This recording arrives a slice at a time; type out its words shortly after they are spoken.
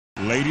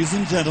Ladies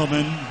and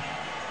gentlemen,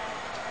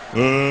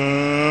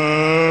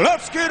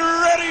 let's get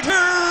ready to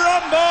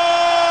rumble!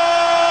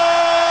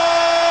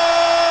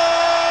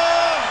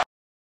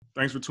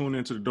 Thanks for tuning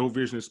into the Dope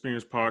Vision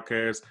Experience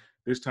podcast.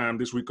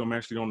 This week, I'm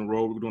actually on the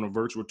road. We're doing a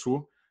virtual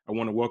tour. I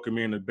want to welcome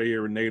in the Bay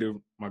Area native,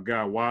 my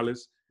guy,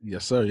 Wallace.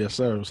 Yes, sir. Yes,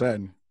 sir. What's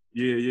happening?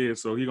 Yeah.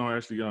 So he's going to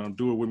actually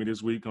do it with me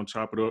this week. Gonna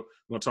chop it up.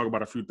 We're going to talk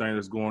about a few things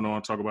that's going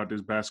on, talk about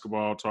this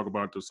basketball, talk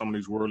about some of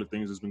these worldly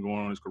things that's been going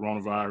on, this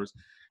coronavirus,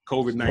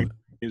 COVID-19,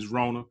 is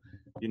Rona.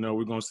 You know,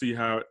 we're going to see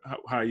how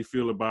you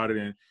feel about it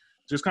and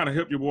just kind of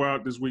help your boy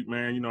out this week,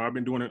 man. You know, I've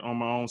been doing it on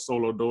my own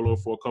solo dolo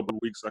for a couple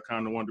of weeks. I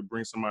kind of wanted to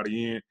bring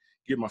somebody in,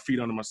 get my feet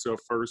under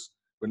myself first.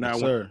 But now yes,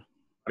 sir.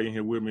 In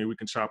here with me, we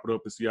can chop it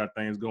up and see how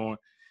things going.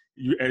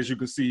 As you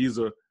can see, he's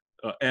a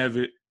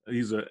avid.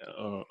 He's a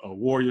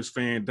Warriors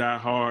fan, die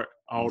hard.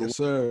 Yes,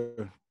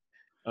 sir.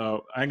 I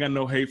ain't got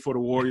no hate for the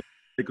Warriors,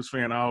 Lakers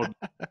fan. You know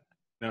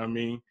what I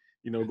mean?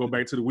 You know, go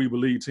back to the We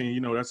Believe team.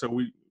 You know, that's how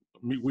we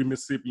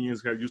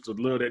Mississippians used to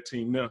love that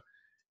team. Now,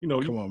 you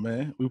know, come on,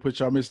 man. We put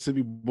y'all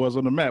Mississippi boys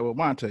on the map with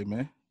Monte,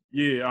 man.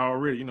 Yeah,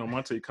 already. You know,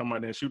 Monte come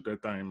out there and shoot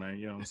that thing, man.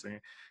 You know what I'm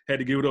saying? Had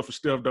to give it up for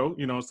Steph, though.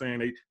 You know what I'm saying?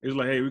 They was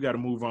like, hey, we got to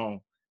move on.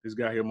 This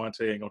guy here,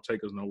 Monte, ain't going to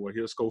take us nowhere.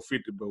 He'll score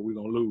 50, but we're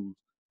going to lose.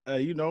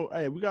 Hey, you know,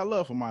 we got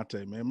love for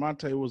Monte, man.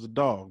 Monte was a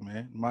dog,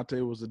 man. Monte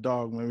was a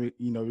dog, man.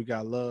 We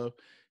got love.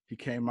 He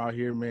came out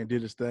here, man,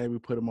 did his thing. We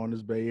put him on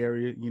this Bay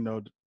Area, you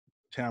know,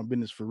 town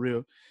business for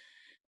real.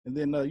 And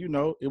then, you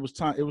know, it was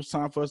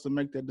time for us to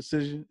make that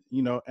decision,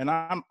 you know. And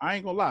I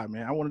ain't gonna lie,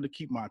 man. I wanted to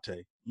keep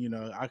Monte. You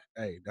know,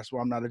 that's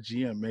why I'm not a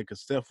GM, man, because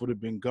Steph would have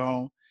been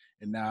gone,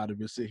 and now I'd have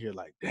been sitting here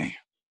like, damn.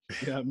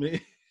 You know what I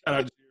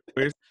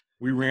mean?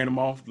 We ran him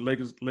off.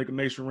 Laker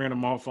Nation ran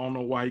him off. I don't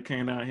know why he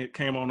came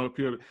on up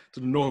here to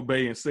the North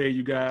Bay and saved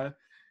you guys.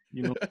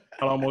 You know,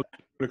 almost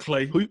the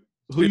Clay. Who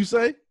you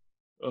say?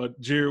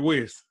 Jerry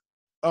West.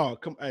 Oh,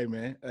 hey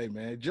man.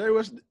 Jerry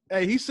West,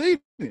 hey, he seen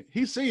it.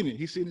 He's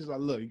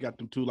like, look, you got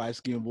them two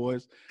light-skinned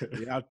boys.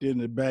 They out there in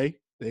the Bay.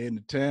 They in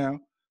the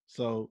town.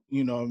 So,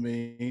 you know what I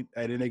mean?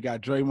 And then they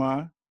got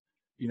Draymond.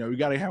 You know, we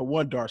got to have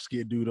one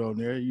dark-skinned dude on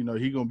there. You know,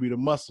 he going to be the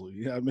muscle.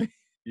 You know what I mean?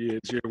 Yeah,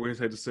 Jerry West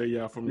had to say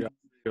y'all from y'all.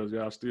 Because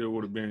y'all still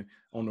would have been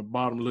on the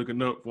bottom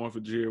looking up for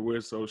Jerry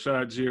West. So shout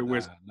out Jerry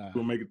West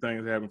for making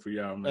things happen for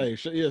y'all, man. Hey,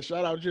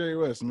 shout out Jerry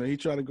West, man. He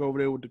trying to go over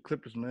there with the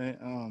Clippers,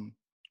 man.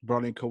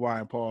 Brought in Kawhi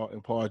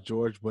and Paul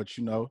George, but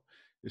you know,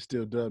 it's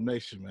still Dub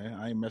Nation, man.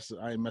 I ain't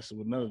messing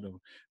with none of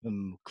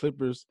them.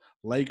 Clippers,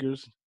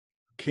 Lakers,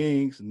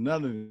 Kings,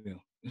 none of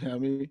them. You know what I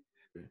mean?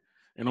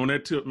 And on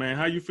that tip, man,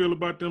 how you feel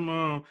about them?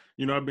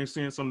 You know, I've been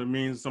seeing some of the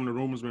memes, some of the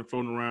rumors been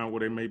floating around where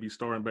they may be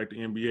starting back the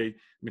NBA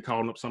and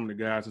calling up some of the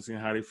guys and seeing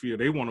how they feel.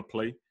 They want to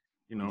play.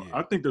 You know, yeah.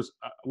 I think there's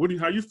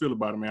how you feel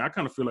about it, man? I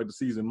kind of feel like the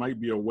season might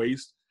be a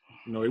waste.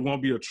 You know, it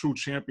won't be a true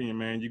champion,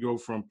 man. You go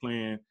from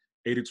playing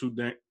 82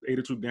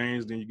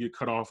 games, then you get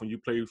cut off and you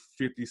play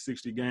 50,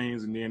 60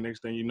 games, and then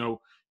next thing you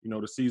know,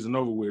 the season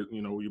over with.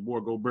 You know, your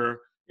boy Gobert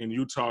in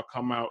Utah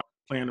come out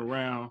playing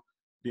around.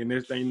 Then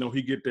next thing you know,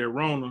 he get that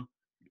Rona.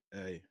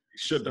 Hey.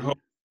 Shut the whole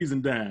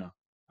season down.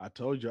 I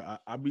told you,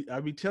 I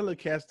be telling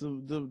cats the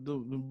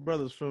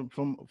brothers from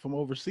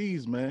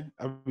overseas, man.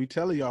 I be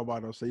telling y'all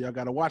about them, so y'all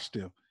gotta watch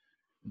them.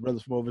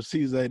 Brothers from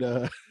overseas ain't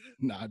I'm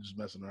just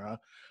messing around.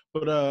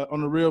 But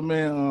on the real,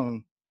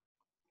 man,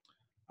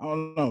 I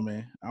don't know,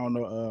 man. I don't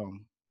know.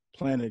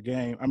 Playing the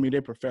game. I mean,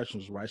 they're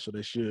professionals, right? So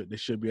they should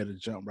be able to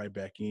jump right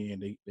back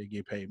in. They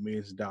get paid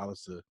millions of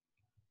dollars to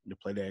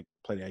play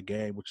that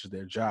game, which is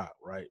their job,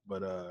 right?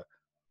 But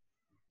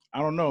I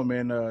don't know,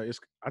 man.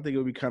 I think it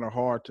would be kind of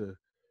hard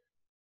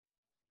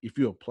if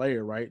you're a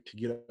player, right, to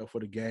get up for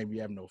the game. You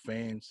have no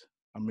fans.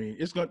 I mean,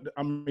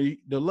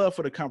 the love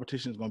for the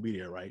competition is gonna be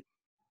there, right?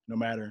 No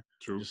matter.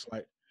 True.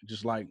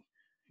 Just like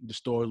the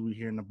stories we're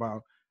hearing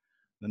about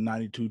the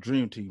 '92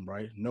 Dream Team,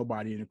 right?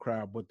 Nobody in the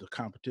crowd, but the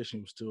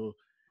competition was still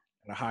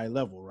at a high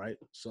level, right?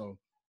 So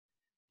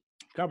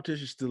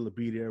competition still to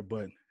be there,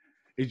 but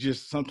it's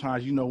just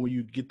sometimes, you know, when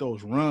you get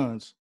those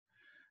runs.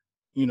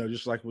 You know,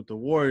 just like with the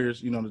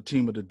Warriors, you know, the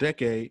team of the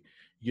decade,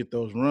 you get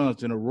those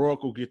runs, and the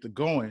Oracle get to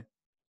going.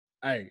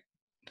 Hey,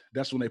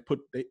 that's when they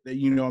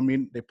you know what I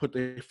mean? They put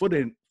their foot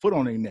on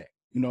their neck.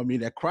 You know what I mean?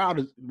 That crowd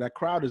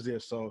is there.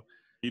 So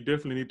you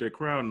definitely need that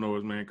crowd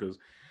noise, man, because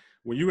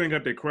when you ain't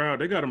got that crowd,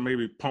 they got to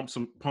maybe pump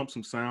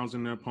some sounds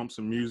in there, pump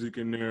some music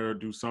in there,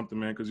 do something,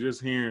 man, because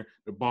just hearing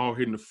the ball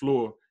hitting the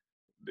floor,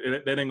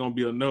 that ain't gonna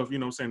be enough. You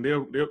know what I'm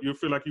saying? You'll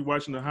feel like you're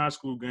watching a high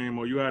school game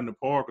or you're out in the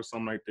park or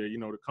something like that. You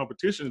know, the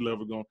competition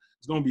level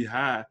it's gonna be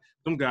high.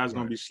 Them guys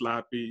gonna be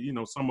sloppy. You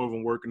know, some of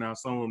them working out,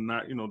 some of them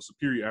not. You know, the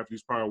superior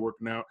athletes probably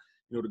working out.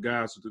 You know, the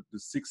guys, the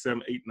 6,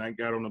 7, 8, 9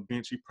 guy on the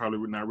bench, he probably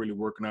would not really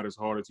working out as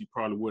hard as he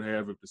probably would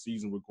have if the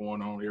season was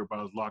going on.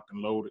 Everybody was locked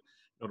and loaded.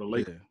 You know, the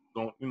Lakers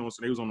don't. You know,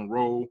 so they was on the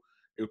roll.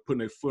 They were putting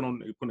their foot on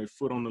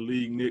the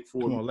league neck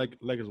for. Come on,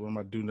 Lakers wouldn't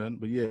might do nothing,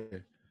 but yeah.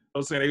 I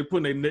was saying they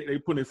putting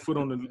their foot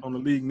on the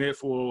league net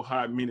for a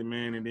hot minute,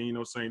 man, and then you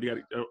know saying they got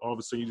all of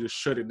a sudden you just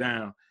shut it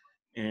down,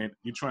 and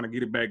you're trying to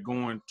get it back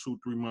going 2-3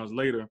 months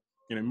later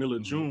in the middle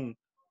of June.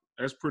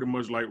 that's pretty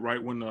much like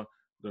right when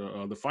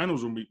the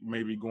finals will be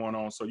maybe going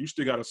on. So you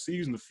still got a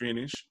season to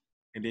finish,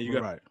 and then you got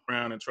to Right. go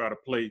around and try to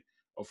play.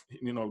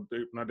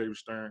 Not David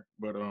Stern,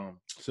 but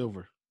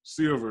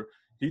Silver.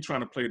 He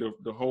trying to play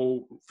the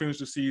whole finish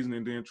the season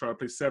and then try to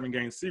play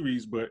 7-game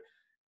series, but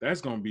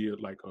that's gonna be a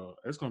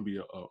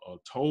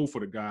toll for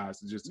the guys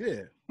to just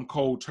come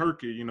cold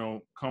turkey.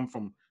 Come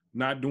from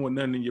not doing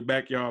nothing in your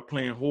backyard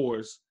playing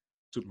horse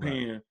to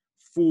playing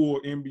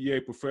full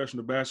NBA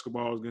professional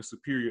basketball against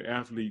superior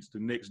athletes the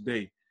next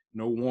day.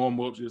 No warm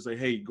ups. Just say,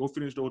 hey, go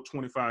finish those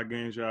 25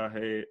 games y'all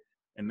had,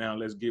 and now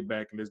let's get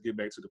back to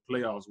the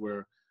playoffs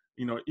where.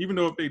 Even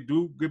though if they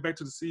do get back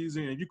to the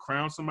season and you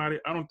crown somebody,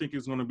 I don't think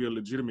it's going to be a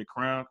legitimate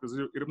crown because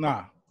it'll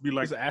be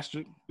like it's an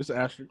asterisk. It's an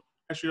asterisk.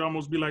 Actually,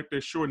 almost be like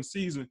that shortened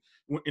season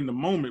in the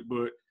moment,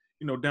 but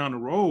down the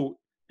road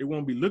it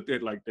won't be looked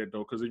at like that though.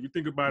 Because if you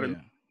think about it,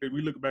 if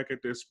we look back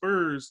at their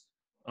Spurs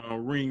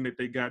ring that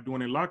they got during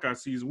their lockout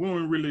season, we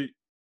don't really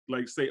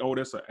like say, oh,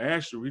 that's an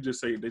asterisk. We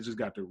just say they just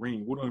got the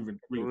ring. We don't even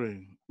really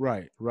ring.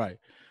 Right.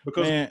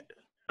 Because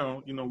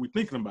we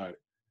thinking about it.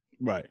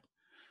 Right.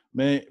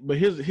 Man, but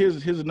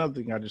here's another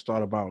thing I just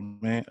thought about,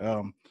 man.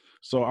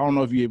 So I don't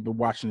know if you've been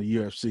watching the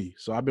UFC.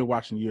 So I've been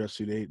watching the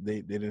UFC.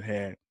 They didn't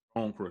have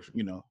home pressure.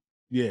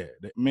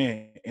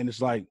 Man, and it's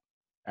like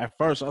at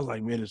first I was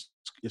like, man,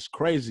 it's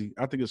crazy.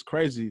 I think it's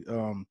crazy.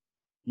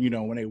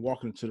 When they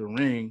walk into the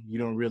ring, you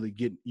don't really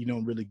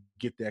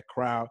get that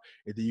crowd,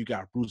 and then you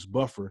got Bruce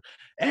Buffer,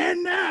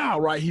 and now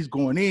he's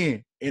going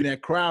in, and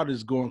that crowd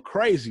is going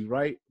crazy,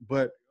 right?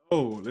 But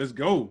let's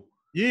go.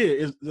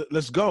 Yeah,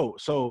 let's go.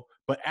 So.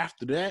 But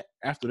after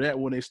that,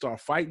 when they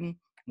start fighting,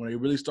 when they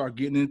really start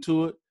getting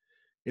into it,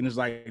 and it's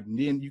like,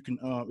 then you can,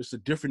 it's a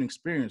different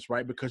experience,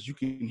 right? Because you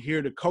can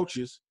hear the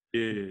coaches,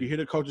 you hear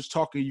the coaches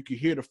talking, you can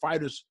hear the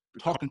fighters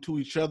talking to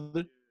each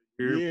other.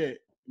 Yeah,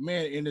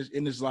 man,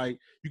 and it's like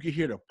you can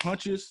hear the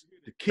punches,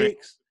 the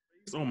kicks.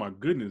 Oh my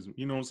goodness,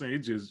 you know what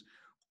I'm saying?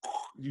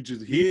 You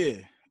just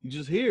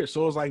hear.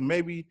 So it's like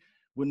maybe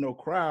with no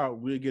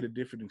crowd, we'll get a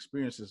different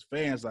experience as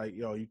fans. Like,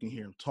 you can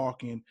hear them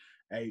talking,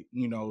 hey,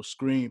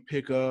 screen,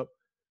 pick up.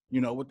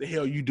 What the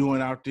hell you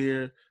doing out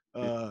there?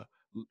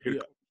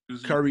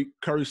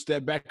 Curry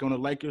step back on the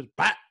Lakers.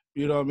 Bop!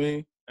 You know what I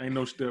mean? Ain't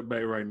no step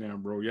back right now,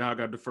 bro. Y'all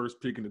got the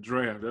first pick in the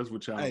draft. That's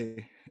what y'all.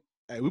 Hey,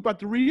 we about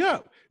to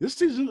re-up. This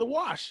season's a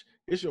wash.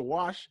 It's your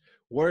wash.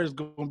 Warriors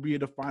going to be in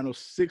the final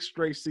 6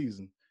 straight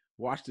season.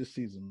 Watch this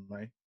season,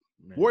 man.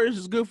 Warriors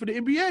is good for the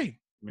NBA.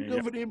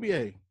 Good for the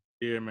NBA.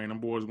 Yeah, man, them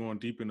boys going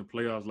deep in the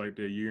playoffs like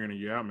that year in and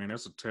year out, man.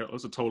 That's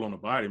a toll on the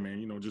body,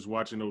 man. Just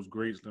watching those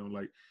greats,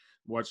 like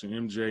watching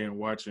MJ and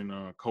watching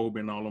Kobe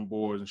and all them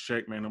boys and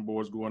Shaq, man, them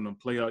boys go in them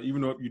playoffs.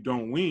 Even though if you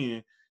don't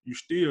win, you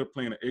still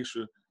playing an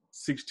extra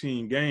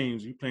 16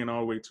 games. You playing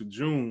all the way to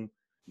June.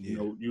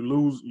 Yeah. You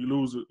lose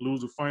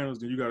the finals,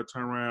 then you got to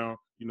turn around.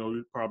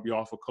 You're probably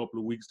off a couple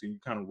of weeks, then you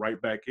kind of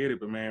right back at it.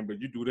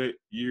 But you do that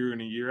year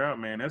in and year out,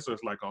 man. That's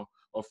just like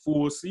a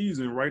full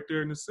season right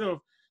there in itself,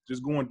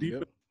 just going deep in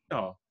the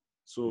playoffs.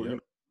 So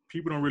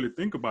people don't really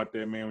think about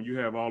that, man. When you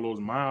have all those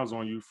miles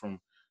on you from,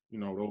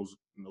 those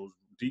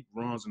deep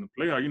runs in the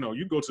playoff.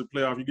 You go to the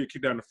playoff, you get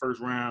kicked out in the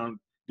first round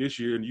this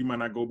year, and you might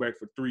not go back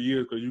for 3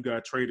 years because you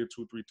got traded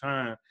 2-3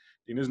 times.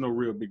 Then there's no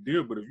real big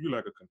deal. But if you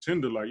like a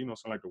contender, like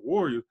something like the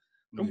Warriors,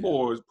 them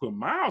boys put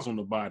miles on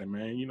the body,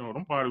 man.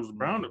 Them bodies was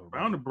bound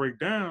to break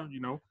down.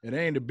 And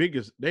they ain't the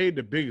biggest. They ain't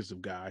the biggest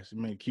of guys. I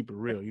mean, keep it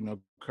real.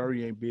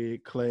 Curry ain't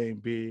big, Clay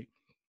ain't big.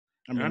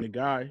 The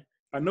guy.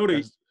 I know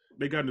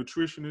they got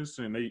nutritionists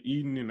and they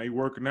eating and they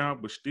working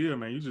out, but still,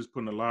 man, you just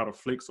putting a lot of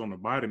flicks on the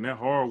body. And that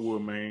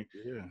hardwood, man,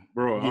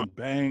 bro, getting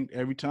banged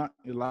every time,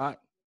 a lot.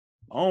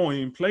 I don't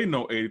even play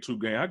no 82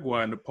 game. I go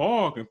out in the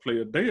park and play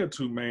a day or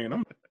two,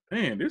 man.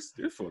 This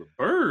for the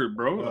bird,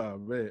 bro. Oh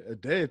man, a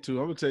day or two.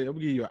 I'm gonna tell you, I'm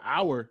gonna give you an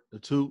hour or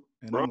two,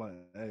 and bro, I'm like,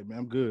 hey man,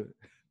 I'm good.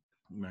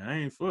 Man, I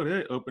ain't for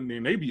that. Up and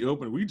then they be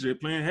up and we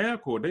just playing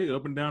half court. They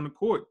up and down the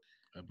court.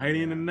 Night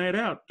in and night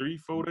out,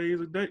 3-4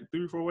 days a day,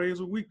 3-4 days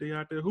a week. They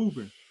out there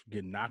hooping,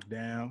 getting knocked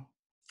down,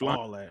 flying.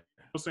 All that.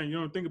 I'm saying you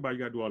don't think about it, you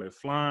got to do all that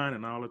flying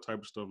and all that type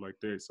of stuff like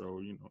that.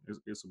 So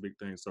it's a big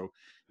thing. So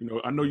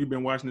I know you've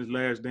been watching this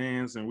Last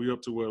Dance, and we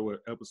up to what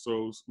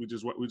episodes? We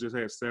just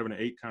had 7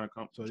 and 8 kind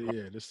of. So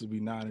this will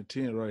be 9 and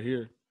 10 right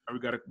here. We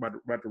got about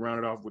to round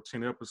it off with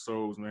 10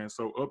 episodes, man.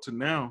 So up to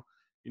now,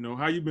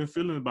 how you been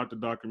feeling about the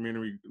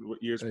documentary? What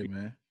ESPN? Hey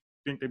man,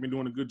 think they've been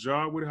doing a good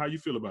job with it? How you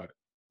feel about it?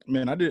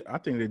 Man, I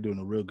think they're doing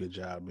a real good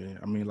job, man.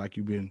 I mean, like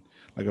I've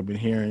been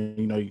hearing,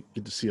 you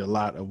get to see a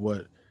lot of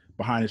what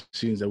behind the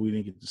scenes that we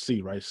didn't get to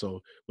see, right? So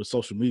with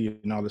social media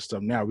and all this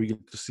stuff now, we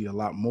get to see a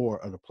lot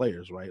more of the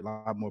players, right? A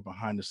lot more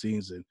behind the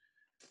scenes and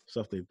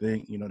stuff they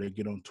think. They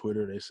get on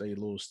Twitter, they say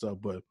little stuff,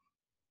 but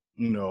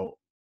when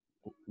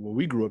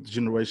we grew up, the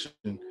generation,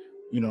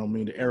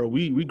 the era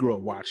we grew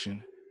up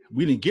watching,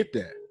 we didn't get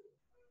that.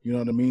 You know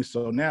what I mean?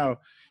 So now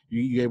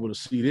you're able to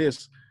see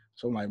this.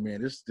 So I'm like,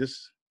 man, this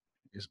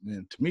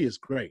man, to me, it's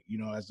great,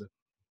 because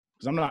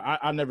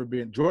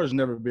George's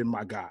never been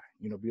my guy,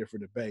 being for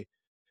the Bay.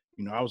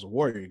 I was a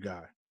Warrior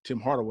guy.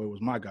 Tim Hardaway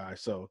was my guy.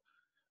 So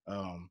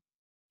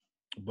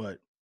but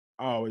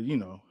always, you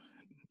know,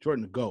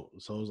 Jordan the GOAT.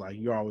 So it was like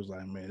you're always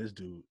like, man, this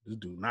dude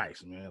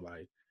nice, man.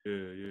 Like,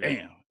 Yeah.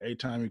 damn. Every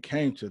time he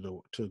came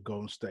to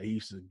Golden State, he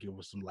used to give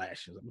us some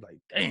lashes. I'm like,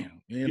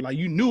 damn, man. Yeah. Like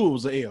you knew it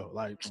was an L.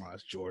 Like, oh,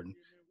 it's Jordan.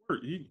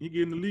 He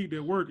getting the league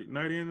that work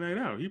night in, night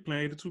out. He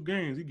playing 82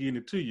 games. He getting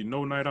it to you,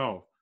 no night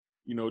off.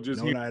 You know,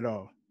 No, not at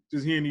all.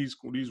 just hearing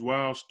these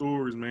wild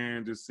stories,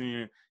 man. Just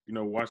seeing, you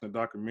know, watching the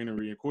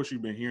documentary. Of course,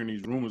 you've been hearing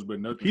these rumors, but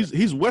nothing.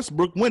 He's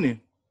Westbrook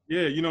winning.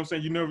 Yeah, you know what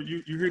I'm saying.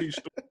 You hear these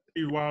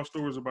these wild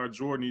stories about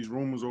Jordan, these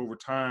rumors over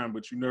time,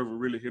 but you never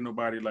really hear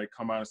nobody like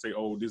come out and say,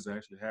 "Oh, this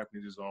actually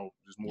happened." This is all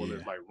just more or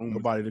less like rumors.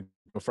 Nobody to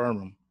confirm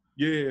them.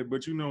 Yeah,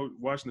 but you know,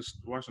 watching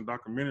the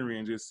documentary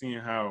and just seeing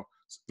how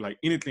like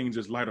anything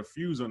just light a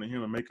fuse under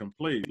him and make him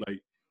play. Like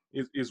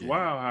it's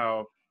wild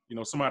how, you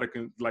know, somebody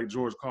can, like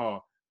George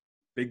Carl,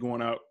 they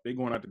going out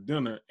to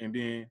dinner and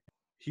then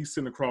he's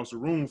sitting across the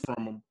room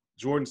from him.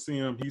 Jordan see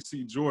him, he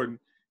see Jordan.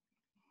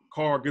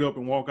 Carl get up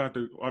and walk out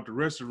the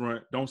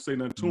restaurant, don't say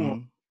nothing to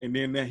him. And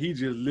then that he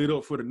just lit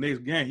up for the next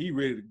game. He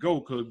ready to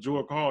go because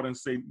George Carl didn't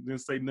say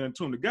nothing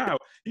to him. The guy,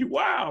 he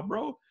wild,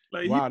 bro.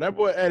 Like, wow, that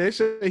boy, they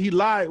said he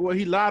lied. What,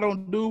 he lied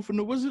on dude from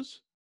the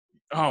Wizards?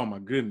 Oh my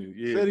goodness,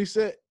 yeah. He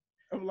said,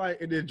 I'm like,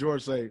 and then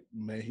George say,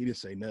 man, he didn't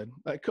say nothing.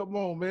 Like, come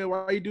on, man,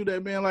 why you do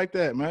that man like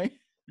that, man?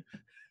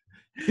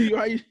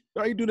 why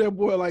you do that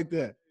boy like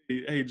that?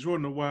 Hey,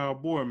 Jordan, a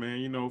wild boy, man.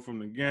 You know, from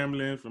the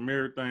gambling, from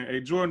everything.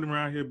 Hey, Jordan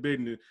around here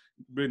betting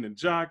the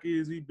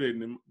jockeys. He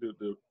betting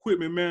the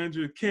equipment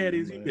manager,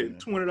 caddies. Man. He betting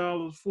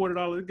 $20,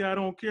 $40. The guy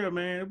don't care,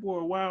 man. That boy,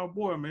 a wild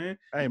boy, man.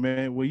 Hey,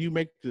 man, when you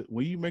make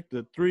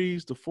the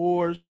threes, the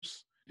fours,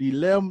 the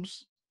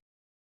 11s,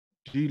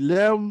 the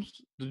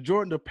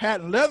Jordan, the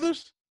patent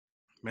leathers,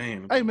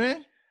 man. Hey,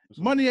 man,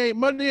 money ain't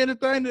the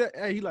thing. That,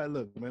 hey, he like,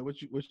 look, man,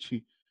 what you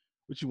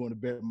want to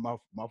bet my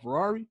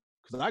Ferrari?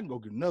 Because I can go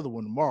get another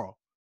one tomorrow.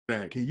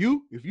 Can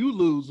you? If you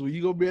lose, will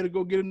you gonna be able to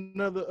go get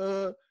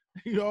another?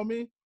 You know what I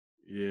mean?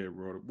 Yeah,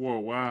 bro. The boy,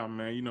 wow,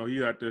 man. You know,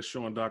 he out there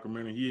showing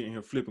documentary. He in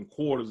here flipping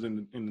quarters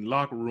in the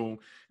locker room.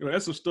 You know,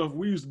 that's the stuff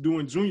we used to do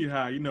in junior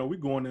high. You know, we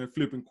going there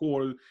flipping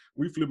quarters.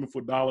 We flipping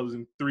for $1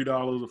 and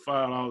 $3 or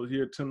 $5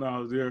 here,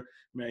 $10 there.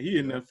 Man, he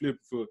in there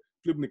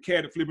flipping the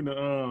cat, flipping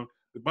the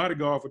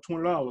bodyguard for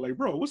 $20. Like,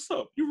 bro, what's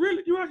up?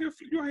 You out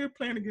here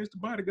playing against the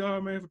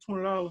bodyguard, man, for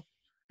 $20?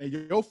 And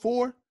your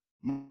 4,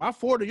 my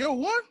 4 to your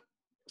 1.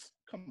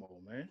 Come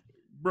on, man.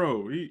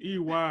 Bro, he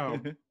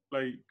wild.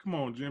 Like, come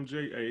on, Jim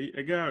J. Hey,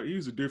 a guy,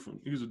 he's a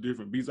different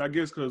beast. I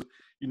guess because,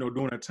 you know,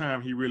 during that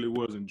time, he really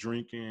wasn't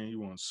drinking. He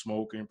wasn't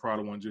smoking.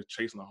 Probably wasn't just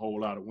chasing a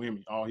whole lot of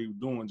women. All he was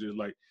doing just,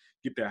 like,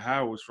 get that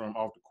high was from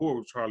off the court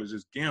with Charlie,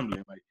 just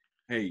gambling. Like,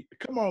 hey.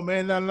 Come on,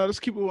 man. Now,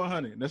 let's keep it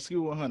 100. Let's keep it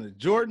 100.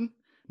 Jordan,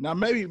 now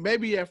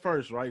maybe at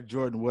first, right,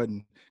 Jordan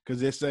wasn't. Because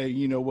they say,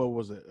 you know, what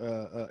was it?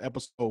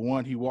 Episode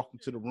 1, he walked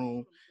into the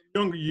room.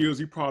 Younger years,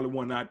 he probably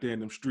wasn't out there in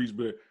them streets,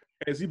 but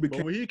as he became.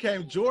 But when he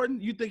came Jordan,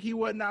 you think he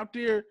wasn't out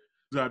there?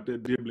 Out there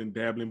dibbling,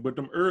 dabbling, but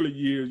them early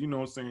years, you know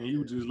what I'm saying, he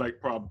was just like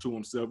probably to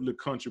himself. Little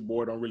country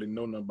boy, don't really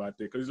know nothing about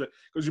that. Because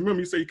you remember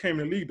he said he came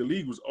in the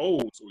league was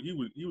old, so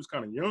he was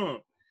kind of young.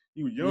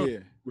 He was young,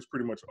 was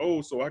pretty much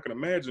old. So I can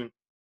imagine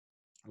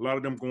a lot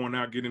of them going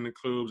out, getting in the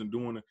clubs and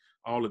doing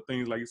all the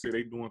things, like you said,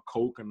 they doing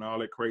coke and all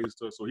that crazy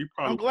stuff. So he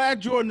probably. I'm glad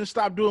Jordan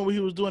stopped doing what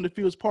he was doing if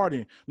he was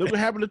partying. Look what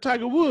happened to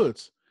Tiger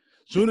Woods.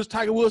 As soon as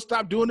Tiger Woods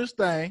stopped doing this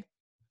thing,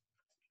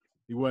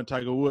 he wasn't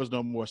Tiger Woods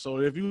no more. So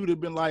if you would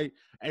have been like,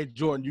 hey,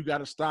 Jordan, you got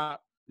to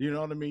stop. You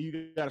know what I mean?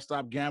 You got to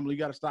stop gambling.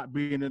 You got to stop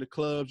being in the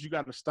clubs. You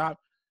got to stop.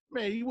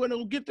 Man, you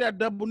wouldn't get that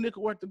double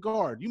nickel at the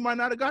guard. You might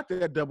not have got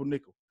that double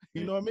nickel.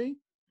 You know what I mean?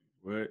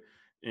 Right.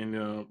 And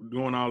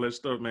doing all that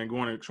stuff, man,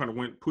 going and trying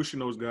to pushing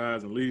those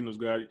guys and leading those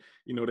guys.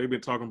 You know, they've been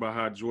talking about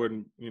how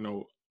Jordan, you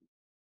know,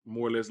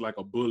 more or less like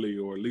a bully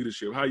or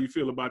leadership. How you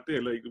feel about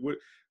that? Like,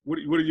 what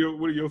are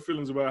your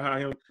feelings about how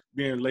him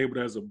being labeled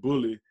as a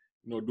bully?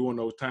 You know, during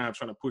those times,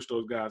 trying to push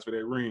those guys for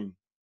that ring.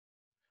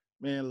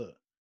 Man, look,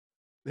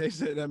 they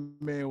said that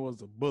man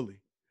was a bully.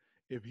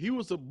 If he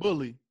was a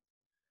bully,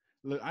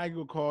 look, I ain't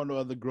gonna call no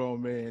other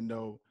grown man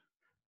no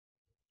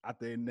out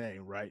their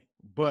name, right?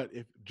 But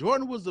if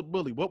Jordan was a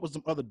bully, what was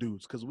some other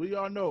dudes? Because we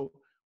all know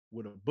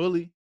with a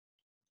bully,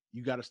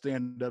 you got to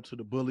stand up to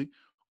the bully,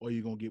 or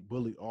you're gonna get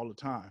bullied all the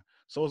time.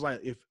 So it's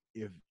like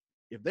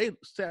if they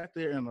sat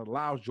there and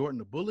allowed Jordan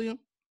to bully him,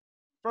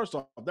 first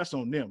off, that's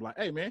on them. Like,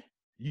 hey man.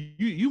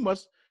 You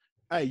must,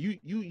 hey,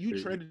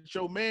 you traded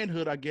your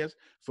manhood, I guess,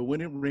 for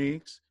winning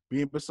rings,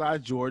 being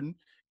beside Jordan,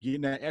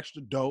 getting that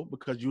extra dough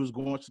because you was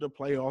going to the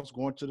playoffs,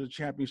 going to the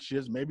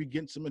championships, maybe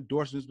getting some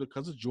endorsements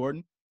because of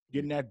Jordan,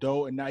 getting that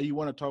dough, and now you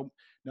want to talk.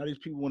 Now these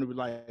people want to be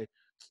like,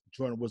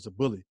 Jordan was a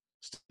bully.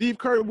 Steve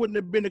Kerr wouldn't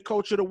have been the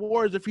coach of the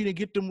Warriors if he didn't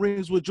get them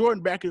rings with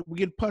Jordan back and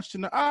getting punched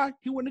in the eye.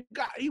 He wouldn't have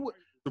got. He would.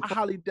 I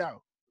highly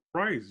doubt.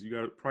 Price, you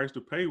got a price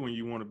to pay when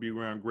you want to be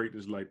around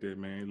greatness like that,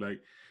 man.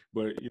 Like.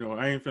 But, you know,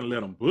 I ain't finna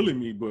let them bully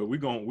me, but we're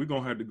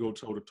gonna have to go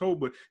toe-to-toe.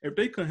 But if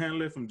they couldn't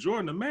handle it from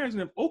Jordan, imagine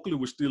if Oakley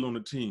was still on the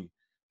team.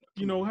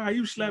 You know, how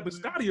you slapping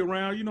Scotty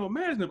around, you know,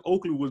 imagine if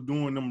Oakley was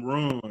doing them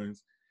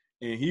runs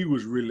and he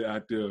was really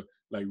out there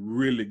like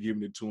really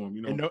giving it to him.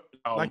 You know, And no,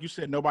 like you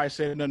said, nobody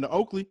said nothing to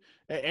Oakley.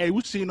 Hey,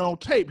 we seen on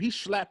tape, he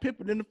slapped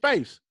Pippen in the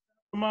face.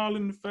 them all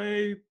in the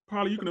face.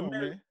 Probably you can Come on,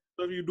 imagine man.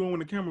 stuff you're doing when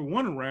the camera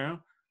went around.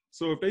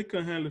 So if they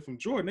couldn't handle it from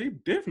Jordan, they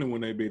definitely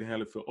wouldn't be able to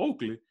handle it for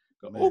Oakley.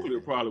 Because Oakley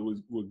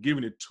probably was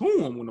giving it to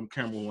him when them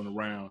camera went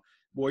around,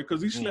 boy.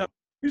 Because he slapped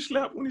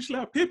when he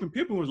slapped Pippen.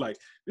 Pippen was like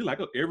it's like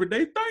an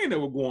everyday thing that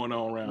was going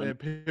on around. Man,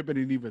 Pippen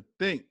didn't even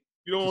think.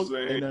 You know what I'm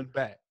saying? Ain't nothing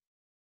back.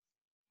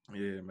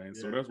 Yeah, man.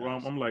 So that's why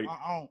I'm like,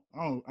 I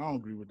don't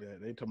agree with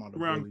that. They talking about the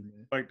around bully,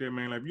 man. like that,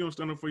 man. Like if you don't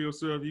stand up for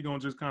yourself, you're gonna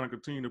just kind of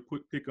continue to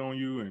pick on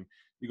you, and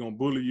you're gonna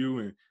bully you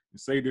and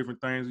say different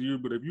things to you.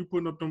 But if you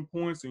putting up them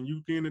points and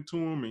you getting it to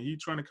him, and he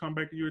trying to come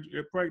back to you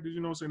at practice,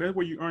 you know what I'm saying? That's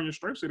where you earn your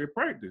stripes at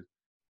practice.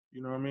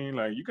 You know what I mean?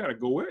 Like you gotta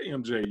go at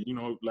MJ. You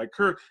know, like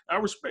Kerr. I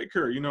respect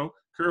Kerr. You know,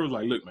 Kerr was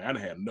like, look, man, I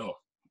done had enough.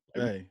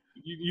 Like, Hey,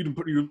 you didn't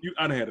put you.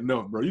 I done had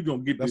enough, bro. You gonna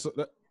get this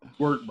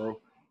work, bro.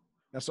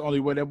 That's the only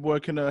way that boy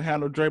can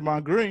handle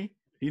Draymond Green.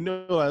 He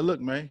know, like, look,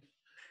 man,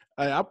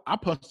 I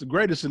punched the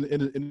greatest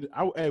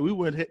we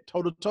went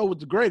toe to toe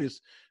with the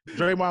greatest.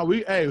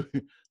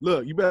 Draymond,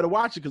 look, you better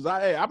watch it because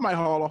I might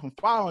haul off and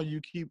fire on you.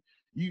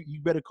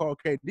 You better call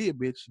KD a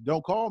bitch.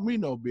 Don't call me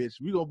no bitch.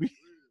 We gonna be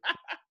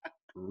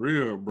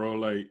real, bro.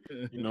 Like,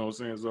 you know what I'm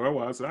saying? So that's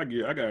why I said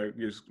I gotta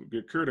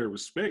get Kurt that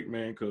respect,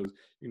 man, because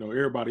you know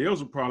everybody else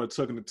was probably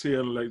tucking the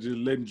tail and like just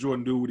letting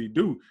Jordan do what he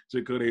do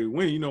just because they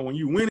win. You know, when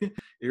you winning,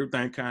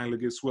 everything kind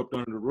of get swept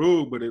under the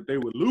rug. But if they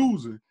were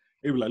losing,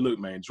 they were like, look,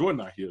 man,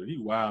 Jordan out here, he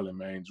wilding,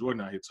 man.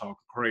 Jordan out here talking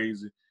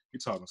crazy. He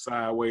talking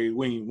sideways.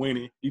 We ain't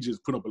winning. He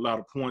just put up a lot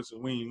of points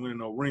and we ain't winning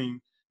no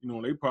ring. You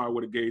know, they probably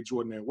would have gave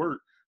Jordan that work.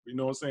 You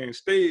know what I'm saying?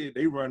 Instead,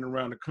 they running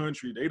around the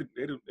country. They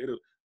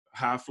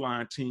high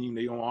flying team.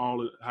 They on all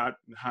the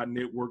high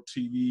network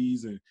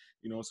TVs, and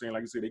you know what I'm saying.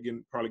 Like I said, they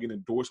probably getting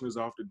endorsements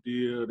off the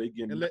deal. They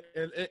getting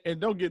and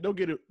don't get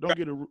it.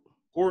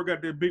 Or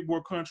got that big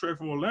boy contract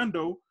from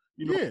Orlando.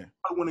 You know, Yeah. he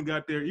probably wouldn't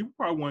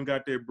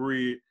got that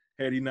bread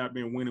had he not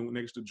been winning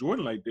next to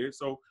Jordan like that.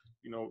 So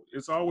you know,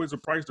 it's always a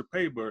price to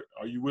pay, but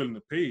are you willing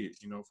to pay it?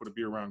 You know, for to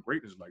be around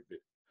greatness like that.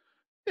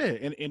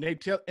 Yeah, and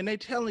they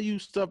telling you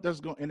stuff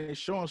that's going, and they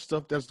showing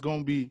stuff that's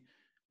going to be,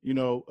 you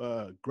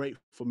know, great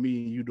for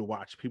me and you to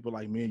watch. People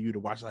like me and you to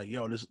watch. Like,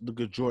 yo, look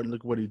at Jordan.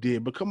 Look what he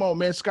did. But come on,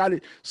 man,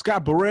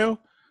 Scott Burrell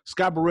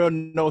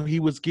know he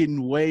was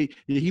getting way.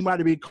 He might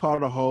have been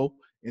called a hoe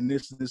and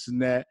this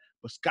and that.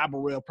 But Scott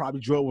Burrell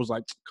probably was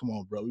like, come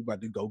on, bro, we about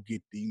to go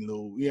get the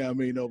little, you know what I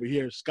mean, over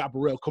here. Scott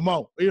Burrell, come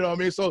on, you know what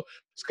I mean. So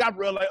Scott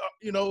Burrell, like,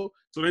 you know,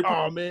 so they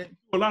put man,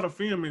 a lot of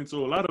filming,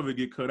 so a lot of it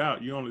get cut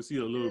out. You only see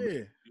a little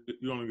bit.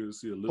 You only get to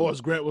see a little.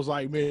 Horace Grant was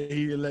like, man,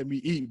 he didn't let me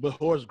eat. But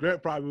Horace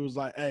Grant probably was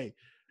like, hey,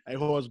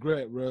 Horace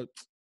Grant, bro,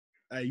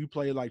 hey, you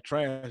play like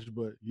trash,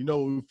 but you know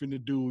what we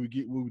finna do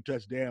when we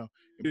touch down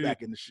and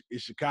back in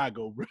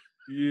Chicago, bro.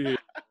 Yeah.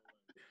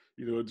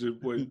 You know, just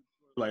boy,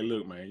 like,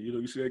 look, man, you know,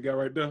 you see that guy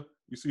right there?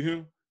 You see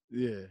him?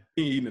 Yeah.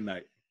 He ain't eating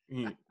tonight.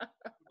 He ain't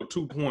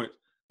 2 points,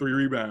 3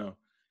 rebounds.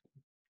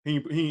 He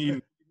ain't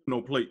eating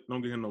no plate.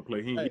 Don't get him no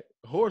plate.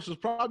 Horace was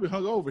probably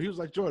hungover. He was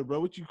like, Jordan, bro,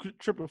 what you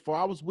tripping for?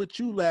 I was with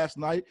you last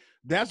night.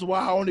 That's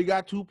why I only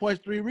got 2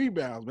 points, 3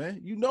 rebounds, man.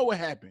 You know what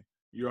happened.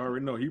 You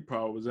already know he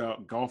probably was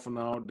out golfing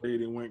all day.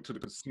 Then went to the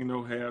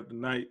casino half the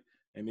night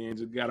and then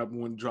just got up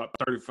and dropped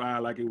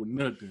 35 like it was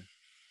nothing.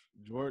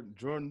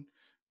 Jordan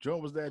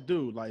was that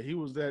dude. Like he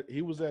was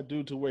that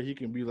dude to where he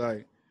can be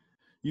like,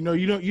 you know,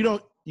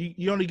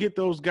 you only get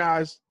those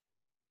guys,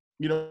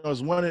 you know,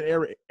 it's one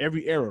in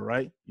every era,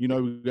 right? You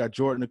know, we got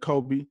Jordan and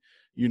Kobe,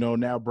 you know,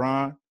 now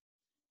Bron.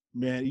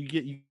 Man,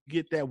 you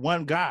get that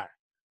one guy,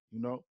 you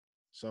know.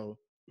 So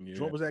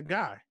Jordan was that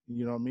guy,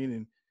 you know what I mean?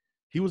 And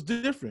he was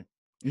different.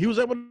 He was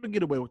able to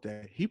get away with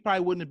that. He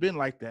probably wouldn't have been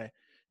like that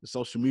in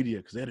social media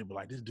because they'd be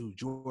like, this dude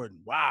Jordan,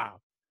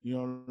 wow. You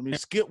know what I mean?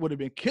 Skip would have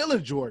been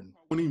killing Jordan.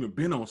 Wouldn't even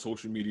been on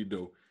social media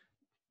though.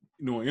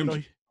 You know,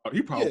 MJ,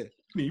 he probably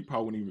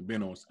wouldn't even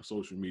been on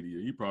social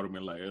media. He probably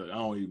been like, I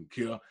don't even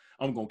care.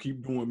 I'm gonna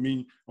keep doing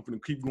me. I'm gonna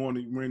keep going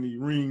to win the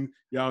ring.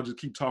 Y'all just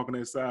keep talking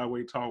that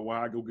sideways talk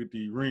while I go get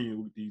the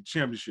ring with the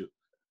championship.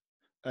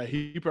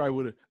 He probably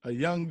would have a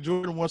young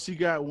Jordan once he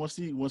got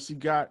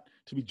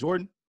to be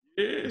Jordan.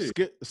 Yeah.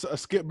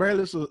 Skip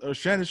Bayless or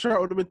Shannon Sharp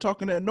would have been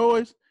talking that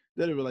noise.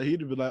 He'd have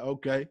been like,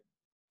 okay.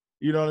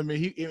 You know what I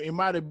mean? It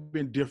might have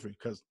been different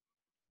because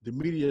the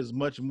media is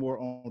much more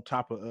on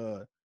top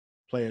of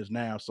players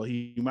now. So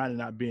he might have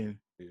not been.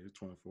 Yeah, it's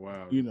 24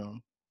 hours. You know,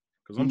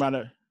 because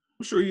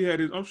I'm sure he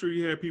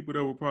had people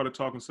that were probably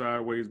talking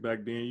sideways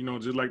back then. You know,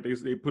 just like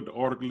they put the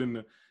article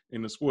in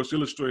the Sports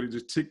Illustrated,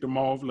 just ticked them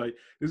off. Like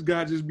this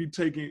guy just be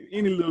taking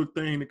any little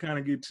thing to kind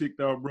of get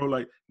ticked off, bro.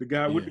 Like the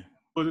guy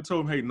they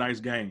told him, hey,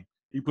 nice game.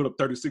 He put up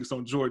 36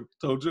 on Jordan.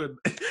 Told Jordan,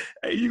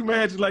 hey, you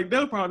imagine like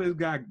that was probably this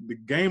guy, the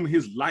game of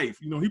his life.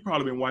 You know, he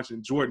probably been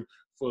watching Jordan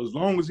for as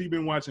long as he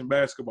been watching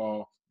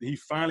basketball. Then he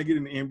finally get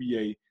in the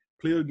NBA,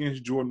 play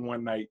against Jordan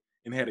one night,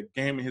 and had a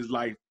game in his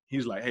life.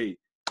 He's like, hey,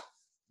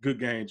 good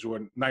game,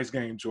 Jordan. Nice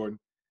game, Jordan.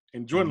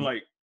 And Jordan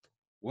like,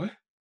 what?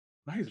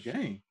 Nice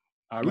game.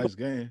 Nice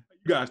game.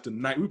 you guys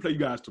tonight. We play you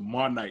guys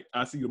tomorrow night.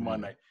 I see you tomorrow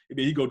night. And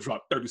then he go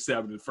drop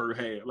 37 in the first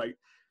half. Like,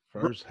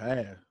 first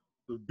half.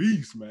 The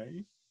beast,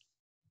 man.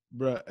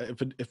 Bro,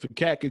 if a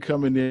cat could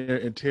come in there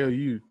and tell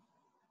you,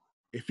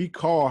 if he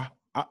call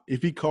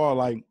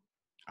like,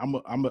 I'm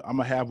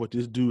gonna have what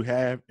this dude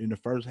have in the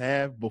first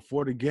half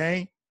before the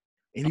game,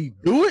 and he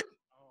do it.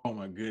 Oh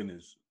my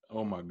goodness.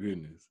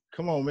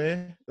 Come on,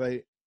 man.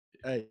 Like,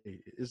 hey,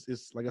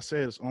 it's like I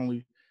said, it's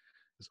only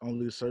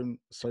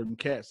certain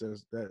cats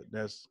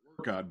that's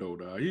workout though,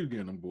 dog. He was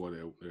getting them boy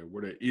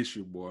that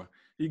issue, boy.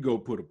 He go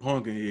put a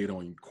pumpkin head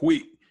on you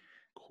quick.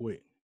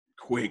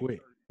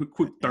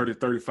 30,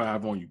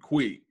 35 on you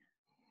quick.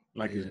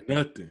 Like it's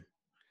nothing.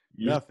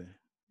 Nothing.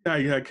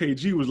 Yeah,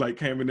 KG was like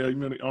came in there. You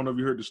know, I don't know if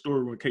you heard the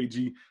story when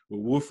KG was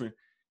woofing.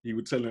 He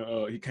was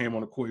telling he came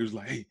on the court. He was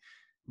like, "Hey,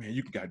 man,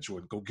 you got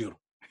Jordan. Go get him.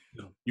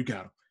 You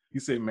got him." He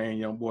said, "Man,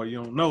 young boy,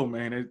 you don't know,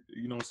 man.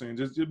 You know what I'm saying?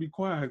 Just be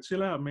quiet,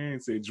 chill out, man." He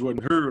said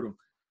Jordan heard him.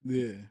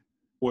 Yeah.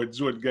 Boy,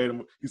 Jordan gave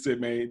him. He said,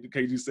 "Man,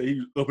 KG said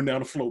he was up and down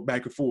the floor,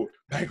 back and forth."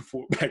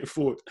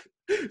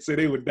 So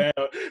they were down.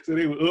 So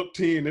they were up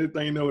 10.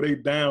 Everything you know, they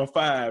down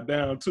 5,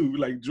 down 2.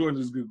 Like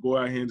Jordan just could go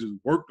out here and just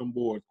work them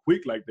boys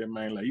quick like that,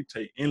 man. Like he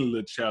take any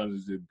little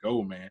challenges to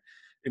go, man.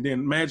 And then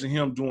imagine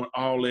him doing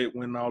all that,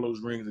 winning all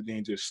those rings, and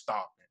then just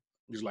stopping.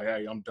 He's like,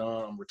 "Hey, I'm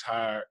done. I'm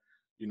retired.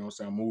 You know what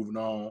I'm saying? I'm moving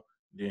on."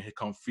 And then here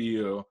come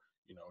Phil.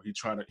 You know, he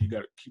got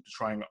to keep the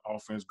triangle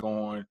offense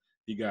going.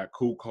 He got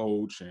cool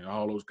coach and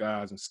all those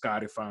guys, and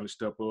Scotty finally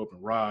step up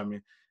and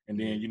Rodman. And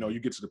then, you know, you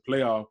get to the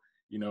playoff,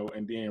 you know,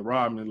 and then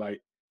Rodman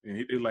like, and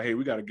it's like, "Hey,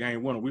 we got a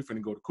game winner. We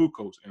finna go to cool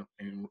coach."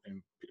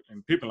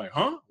 And Pippen like,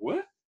 "Huh?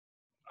 What?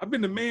 I've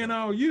been the man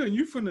all year, and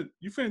you finna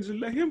just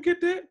let him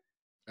get that?"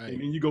 Hey.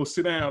 And then you go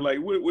sit down. Like,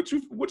 what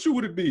you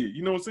would have did?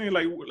 You know what I'm saying?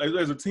 Like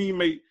as a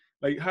teammate,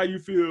 like how you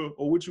feel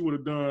or what you would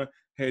have done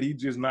had he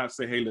just not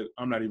say, "Hey, look,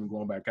 I'm not even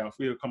going back out.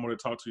 Phil, come on and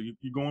talk to you.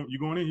 You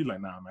going in?" He's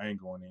like, "Nah, man, I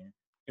ain't going in."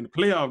 In the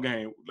playoff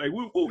game, like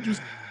what would you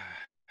say,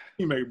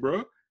 teammate,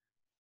 bro?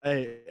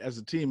 Hey, as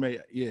a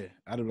teammate, yeah,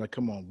 I'd be like,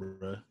 "Come on,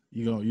 bro.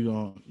 You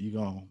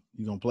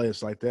gonna play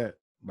us like that?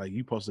 Like you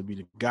supposed to be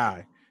the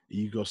guy.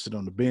 You go sit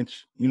on the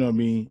bench. You know what I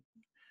mean?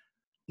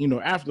 You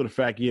know, after the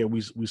fact, yeah,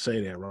 we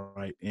say that,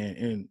 right?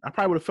 And I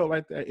probably would have felt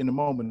like that in the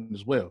moment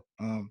as well.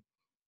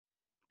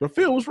 But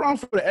Phil was wrong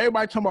for that.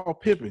 Everybody talking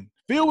about Pippen.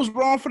 Phil was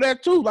wrong for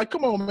that too. Like,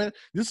 come on, man.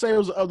 Just say it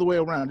was the other way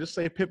around. Just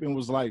say Pippen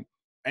was like,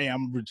 "Hey,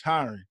 I'm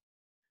retiring."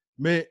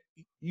 Man,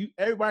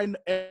 everybody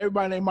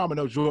and their mama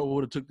knows Jordan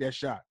would have took that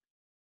shot.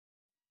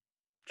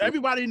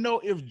 Everybody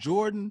know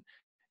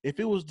if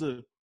it was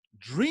the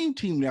dream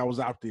team that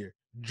was out there,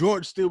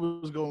 Jordan still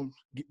was going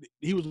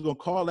to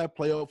call that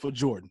play up for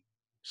Jordan.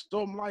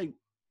 So I'm like,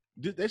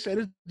 they say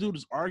this dude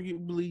is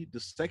arguably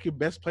the second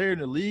best player in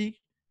the league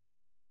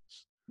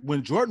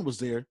when Jordan was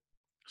there.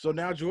 So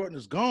now Jordan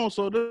is gone.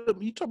 So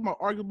you talking about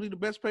arguably the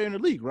best player in the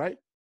league, right?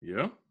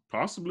 Yeah,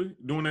 possibly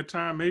during that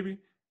time, maybe.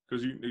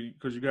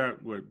 Because you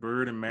got what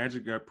Bird and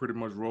Magic got pretty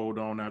much rolled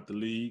on out the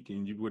league,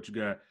 and you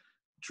got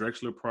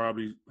Drexler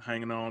probably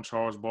hanging on,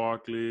 Charles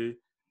Barkley,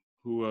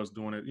 who else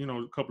doing it? You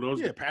know, a couple of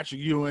those. Yeah, Patrick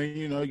Ewing.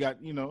 You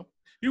know,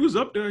 he was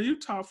up there. He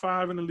was top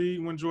 5 in the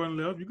league when Jordan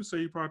left. You could say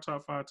he probably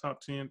top 5, top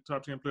 10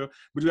 player.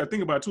 But you got to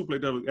think about it too. Play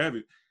devil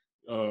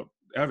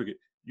advocate.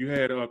 You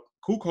had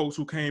Kukoc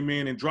who came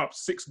in and dropped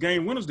 6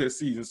 game winners that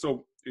season.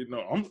 So you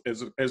know, I'm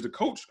as the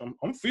coach,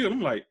 I'm feeling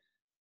like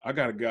I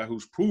got a guy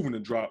who's proven to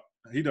drop.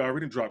 He'd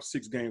already dropped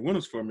 6 game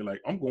winners for me.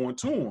 Like, I'm going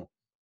to him.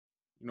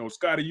 You know,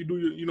 Scotty, you do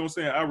your, you know what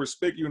I'm saying? I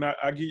respect you, and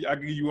I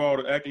give you all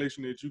the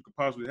accolation that you could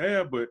possibly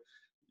have, but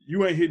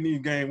you ain't hitting these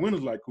game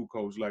winners like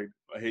Kukoc. Like,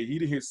 hey, he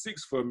didn't hit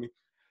 6 for me.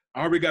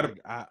 I already got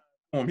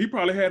him. He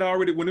probably had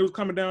already, when it was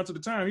coming down to the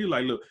time, he was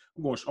like, "Look,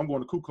 I'm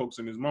going to Kukoc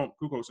in this moment.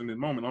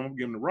 I'm going to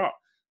give him the rock."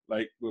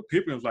 Like, but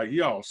Pippen was like,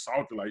 he all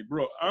salty. Like,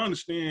 bro, I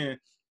understand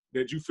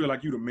that you feel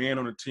like you the man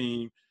on the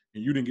team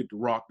and you didn't get the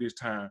rock this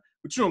time,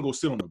 but you don't go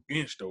sit on the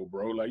bench though,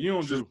 bro. Like, you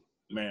don't just,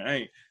 man, I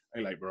ain't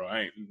like, bro,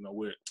 you know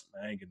what?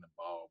 I ain't getting the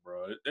ball,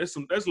 bro.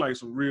 That's like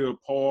some real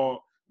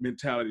Paul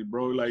mentality,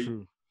 bro. Like,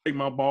 take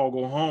my ball,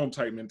 go home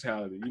type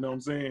mentality. You know what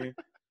I'm saying?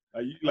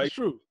 Like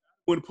true.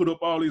 Wouldn't put up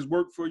all this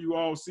work for you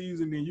all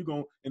season, then you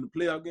going in the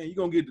playoff game, you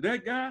gonna get to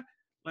that guy.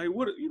 Like,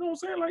 what, you know what I'm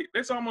saying? Like,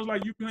 that's almost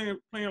like you playing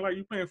like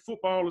you playing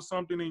football or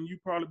something, and you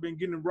probably been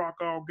getting the rock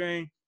all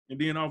game, and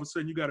then all of a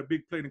sudden you got a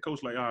big play, and the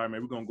coach like, "All right,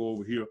 man, we're gonna go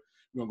over here.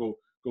 We're gonna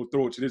go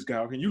throw it to this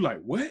guy." And you like,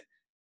 what?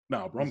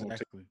 Nah, bro, I'm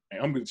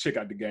gonna check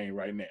out the game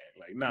right now.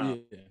 Like, nah,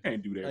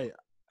 can't do that. Hey,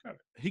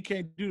 he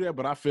can't do that,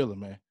 but I feel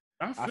him, man.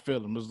 I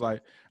feel him. It's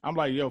like, I'm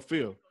like, yo,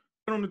 Phil.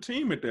 Quit on the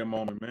team at that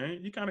moment, man.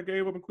 He kind of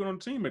gave up and quit on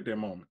the team at that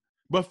moment.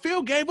 But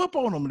Phil gave up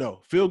on him,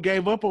 though. Phil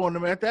gave up on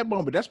him at that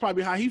moment. That's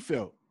probably how he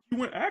felt. He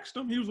went asked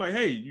him. He was like,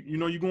 "Hey, you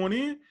know you going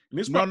in?" And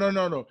this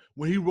no.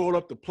 When he rolled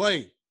up the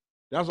play,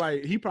 that was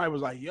like, he probably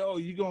was like, "Yo,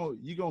 you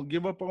gonna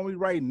give up on me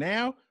right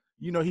now?"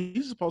 You know,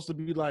 he's supposed to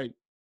be like,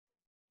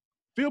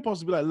 Phil supposed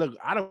to be like, "Look,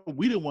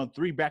 we didn't want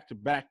 3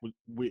 back-to-back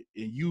with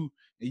and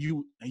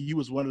you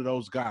was one of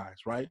those guys,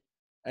 right?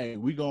 Hey,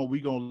 we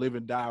gonna live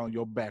and die on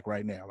your back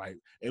right now. Like,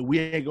 and we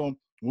ain't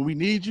When we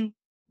need you,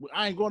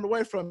 I ain't going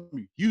away from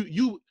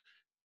you.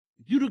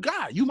 You the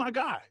guy. You my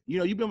guy. You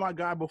know, you've been my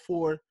guy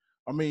before.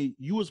 I mean,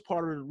 you was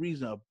part of the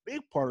reason, a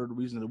big part of the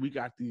reason that we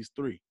got these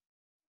three.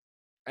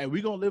 Hey,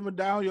 we gonna live it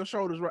down your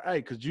shoulders,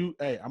 right?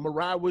 Hey, I'm gonna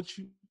ride with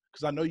you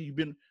because I know we've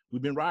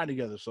been riding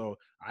together. So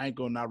I ain't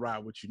gonna not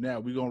ride with you now.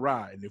 We gonna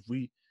ride, and if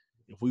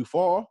we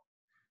fall,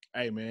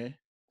 hey man,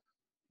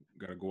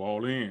 Gotta go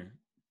all in.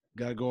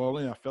 gotta go all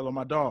in. I fell on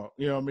my dog.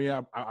 You know what I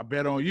mean? I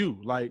bet on you.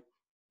 Like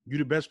you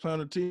the best player on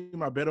the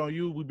team. I bet on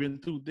you. We've been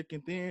through thick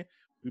and thin.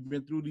 We've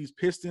been through these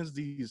Pistons,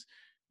 these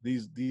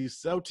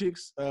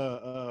Celtics.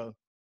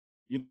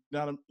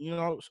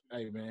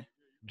 Hey man,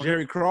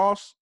 Jerry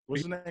Cross.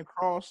 What's his name?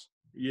 Cross.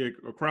 Yeah,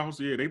 Krause,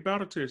 yeah, they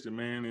battle tested,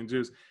 man,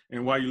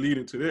 and while you lead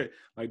into that,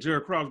 like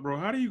Jared Krause, bro,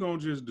 how are you gonna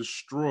just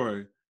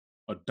destroy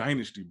a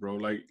dynasty, bro?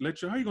 Like,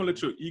 how you gonna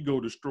let your ego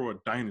destroy a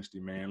dynasty,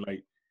 man?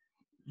 Like,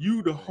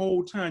 you the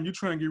whole time you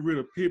trying to get rid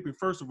of Pippen.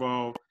 First of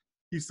all,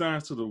 he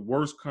signs to the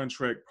worst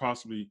contract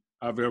possibly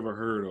I've ever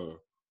heard of.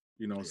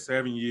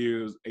 7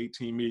 years,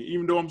 18 million.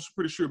 Even though I'm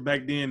pretty sure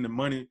back then the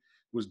money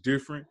was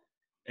different,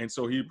 and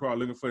so he probably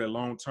looking for that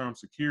long-term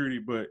security,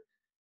 but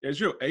as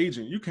your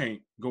agent, you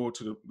can't go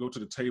to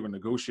the table and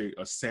negotiate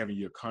a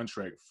 7-year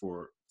contract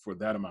for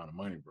that amount of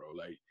money, bro.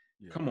 Like,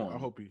 come on. I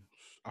hope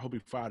he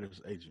fired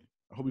his agent.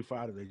 I hope he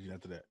fired his agent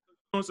after that.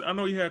 I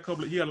know he had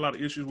a lot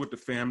of issues with the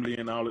family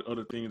and all the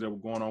other things that were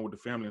going on with the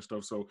family and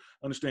stuff. So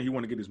I understand he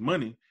want to get his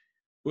money,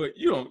 but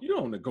you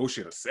don't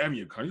negotiate a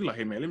 7-year contract. You're like,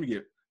 hey man, let me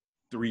get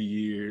 3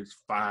 years,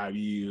 5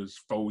 years,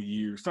 4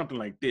 years, something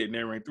like that. In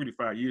that range, 3 to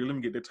 5 years. Let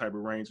me get that type of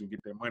range and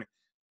get that money.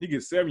 He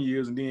gets 7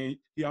 years, and then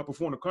he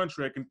outperformed the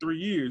contract in 3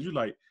 years. You're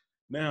like,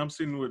 now I'm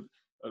sitting with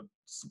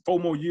 4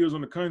 more years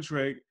on the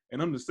contract,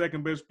 and I'm the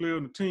second best player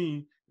on the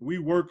team. We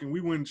working, we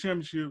win the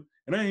championship,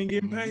 and I ain't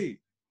getting paid.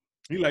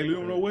 He like,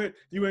 you know what?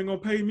 You ain't gonna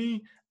pay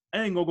me.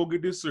 I ain't gonna go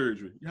get this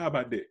surgery. How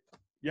about that?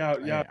 Y'all.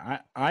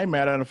 I ain't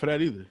mad at him for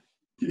that either.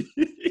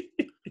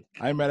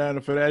 I ain't mad at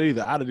him for that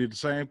either. I'd have did the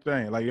same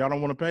thing. Like, y'all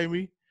don't want to pay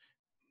me?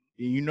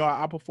 You know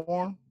I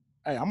outperform?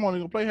 Hey, I'm only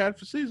gonna play half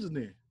the season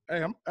then.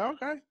 Hey, I'm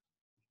okay.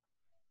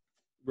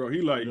 Bro,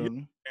 he like,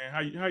 man, how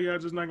y'all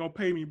just not gonna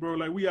pay me, bro?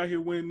 Like, we out here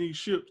winning these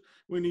chips,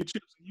 and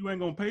you ain't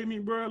gonna pay me,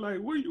 bro? Like,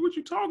 what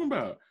you talking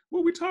about?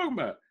 What we talking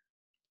about?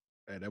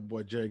 Hey, that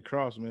boy Jerry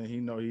Cross, man,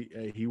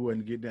 he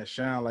wasn't getting that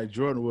shine like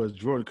Jordan was.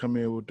 Jordan come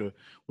in with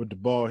the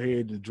bald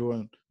head and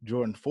Jordan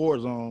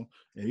 4s on,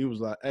 and he was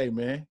like, hey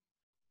man,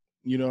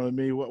 you know what I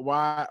mean?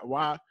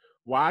 Why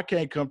I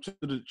can't come to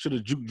the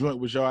juke joint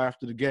with y'all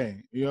after the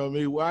game? You know what I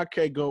mean? Why I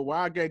can't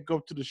go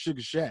to the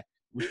Sugar Shack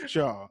with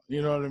y'all?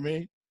 You know what I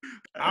mean?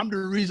 I'm the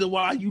reason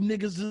why you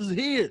niggas is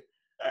here.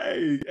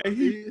 Hey,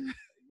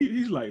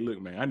 he's like,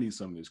 look, man, I need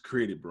some of this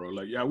credit, bro.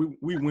 Like, yeah,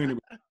 we winning,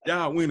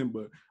 y'all winning,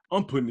 but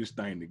I'm putting this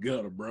thing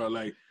together, bro.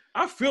 Like,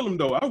 I feel him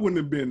though. I wouldn't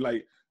have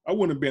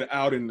been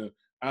out in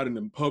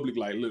the public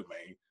like, look,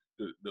 man,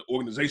 the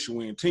organization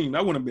winning team. I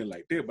wouldn't have been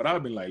like that, but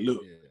I've been like,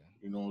 look,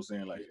 you know what I'm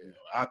saying? Like,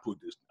 I put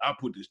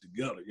this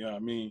together. You know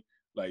what I mean?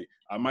 Like,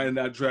 I might have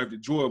not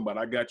drafted Jordan, but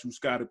I got you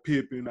Scottie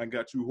Pippen, I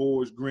got you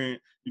Horace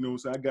Grant, you know what I'm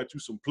saying? I got you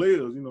some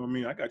players, you know what I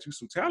mean? I got you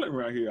some talent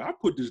right here. I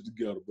put this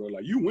together, bro.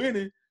 Like, you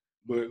winning,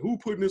 but who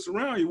putting this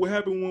around you? What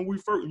happened when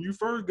you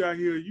first got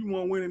here? You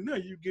weren't winning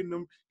nothing. You getting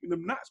them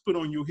knots put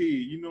on your head,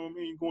 you know what I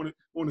mean? Going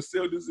to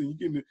Celtics and you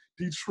getting to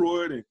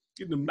Detroit and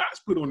getting them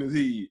knots put on his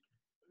head.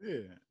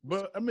 Yeah,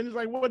 but I mean, it's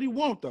like, what do you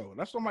want though?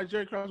 That's what I'm like,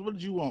 Jerry Cross. What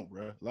did you want,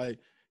 bro? Like,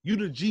 you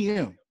the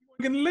GM.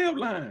 Getting the layup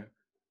line.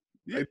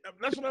 Yeah, like,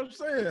 that's what I'm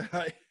saying.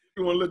 Like,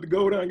 you want to let the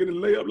go down and get a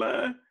layup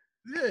line?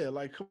 Yeah,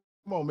 like, come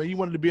on, man. You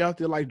wanted to be out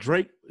there like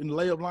Drake in the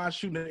layup line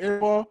shooting an air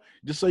ball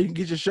just so you can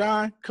get your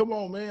shine? Come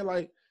on, man.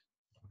 Like,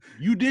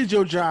 you did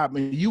your job,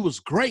 man. You was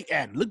great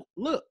at it.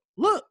 Look.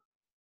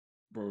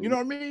 Bro. You know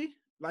what I mean?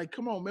 Like,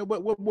 come on, man.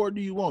 What more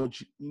do you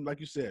want? Like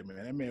you said,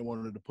 man, that man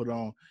wanted to put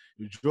on,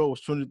 if Joe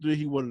was 23,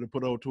 he wanted to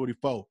put on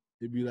 24.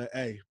 He'd be like,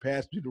 hey,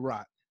 pass me the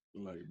rock.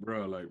 Like,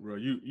 bro,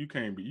 you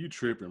can't be, you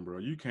tripping, bro.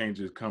 You can't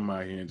just come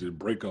out here and just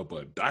break up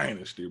a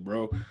dynasty,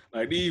 bro.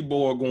 Like, these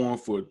boys going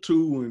for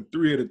 2 and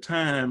 3 at a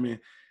time, and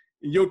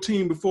your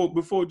team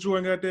before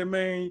Jordan got that,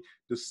 man,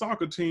 the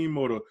soccer team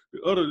or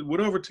the other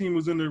whatever team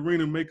was in the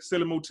arena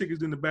selling more tickets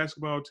than the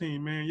basketball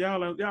team, man. Y'all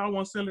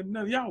wasn't selling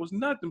nothing. Y'all was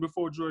nothing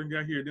before Jordan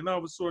got here. Then all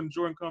of a sudden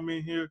Jordan come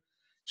in here,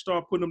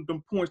 start putting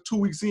them points. 2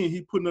 weeks in,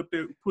 he putting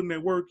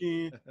that work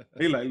in.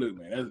 They like, look,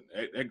 man,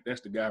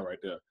 that's the guy right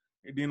there.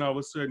 And then all of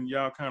a sudden,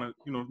 y'all kind of,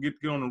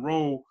 get on the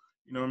roll,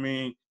 you know what I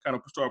mean? Kind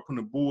of start putting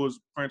the Bulls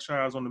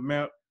franchise on the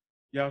map.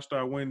 Y'all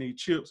start winning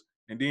these chips.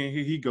 And then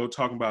he go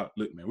talking about,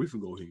 look, man, we can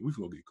go here. We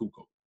can go get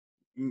Kukoc.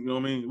 You know what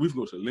I mean? We can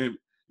go to the limit.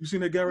 You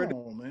seen that guy right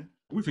there? Man.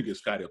 We can get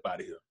Scottie up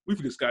out of here. We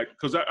can get Scottie.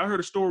 Because I heard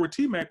a story where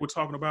T-Mac was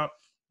talking about,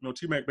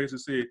 T-Mac basically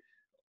said,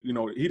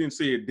 he didn't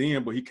say it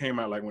then, but he came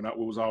out like when it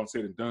was all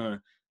said and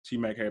done,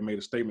 T-Mac had made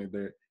a statement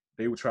that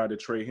they would try to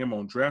trade him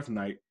on draft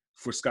night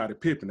for Scottie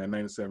Pippen, that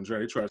 97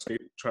 draft. They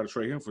try to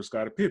trade him for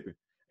Scottie Pippen.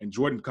 And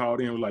Jordan called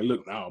in and was like,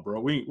 look, nah,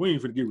 bro, we ain't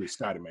finna get rid of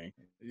Scottie, man.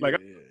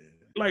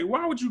 Like,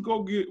 why would you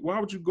go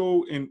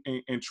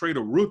and trade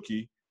a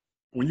rookie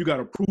when you got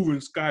a proven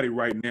Scotty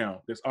right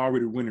now that's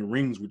already winning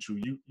rings with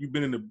you. You've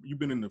been in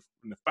the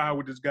fire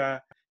with this guy.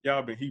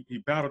 Y'all been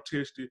he battle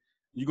tested.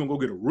 You gonna go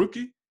get a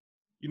rookie?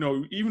 You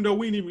know, even though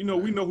we didn't even, you know,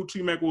 we know who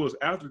T-Mac was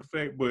after the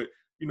fact, but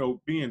you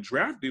know, being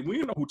drafted, we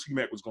didn't know who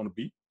T-Mac was gonna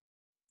be.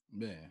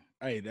 Man,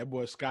 hey, that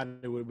boy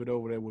Scotty would have been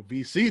over there with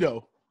VC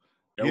though.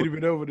 That He'd was-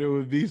 have been over there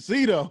with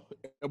VC though.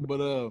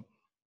 But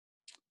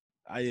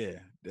yeah,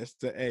 that's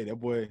the that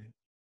boy,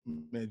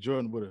 man,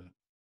 Jordan would have,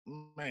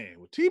 man,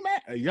 with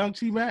T-Mac, a young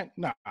T-Mac,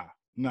 nah.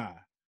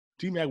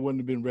 T-Mac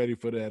wouldn't have been ready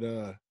for that.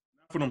 Not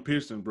for them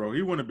Pistons, bro.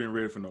 He wouldn't have been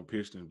ready for no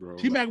Pistons, bro.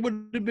 T-Mac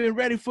would have been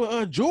ready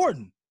for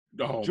Jordan.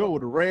 Oh, Jordan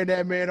would have ran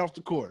that man off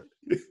the court.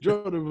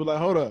 Jordan was like,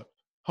 hold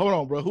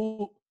on, bro.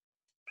 Who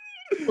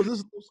was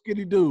this little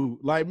skinny dude?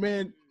 Like,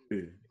 man,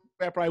 yeah.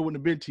 that probably wouldn't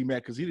have been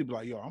T-Mac because he'd be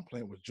like, yo, I'm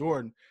playing with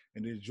Jordan.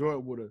 And then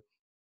Jordan would have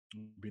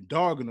been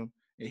dogging him.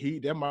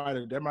 And that might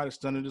have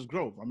stunted his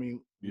growth. I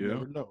mean, you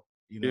never know.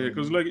 You know, yeah,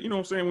 because like, you know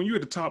what I'm saying, when you're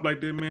at the top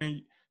like that,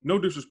 man, no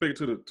disrespect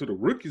to the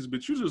rookies,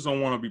 but you just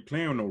don't want to be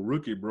playing with no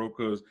rookie, bro.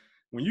 Because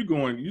when you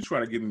try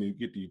to get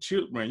the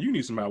chips, man, you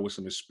need somebody with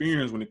some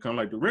experience when it comes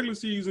like the regular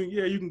season.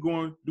 Yeah, you can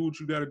go and do what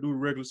you got to do the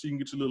regular season,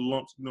 get your little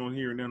lumps, you know,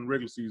 here and there in the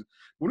regular season.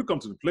 When it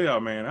comes to the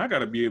playoff, man, I got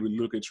to be able to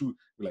look at you,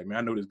 be like, man,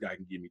 I know this guy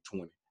can give me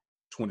 20,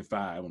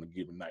 25 on a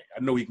given night.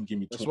 I know he can give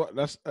me 20.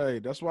 That's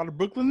why the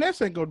Brooklyn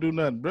Nets ain't gonna do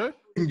nothing, bro.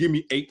 He can give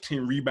me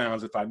 8-10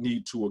 rebounds if I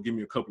need to, or give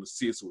me a couple of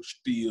assists or a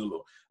steal,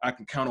 or I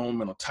can count on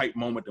him in a tight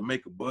moment to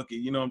make a bucket.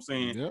 You know what I'm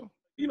saying? Yeah.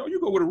 You know, you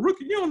go with a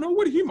rookie, you don't know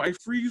what he might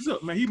freeze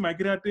up, man. He might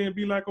get out there and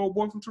be like old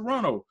boy from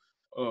Toronto.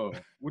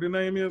 What his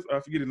name is?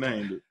 I forget his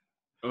name.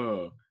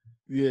 Forget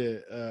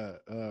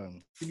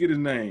his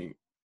name.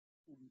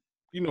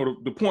 You know,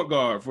 the point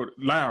guard for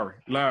Lowry.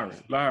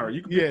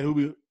 You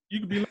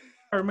could be like,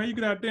 Lowry, man. You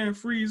get out there and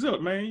freeze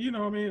up, man. You know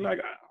what I mean? Like,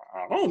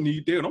 I don't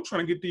need that. I'm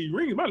trying to get these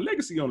rings. My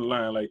legacy on the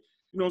line. Like,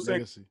 you know what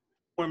I'm saying?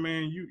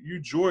 Man,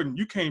 you Jordan,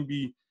 you can't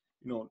be,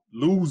 you know,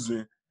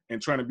 losing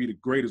and trying to be the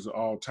greatest of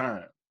all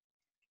time.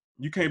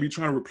 You can't be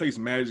trying to replace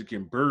Magic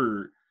and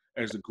Bird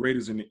as the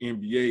greatest in the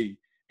NBA,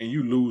 and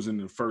you lose in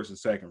the first and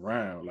second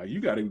round. Like, you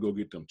got to go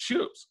get them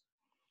chips.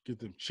 Get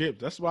them chips.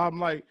 That's why I'm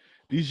like,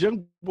 these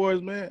young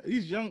boys, man.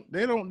 These young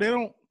boys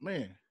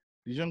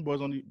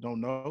don't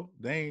know.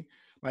 They ain't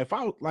like, if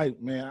I was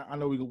like, man, I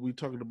know we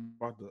talking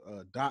about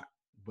the doc,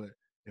 but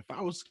if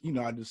I was, you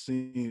know, I just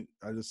see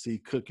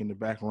Cook in the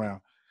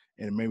background,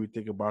 and it made me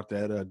think about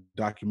that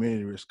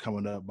documentary that's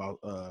coming up about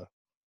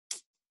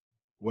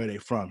where they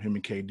from, him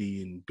and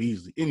KD and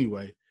Beasley.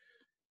 Anyway,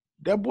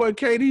 that boy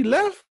KD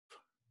left.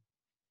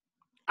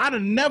 I'd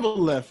have never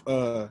left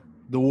the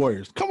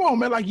Warriors. Come on,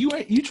 man. Like, you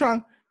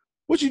trying,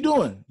 what you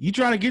doing? You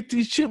trying to get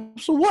these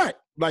chips or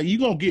what? Like, you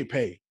gonna get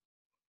paid.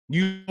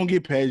 You gonna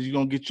get paid. You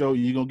gonna get your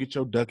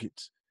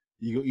ducats.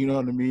 You know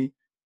what I mean?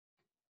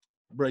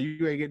 Bro,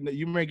 you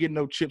ain't getting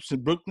no chips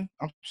in Brooklyn.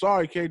 I'm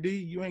sorry,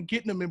 KD. You ain't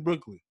getting them in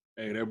Brooklyn.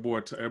 Hey, that boy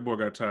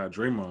got tired of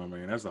Draymond,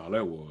 man. That's all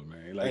that was,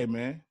 man. Like, hey,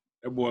 man.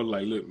 That boy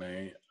like, look,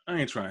 man,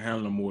 I ain't trying to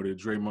handle no more of that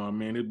Draymond,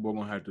 man. This boy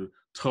gonna have to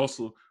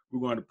tussle. We're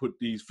gonna have to put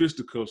these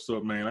fisticuffs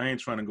up, man. I ain't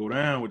trying to go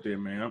down with that,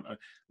 man.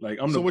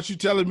 What you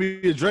telling me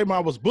is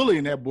Draymond was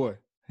bullying that boy?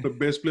 The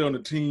best player on the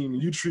team,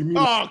 and you treat me.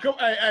 Oh, come,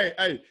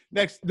 hey.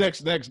 Next.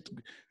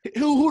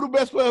 Who the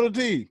best player on the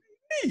team?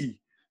 Me.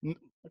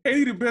 Hey,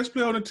 he the best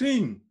player on the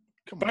team.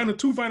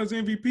 Two finals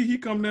MVP. He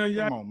come down,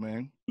 Come on,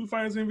 man. 2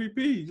 finals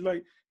MVP.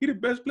 Like, he the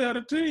best player on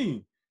the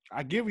team.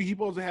 I give you, he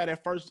supposed to have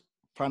that first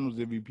finals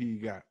MVP he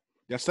got.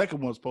 That second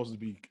one's supposed to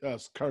be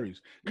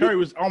Curry's. Curry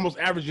was almost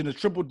averaging a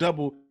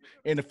triple-double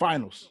in the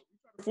finals.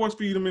 Force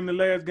feed him in the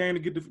last game to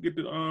get the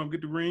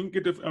ring,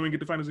 get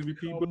the finals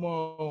MVP. Come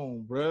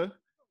on, bruh.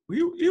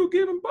 He was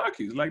giving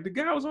buckets. Like, the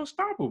guy was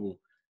unstoppable.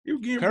 He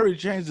was giving Curry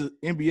changed the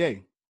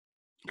NBA.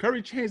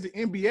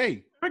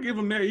 I give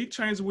him that. He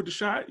changed it with the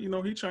shot. You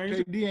know, he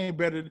changed KD ain't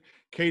better.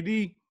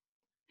 KD,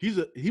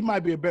 he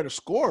might be a better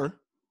scorer,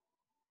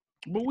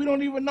 but we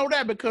don't even know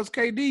that because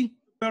KD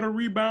better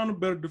rebounder,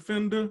 better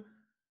defender.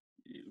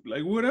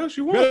 Like, what else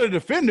you want? Better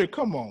defender?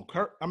 Come on,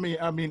 Curry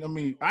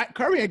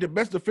ain't the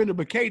best defender,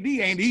 but KD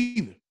ain't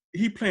either.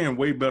 He playing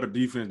way better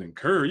defense than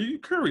Curry.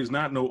 Curry is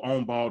not no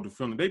on-ball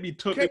defender. They be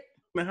tucking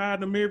and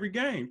hiding him every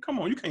game. Come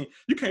on, you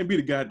can't be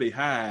the guy they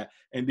hide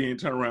and then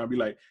turn around and be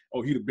like,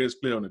 oh, he the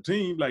best player on the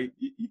team. Like,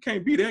 you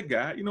can't be that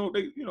guy.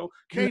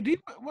 KD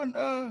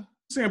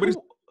saying, but he's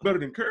better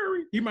than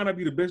Curry. He might not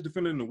be the best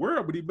defender in the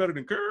world, but he's better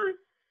than Curry.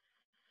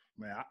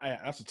 Man,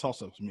 that's a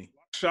toss-up to me.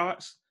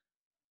 Shots,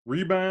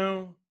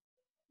 rebound.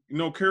 You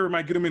know, Curry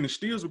might get him in the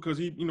steals because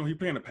he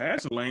playing the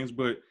passing lanes,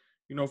 but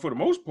you know, for the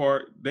most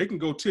part, they can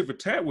go tit for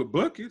tat with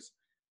buckets,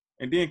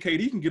 and then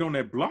KD can get on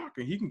that block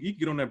and he can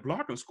get on that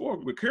block and score.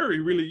 But Curry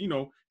really, you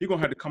know, he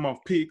gonna have to come off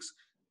picks,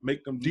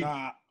 make them deep.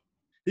 Nah.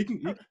 He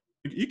can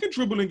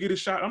dribble and get his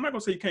shot. I'm not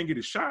gonna say he can't get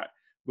his shot,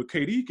 but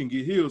KD can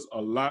get his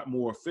a lot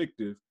more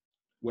effective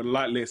with a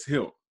lot less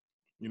help.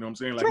 You know what I'm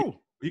saying? Like, true.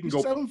 He can He's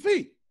go 7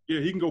 feet.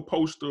 Yeah, he can go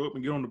post up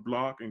and get on the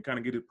block and kind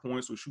of get his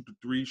points or shoot the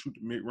three, shoot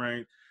the mid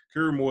range.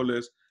 Curry more or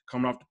less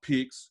coming off the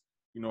picks,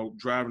 you know,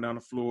 driving down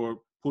the floor,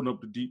 putting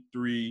up the deep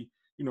three,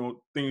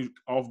 things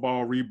off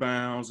ball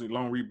rebounds and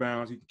long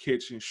rebounds. He can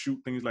catch and shoot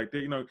things like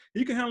that.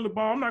 He can handle the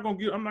ball. I'm not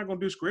gonna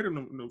discredit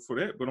him for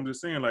that, but I'm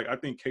just saying, like, I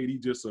think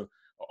KD just a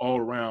all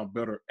around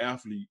better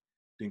athlete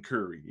than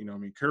Curry.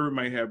 Curry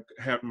might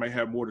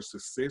have more to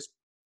success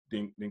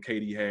than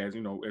KD has,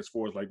 as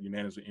far as like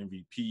unanimous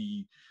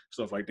MVP,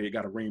 stuff like that.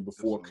 Got a ring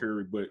before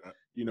Curry, but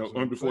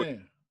before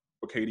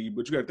KD.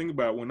 But you got to think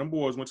about when them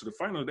boys went to the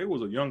finals, they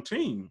was a young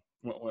team.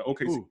 When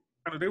OKC,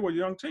 they were a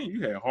young team.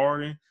 You had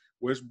Harden,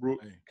 Westbrook,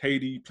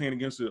 KD playing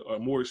against a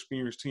more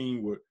experienced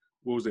team with,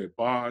 what was that,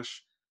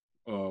 Bosh,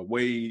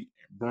 Wade,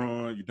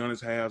 Bron,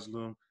 Udonis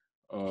Haslem.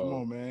 Come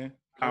on, man.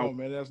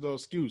 That's no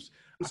excuse.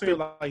 I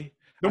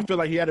feel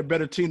like he had a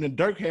better team than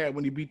Dirk had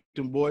when he beat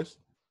them boys.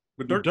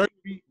 But Dirk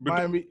beat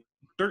Miami.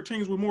 Dirk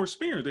teams with more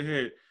experience. They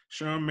had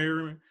Sean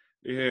Marion.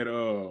 They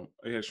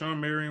had Sean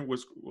Marion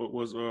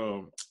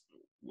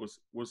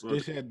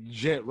they had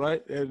Jet,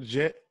 right? They had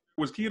Jet.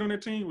 Was Kidd on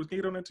that team?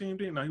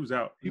 Then? No, he was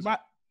out. He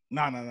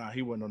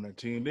wasn't on that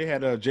team. They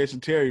had Jason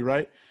Terry,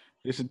 right?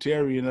 Jason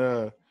Terry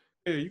and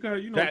you got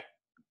not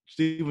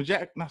Steven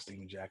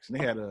Jackson.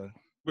 They had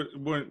But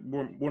what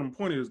I'm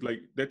point is,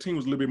 like, that team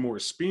was a little bit more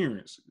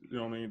experienced. You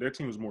know what I mean? That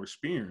team was more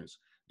experienced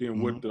than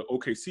what the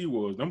OKC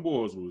was. Them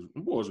boys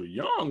were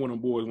young when the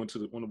boys went to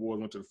the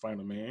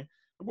final, man.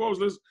 The boys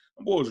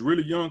was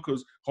really young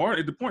because Harden.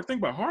 At the point, think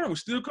about Harden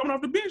was still coming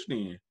off the bench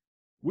then.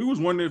 We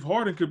was wondering if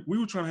Harden could. We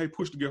were trying to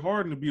push to get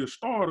Harden to be a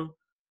starter.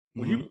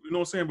 When he, you know what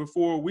I'm saying,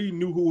 before we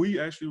knew who he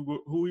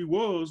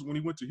was when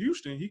he went to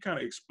Houston, he kind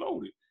of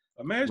exploded.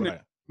 Imagine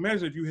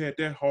if you had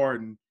that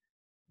Harden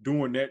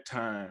during that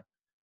time,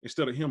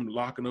 instead of him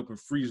locking up and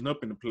freezing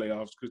up in the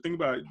playoffs. Because think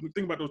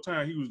about those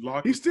times he was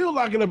locking. He's still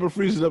locking up and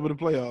freezing up in the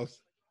playoffs.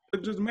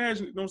 Just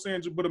imagine, you know what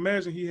I'm saying? But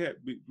imagine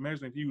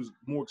if he was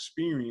more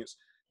experienced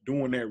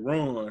doing that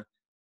run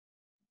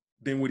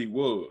than what he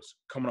was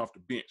coming off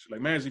the bench. Like,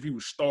 imagine if he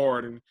was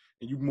starting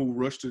and you move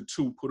Rush to the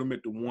 2, put him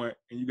at the 1,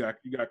 and you got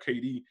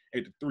KD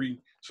at the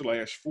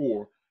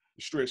 3/4,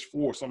 the stretch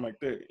 4, something like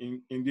that.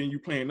 And then you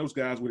playing those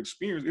guys with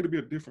experience, it'd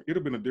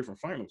have been a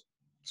different finals.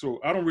 So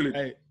I don't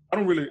really,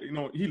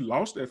 he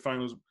lost that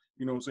finals,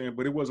 you know what I'm saying?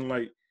 But it wasn't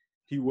like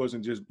he was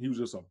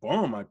just a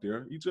bum out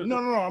there. No,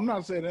 I'm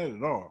not saying that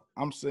at all.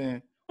 I'm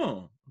saying,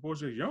 the boy's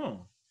just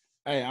young.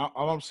 Hey,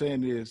 all I'm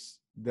saying is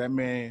that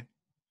man,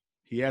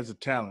 he has a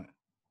talent.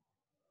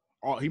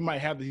 He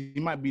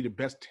might be the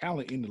best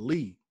talent in the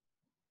league,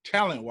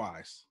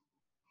 talent-wise.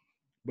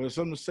 But there's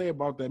something to say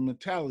about that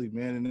mentality,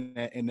 man,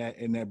 and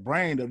that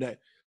brain of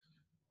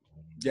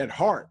that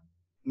heart.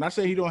 Not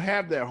saying he don't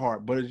have that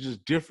heart, but it's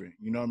just different.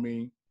 You know what I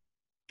mean?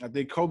 I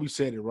think Kobe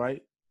said it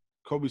right.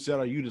 Kobe said,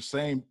 "Are you the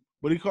same?"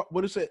 What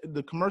is it?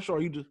 The commercial?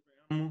 Are you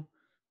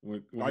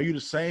the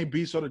same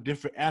beast or the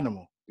different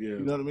animal? Yeah. You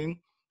know what I mean?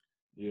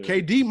 Yeah.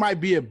 KD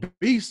might be a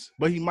beast,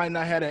 but he might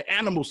not have that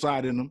animal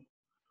side in him,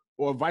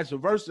 or vice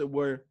versa.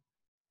 Where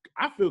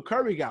I feel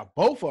Curry got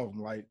both of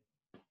them. Like,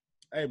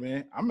 hey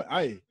man,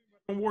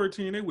 Them Warrior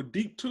team, they were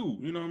deep too.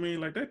 You know what I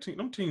mean? Like that team,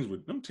 them teams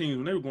when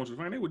they were going to the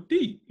final, they were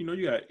deep. You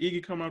got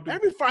Iggy come out there.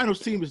 Every finals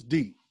team is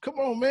deep. Come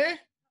on, man.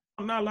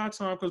 Not a lot of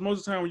time, because most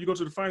of the time when you go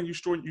to the final, you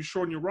shorten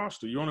your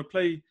roster. You only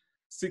play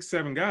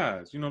 6-7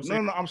 guys. You know what I'm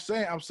saying? No,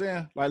 I'm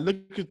saying, like,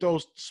 look at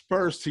those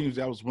Spurs teams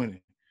that was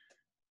winning.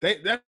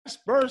 That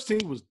Spurs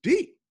team was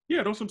deep.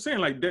 Yeah, that's what I'm saying.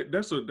 Like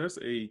that's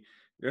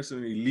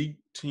an elite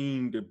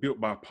team that built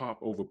by Pop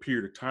over a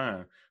period of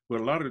time.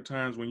 But a lot of the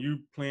times when you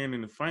playing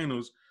in the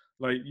finals,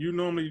 like you're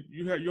only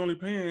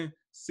playing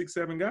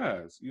 6-7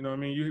 guys. You know what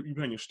I mean? You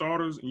playing your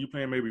starters and you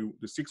playing maybe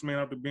the 6th man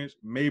off the bench,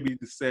 maybe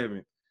the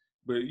 7th.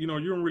 But you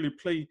don't really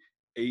play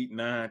 8,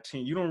 9,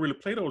 10. You don't really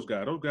play those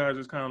guys. Those guys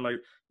is kind of like,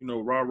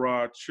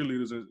 rah-rah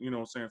cheerleaders, you know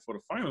what I'm saying, for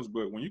the finals.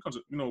 But when you come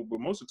to, but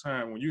most of the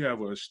time when you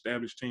have an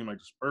established team like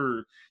the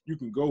Spurs, you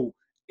can go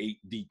 8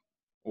 deep.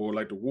 Or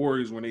like the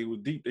Warriors, when they were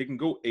deep, they can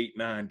go 8,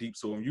 9 deep.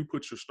 So when you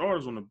put your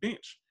starters on the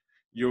bench,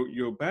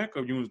 your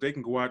backup units, they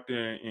can go out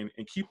there and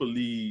keep a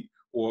lead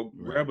or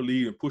grab a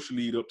lead and push a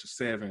lead up to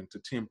 7 to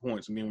 10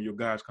 points. And then when your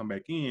guys come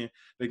back in,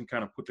 they can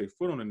kind of put their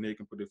foot on the neck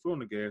and put their foot on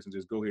the gas and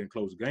just go ahead and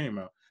close the game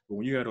out. But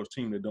when you have those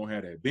teams that don't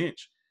have that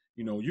bench,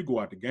 you go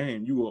out the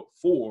game, you up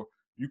 4,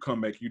 you come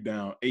back, you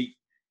down 8.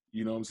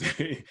 You know what I'm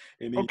saying?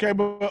 And then,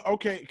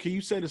 can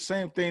you say the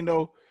same thing,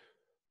 though,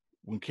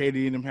 when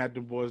KD and them had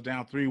the boys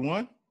down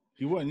 3-1?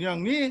 He wasn't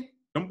young then.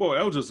 Them boys,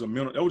 that was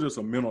just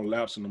a mental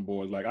lapse in them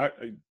boys. Like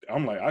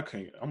I'm like,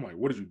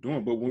 what are you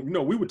doing? But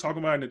when we were talking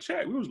about it in the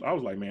chat, I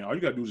was like, man, all you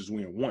gotta do is just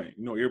win 1.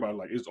 Everybody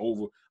like, it's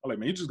over. I'm like,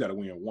 man, you just gotta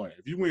win 1.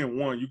 If you win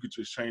 1, you could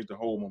just change the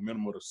whole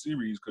momentum of the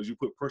series because you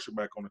put pressure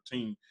back on the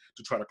team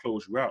to try to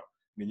close you out.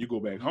 And then you go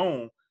back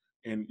home,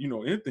 and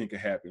anything can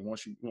happen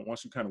once you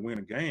kind of win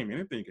a game.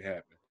 Anything can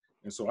happen.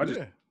 And so I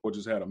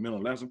just had a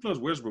mental lapse. And plus,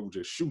 Westbrook was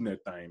just shooting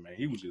that thing, man.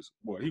 He was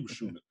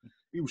shooting it.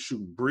 He was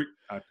shooting brick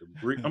after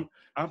brick. I'm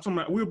talking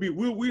about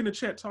we're in the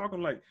chat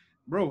talking like,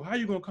 bro, how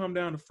you gonna come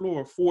down the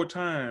floor 4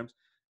 times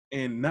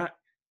and not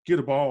get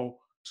a ball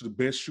to the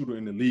best shooter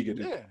in the league at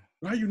this?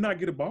 How you not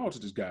get a ball to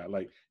this guy?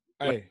 Like,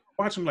 hey,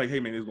 watch him like, hey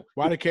man,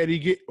 why did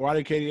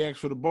KD ask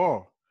for the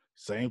ball?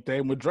 Same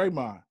thing with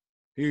Draymond.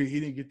 He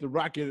didn't get the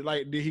rocket.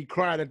 Like, did he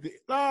cry at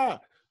the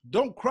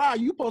don't cry.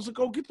 You supposed to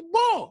go get the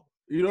ball.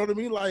 You know what I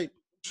mean? Like,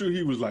 sure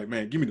he was like,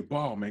 man, give me the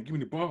ball, man. Give me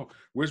the ball.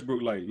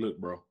 Westbrook like, look,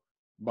 bro,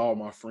 ball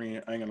my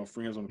friend. I ain't got no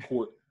friends on the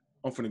court.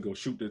 I'm finna go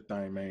shoot this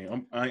thing,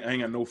 man. I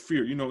ain't got no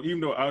fear. You know,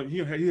 even though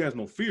he has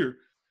no fear,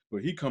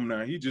 but he come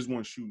down, he just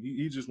want to shoot.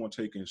 He just want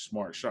to take a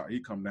smart shot. He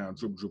come down,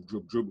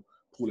 dribble,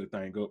 pull that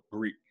thing up,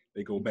 break.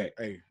 They go back.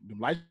 Hey, the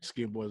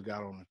light-skinned boys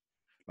got on them.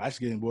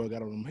 Light-skinned boy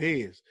got on them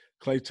heads.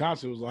 Klay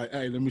Thompson was like,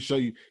 hey, let me show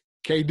you.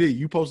 KD,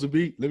 you supposed to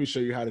be? Let me show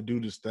you how to do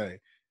this thing.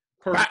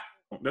 Perfect.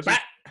 That's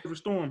what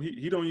Storm.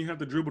 He don't even have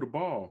to dribble the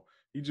ball.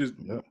 He just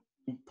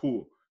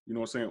pull. You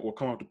know what I'm saying? Or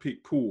come off the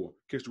pick, pull,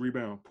 catch the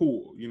rebound,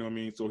 pull. You know what I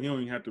mean? So he don't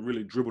even have to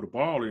really dribble the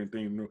ball or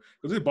anything.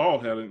 Because his ball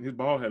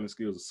handling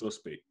skills are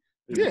suspect.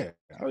 Yeah.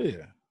 Oh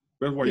yeah.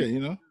 That's why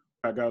you know.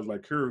 Got guys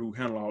like Curry who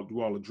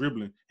do all the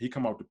dribbling. He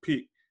come off the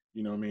pick,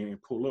 you know what I mean,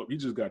 and pull up. He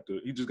just got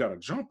a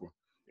jumper.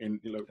 And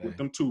with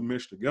them two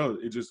meshed together,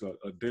 it's just a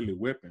deadly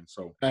weapon.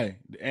 So don't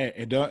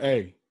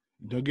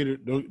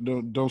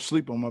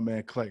sleep on my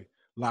man Klay.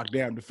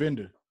 Lockdown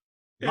defender.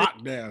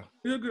 Lockdown.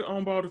 He's a good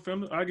on-ball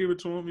defender. I give it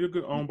to him. He's a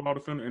good on-ball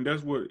defender, and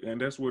that's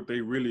what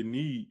they really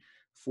need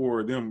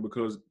for them,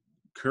 because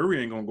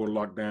Curry ain't gonna go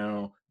lock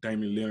down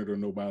Damian Lillard or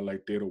nobody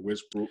like that, or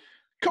Westbrook.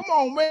 Come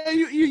on, man!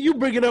 You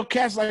bringing up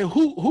cats like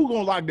who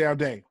gonna lock down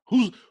Dame?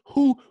 Who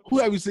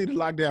have you seen to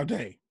lock down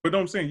Dame? But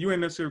I'm saying you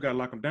ain't necessarily got to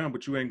lock him down,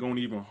 but you ain't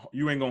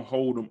gonna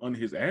hold him under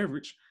his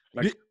average.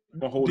 Like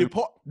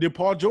did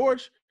Paul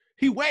George?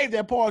 He waved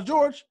at Paul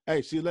George.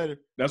 Hey, see you later.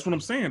 That's what I'm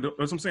saying.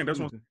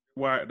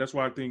 That's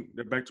why I think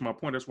that, back to my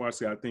point. That's why I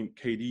say I think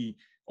KD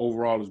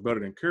overall is better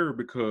than Curry,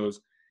 because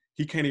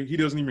he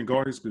doesn't even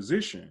guard his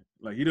position.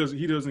 Like he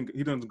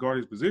doesn't guard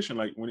his position.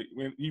 Like when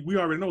we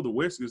already know the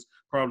West is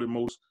probably the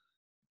most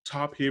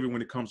top heavy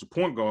when it comes to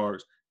point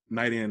guards,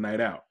 night in and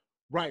night out.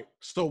 Right.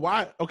 So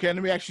why? Okay,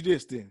 let me ask you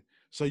this then.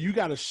 So you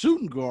got a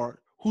shooting guard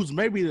who's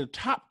maybe the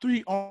top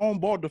 3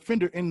 on-ball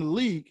defender in the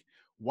league.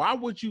 Why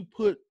would you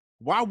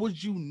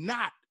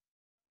not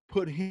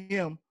put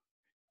him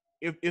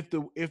if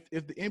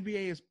the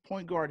NBA is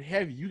point guard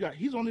heavy?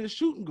 He's only a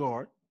shooting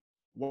guard.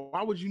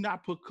 Why would you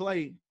not put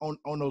Klay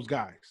on those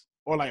guys?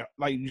 Or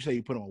like you say,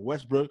 you put him on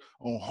Westbrook,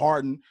 on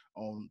Harden,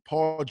 on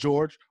Paul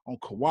George, on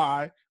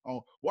Kawhi.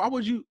 Why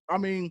would you? I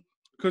mean,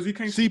 because he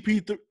can't.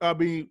 CP3. I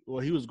mean,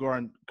 well,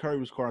 Curry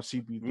was guarding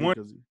CP3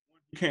 because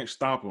you can't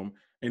stop him,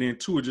 and then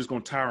 2 are just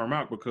gonna tire him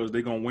out because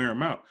they're gonna wear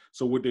him out.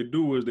 So what they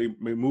do is they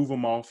move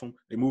him off him.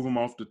 They move him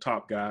off the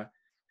top guy,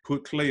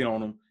 put Klay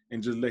on him,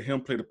 and just let him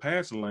play the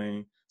passing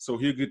lane. So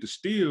he'll get the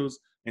steals,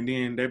 and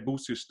then that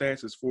boosts his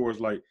stats as far as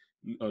like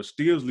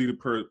steals leader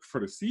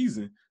for the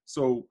season.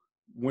 So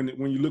when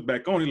you look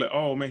back on, you're like,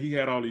 oh man, he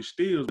had all these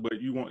steals, but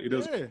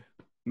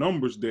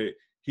numbers that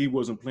he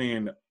wasn't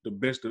playing the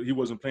best. He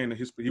wasn't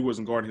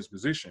guarding his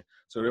position.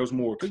 So there was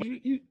more.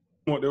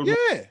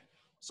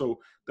 So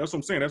that's what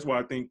I'm saying. That's why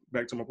I think,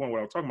 back to my point, what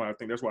I was talking about, I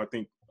think that's why I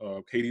think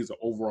KD is an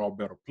overall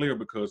better player,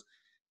 because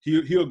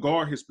he'll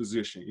guard his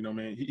position. You know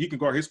what I mean? He can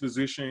guard his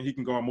position. He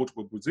can guard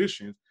multiple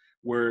positions.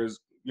 Whereas,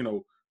 you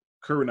know,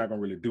 Curry not gonna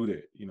really do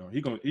that. You know,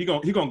 he'll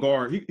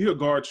guard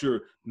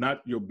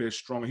not your best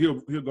strong. He'll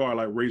guard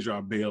like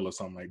Rajon Bell or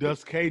something like that.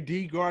 Does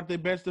KD guard the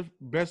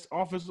best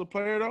offensive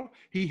player though?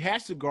 He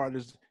has to guard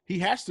his.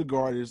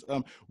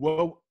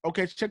 Well,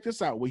 okay, check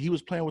this out. When he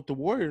was playing with the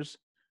Warriors,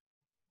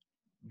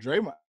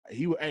 Draymond,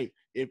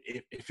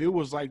 if it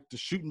was like the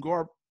shooting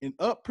guard and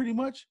up, pretty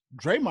much,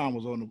 Draymond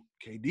was on him.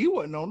 KD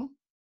wasn't on him.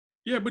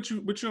 Yeah, but you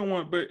don't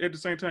want. But at the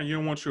same time, you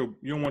don't want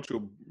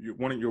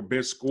one of your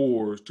best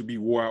scorers to be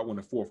wore out when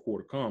the fourth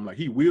quarter comes. Like,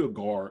 he will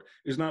guard.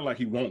 It's not like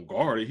he won't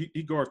guard it.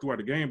 He guards throughout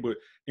the game, but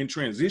in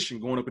transition,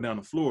 going up and down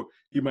the floor,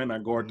 he might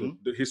not guard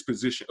his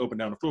position up and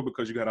down the floor,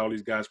 because you got all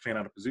these guys playing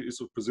out of position.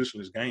 It's a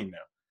positionless game now.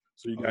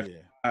 So you got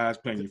guys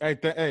playing.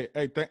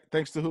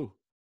 Thanks to who?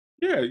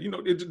 Yeah, you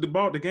know,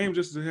 the game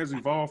just has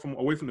evolved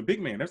away from the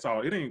big man. That's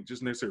all. It ain't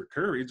just necessarily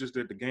Curry. It's just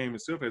that the game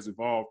itself has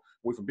evolved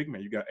away from big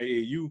man. You got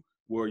AAU,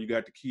 where you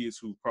got the kids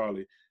who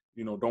probably,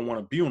 you know, don't want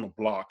to be on the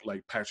block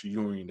like Patrick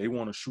Ewing. They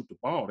want to shoot the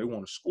ball. They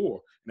want to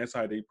score. And that's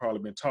how they probably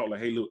been taught.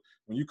 Like, hey, look,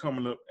 when you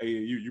coming up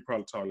AAU, you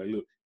probably taught, like,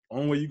 look, the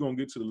only way you're going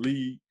to get to the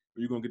league,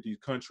 or you're going to get these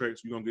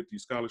contracts, you're going to get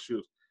these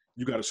scholarships,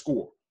 you got to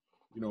score.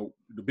 You know,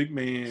 the big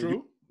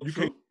man, you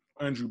can't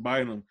Andrew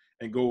Bynum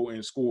and go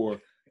and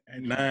score.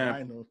 And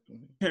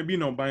can't be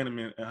no Bynum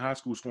in high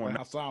school scoring.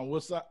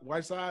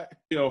 White side?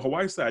 Yeah,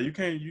 Hawaii side. You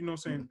can't, you know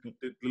what I'm saying?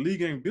 The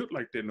league ain't built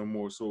like that no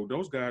more. So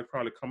those guys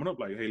probably coming up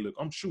like, hey, look,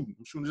 I'm shooting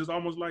just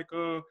almost like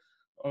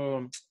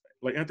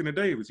Anthony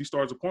Davis. He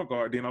starts a point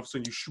guard, then all of a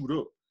sudden you shoot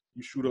up.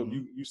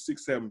 You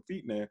 6-7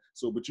 feet now.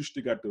 So, but you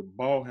still got the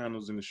ball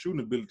handles and the shooting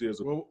ability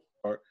as a point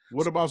guard.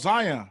 What about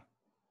Zion?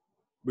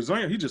 But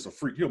Zion, he's just a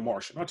freak. He's a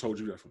Martian. I told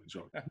you that from the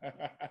jump.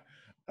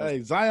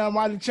 Hey, Zion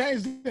might have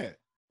changed that.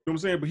 You know what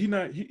I'm saying? But he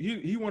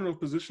one of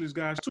those positionless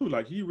guys too.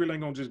 Like, he really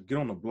ain't gonna just get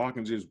on the block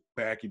and just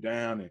back you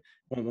down and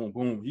boom, boom,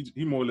 boom.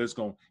 He more or less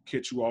gonna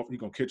catch you off. He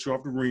gonna catch you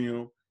off the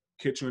rim,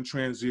 catch you in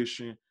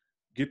transition,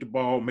 get the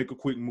ball, make a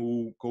quick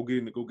move, go get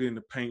in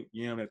the paint,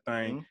 yam that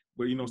thing. Mm-hmm.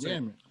 But you know what I'm Yeah,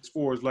 saying? man. As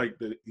far as like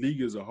the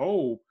league as a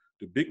whole,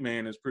 the big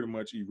man is pretty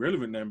much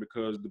irrelevant now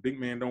because the big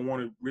man don't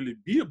want to really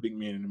be a big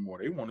man anymore.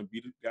 They want to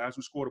be the guys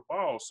who score the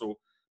ball. So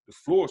the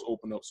floors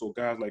open up. So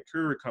guys like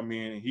Curry come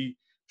in and he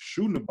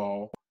shooting the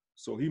ball.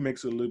 So he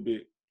makes it a little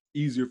bit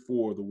easier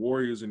for the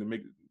Warriors and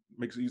it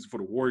makes it easier for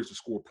the Warriors to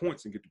score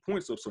points and get the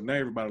points up. So now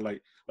everybody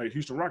like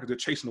Houston Rockets, they're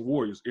chasing the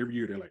Warriors every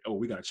year. They're like, oh,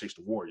 we gotta chase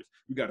the Warriors.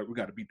 We gotta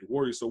beat the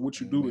Warriors. So what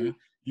you do is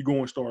you go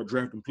and start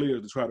drafting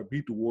players to try to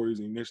beat the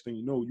Warriors, and next thing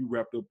you know, you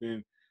wrapped up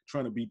in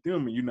trying to beat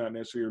them, and you're not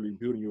necessarily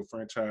building your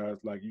franchise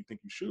like you think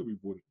you should be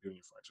building your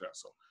franchise.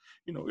 So,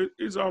 you know,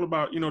 it's all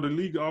about, you know, the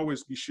league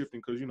always be shifting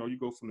because, you know, you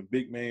go from the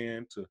big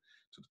man to the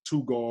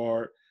two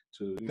guard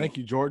to Thank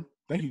you, Jordan.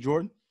 Like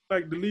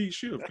the league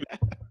shift.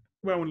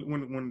 Well,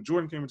 when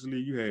Jordan came into the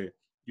league,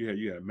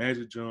 you had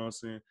Magic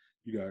Johnson,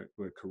 you got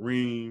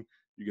Kareem,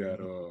 you got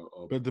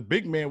but the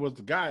big man was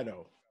the guy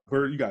though.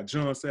 Bird, you got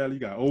John Sally, you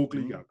got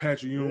Oakley, you got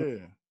Patrick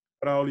Ewing,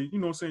 Yeah. all these, you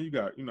know what I'm saying? You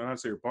got, you know, I'd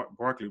say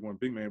Barkley one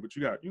big man, but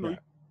you got, you know,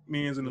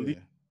 men's in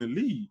the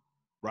league.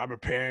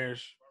 Robert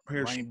Parrish,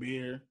 Wayne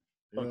Beer,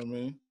 you know what I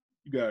mean?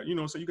 You got, you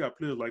know what I'm saying? You got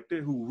players like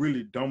that who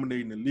really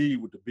dominating the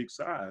league with the big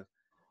size.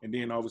 And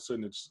then all of a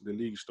sudden the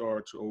league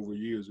started to over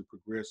years to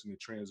progress and to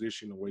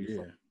transition away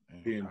from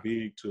being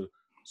big to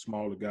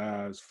smaller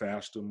guys,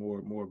 faster,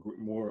 more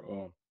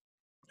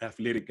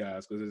athletic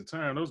guys. Because at the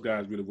time, those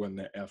guys really wasn't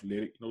that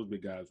athletic. Those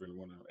big guys really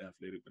weren't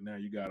athletic. But now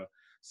you got a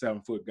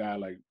 7-foot guy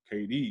like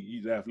KD.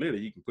 He's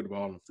athletic. He can put the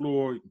ball on the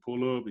floor. He can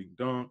pull up. He can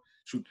dunk,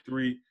 shoot the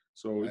three.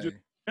 So it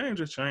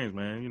just changed,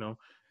 man. You know,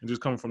 and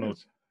just coming from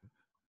those.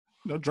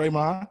 You know,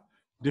 Draymond,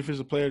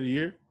 defensive player of the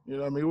year. You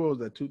know what I mean? What was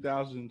that,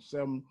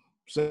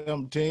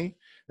 2017?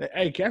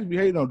 Hey, cats be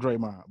hating on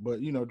Draymond,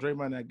 but you know,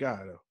 Draymond that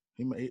guy though.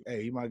 He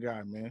my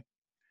guy, man.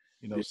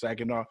 You know,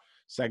 Saginaw,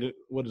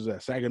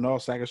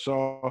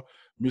 Sagashaw,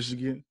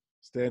 Michigan.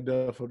 Stand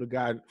up for the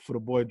guy, for the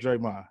boy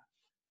Draymond.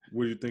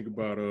 What do you think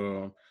about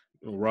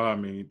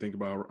Rodman?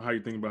 How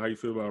you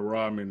feel about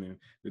Rodman and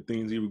the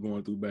things he was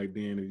going through back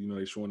then? And you know,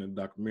 they showing in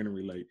the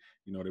documentary, like,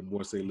 you know, that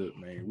boy say, "Look,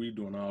 man, we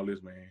doing all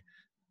this, man.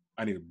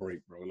 I need a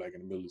break, bro. Like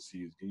in the middle of the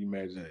season, can you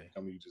imagine?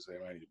 You just say,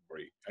 I need a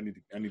break. I need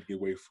to get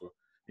away for."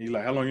 And he's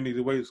like, "How long you need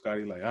to wait,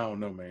 Scotty?" Like, "I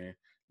don't know, man.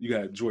 You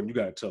got Jordan. You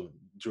got to tell him.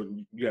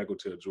 Jordan, you got to go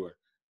tell Jordan.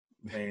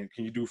 Man,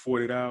 can you do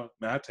 48 hours?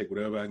 Man, I take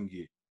whatever I can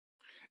get."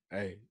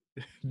 Hey,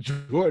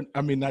 Jordan.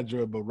 I mean, not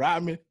Jordan, but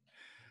Rodman.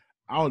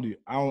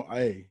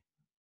 Hey,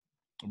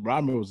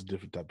 Rodman was a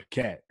different type of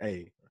cat.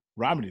 Hey,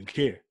 Rodman didn't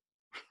care.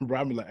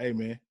 Rodman like, hey,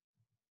 man.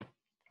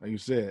 Like you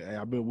said, hey,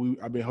 I've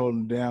been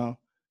holding him down.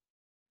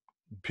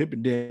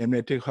 Pippen damn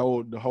near took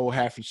the whole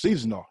half of the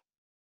season off.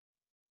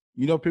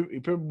 You know,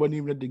 Pippen wasn't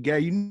even at the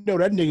game. You know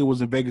that nigga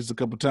was in Vegas a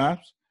couple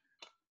times.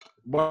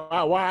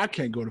 Why I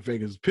can't go to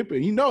Vegas?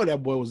 Pippen, you know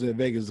that boy was in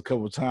Vegas a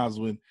couple times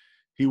when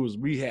he was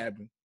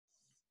rehabbing.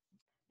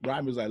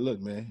 Rodman was like,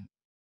 "Look, man,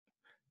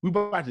 we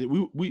about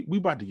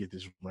to get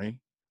this ring.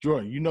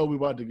 Jordan, you know we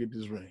about to get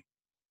this ring.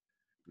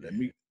 Let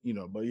me, you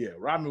know." But yeah,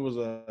 Rodman was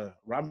a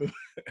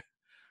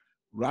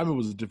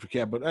different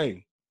cat. But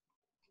hey,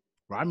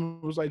 Rodman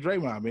was like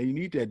Draymond, man. You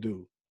need that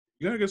dude.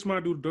 You gotta get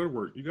somebody to do the dirty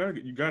work. You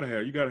gotta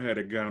have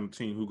that guy on the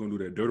team who's gonna do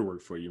that dirty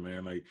work for you,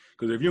 man. Like,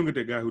 because if you don't get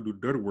that guy who do the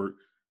dirty work,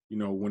 you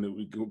know, when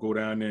we go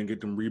down there and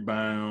get them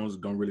rebounds,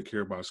 don't really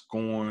care about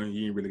scoring.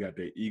 He ain't really got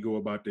that ego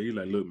about that. He's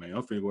like, "Look, man,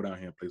 I'm finna go down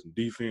here and play some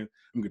defense.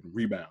 I'm getting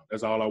rebound.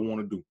 That's all I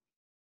want to do."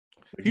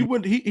 Like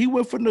he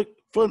went from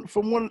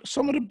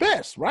some of the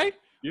best, right?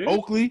 Yeah.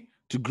 Oakley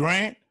to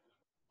Grant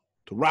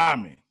to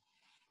Rodman.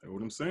 That's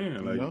what I'm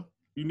saying. Like,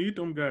 you need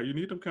them guys. You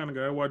need them kind of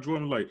guys. Why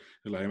Jordan like,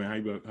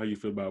 "Man, how you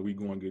feel about we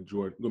going to get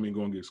Jordan? Going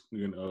to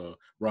get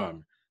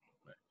Rodman?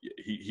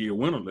 He a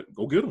winner.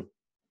 Go get him."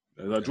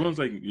 Jordan's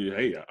like, "Yeah,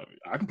 hey,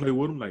 I can play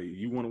with him. Like,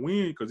 you want to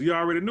win?" Because he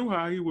already knew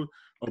how he was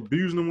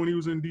abusing him when he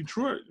was in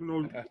Detroit. You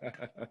know,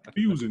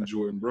 abusing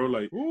Jordan, bro.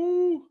 Like,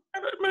 ooh,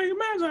 man,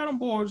 imagine how them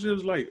boys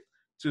just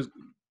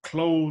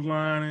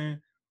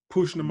clotheslining,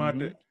 pushing them out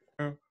there,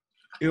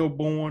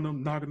 elbowing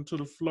them, knocking them to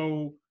the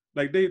floor.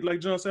 Like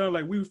John said,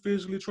 like we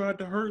physically tried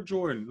to hurt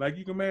Jordan. Like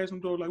you can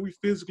imagine, though, like we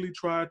physically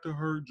tried to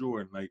hurt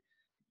Jordan. Like,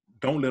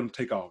 don't let him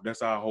take off.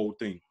 That's our whole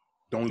thing.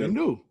 Don't let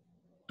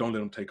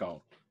him take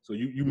off. So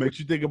you make. What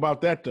you think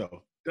about that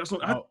though? That's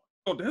what that's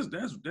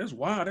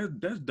wild.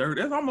 That's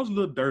dirty. That's almost a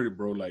little dirty,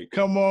 bro. Like,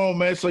 come on,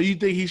 man. So you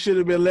think he should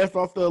have been left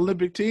off the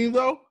Olympic team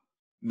though?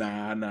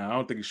 Nah. I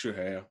don't think he should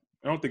have.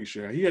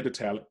 He had the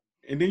talent.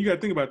 And then you got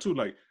to think about it too,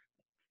 like,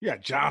 yeah,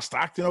 John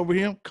Stockton over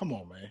him. Come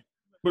on, man.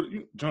 But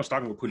John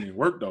Stockton was putting in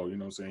work though. You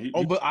know what I'm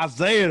saying? But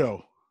Isaiah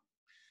though.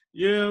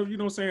 Yeah, you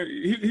know what I'm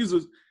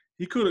saying.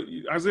 He could have.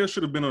 Isaiah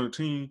should have been on the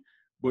team,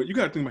 but you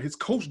got to think about his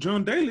coach.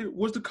 John Daly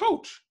was the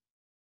coach.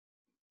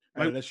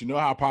 Like, unless you know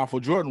how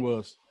powerful Jordan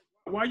was.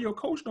 Why your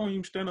coach don't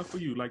even stand up for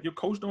you? Like, your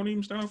coach don't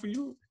even stand up for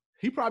you?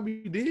 He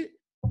probably did.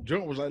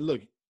 Jordan was like,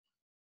 "Look,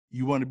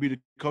 you want to be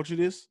the coach of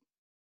this?"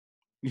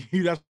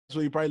 That's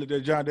what he probably looked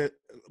at John.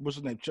 What's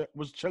his name?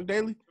 Chuck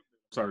Daly?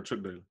 Sorry,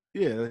 Chuck Daly.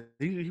 Yeah,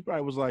 he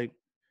probably was like,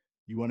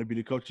 "You want to be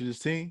the coach of this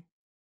team?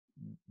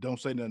 Don't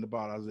say nothing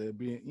about Isaiah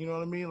being." You know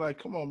what I mean?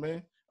 Like, come on,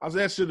 man.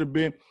 Isaiah should have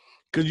been,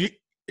 because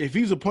if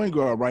he's a point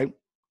guard, right,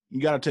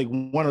 you got to take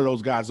one of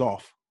those guys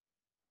off.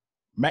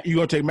 You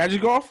gonna take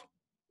Magic off?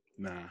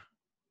 Nah.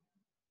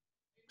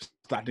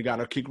 Stop the guy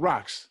to kick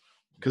rocks,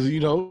 because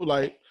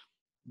like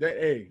that.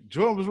 Hey,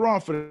 Jordan was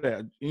wrong for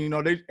that.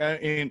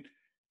 And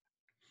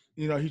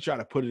he tried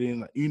to put it in.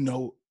 Like,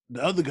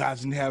 the other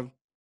guys didn't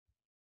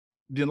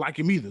like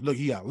him either. Look,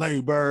 he got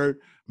Larry Bird,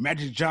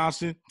 Magic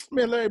Johnson.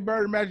 Man, Larry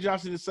Bird and Magic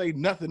Johnson didn't say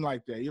nothing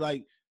like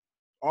that.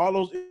 All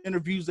those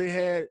interviews they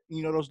had,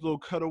 those little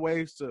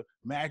cutaways to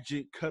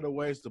Magic,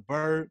 cutaways to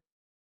Bird.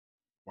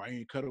 Why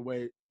ain't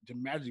cutaway to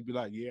Magic? Be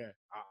like, yeah,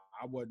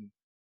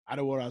 I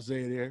don't want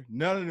Isaiah there.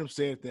 None of them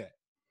said that.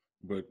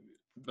 But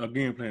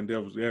again, playing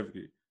devil's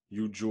advocate,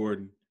 you,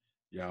 Jordan,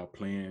 y'all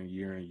playing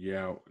year in, year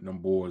out, and them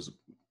boys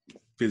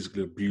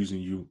physically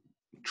abusing you,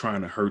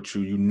 trying to hurt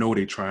you. You know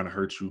they trying to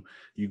hurt you.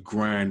 You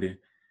grinding.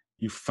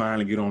 You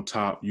finally get on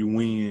top. You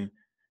win.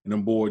 And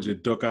them boys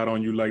just duck out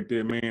on you like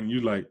that, man. You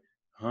like,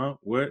 huh?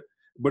 What?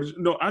 But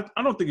no, I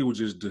don't think it was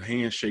just the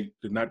handshake,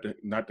 not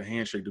the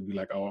handshake to be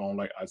like, oh, I don't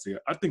like Isaiah.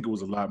 I think it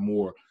was a lot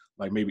more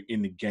like maybe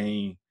in the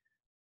game,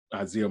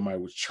 Isaiah might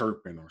was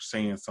chirping or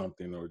saying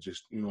something or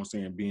just,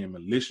 being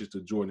malicious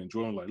to Jordan. And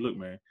Jordan like, look,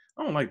 man,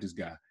 I don't like this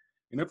guy.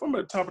 And if I'm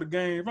at the top of the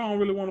game, if I don't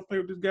really want to play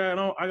with this guy and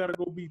I got to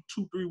go be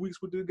 2-3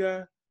 weeks with this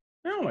guy,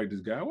 I don't like this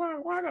guy. Why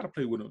I got to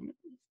play with him?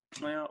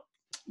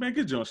 Man,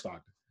 get John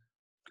Stockton.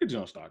 Get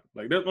John Stockton.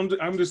 Like that,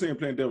 I'm just saying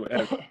playing devil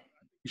advocate.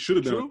 He should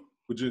have done,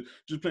 but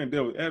just playing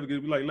devil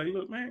advocate. Be like,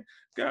 look, man,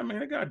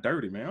 that guy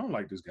dirty, man. I don't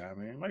like this guy,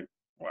 man. Like,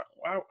 why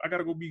I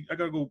gotta go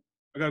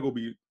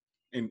be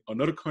in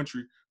another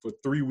country for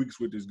 3 weeks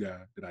with this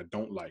guy that I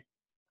don't like.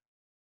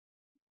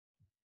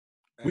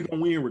 We're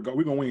gonna win. We're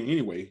gonna win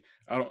anyway.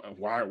 I don't.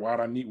 Why?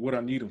 I need what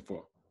I need him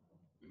for?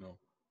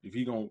 If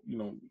he gonna,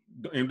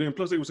 and then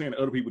plus they were saying that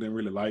other people didn't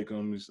really like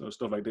him and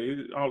stuff like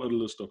that. All other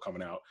little stuff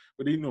coming out,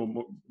 but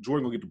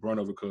Jordan gonna get the brunt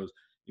of it because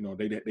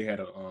they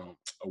had a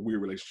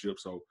weird relationship.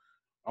 So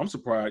I'm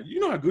surprised. You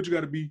know how good you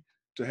got to be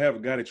to have a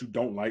guy that you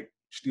don't like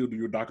still do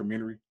your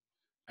documentary.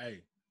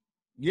 Hey,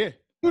 yeah,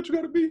 what you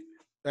got to be.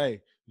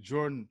 Hey,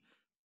 Jordan.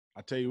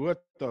 I tell you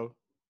what though.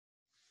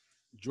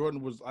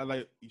 Jordan was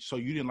so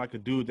you didn't like a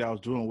dude that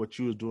was doing what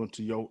you was doing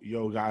to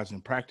your guys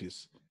in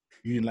practice.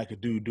 You didn't like a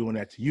dude doing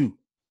that to you.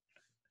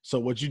 So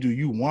what you do,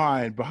 you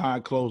whine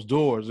behind closed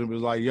doors and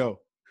was like, yo,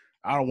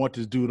 I don't want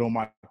this dude on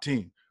my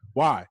team.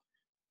 Why?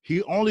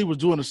 He only was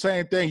doing the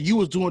same thing you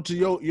was doing to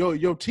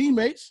your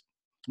teammates,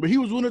 but he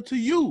was doing it to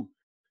you.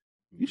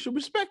 You should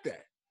respect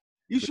that.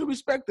 You should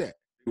respect that.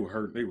 They were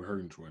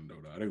hurting Jordan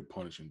though. They were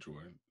punishing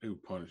Jordan.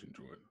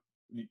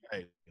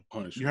 Hey,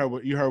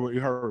 you heard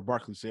what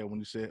Barkley said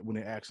when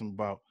they asked him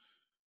about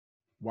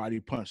why did he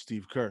punch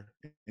Steve Kerr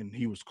and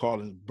he was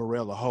calling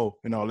Burrell a hoe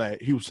and all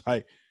that. He was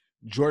like,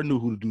 Jordan knew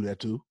who to do that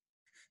to.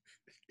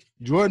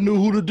 Jordan knew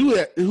who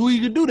he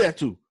could do that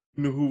to.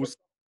 You knew who was,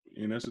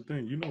 and that's the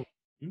thing. You know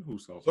who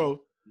saw.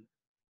 So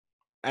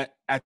at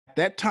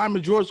that time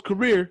in Jordan's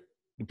career,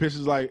 the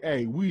Pistons like,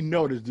 hey, we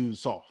know this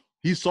dude's soft.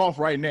 He's soft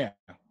right now.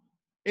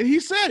 And he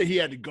said it. He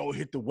had to go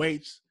hit the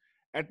weights.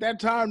 At that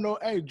time, no,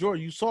 hey,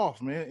 Jordan, you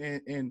soft,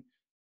 man. And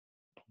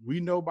we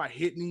know by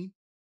hitting him,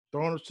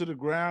 throwing him to the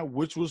ground,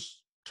 which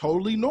was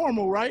totally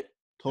normal, right?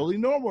 Totally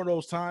normal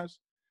those times.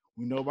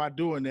 We know by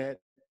doing that,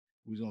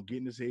 we're going to get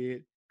in his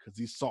head because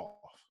he's soft.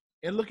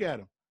 And look at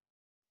him.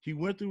 He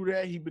went through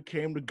that. He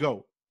became the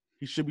GOAT.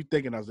 He should be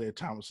thanking Isaiah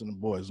Thomas and the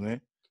boys,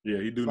 man. Yeah,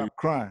 he do. Stop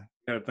crying.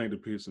 I got to thank the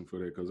Pistons for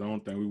that because I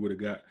don't think we would have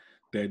got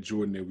that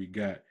Jordan that we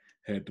got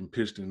had them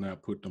Pistons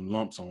not put them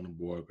lumps on him,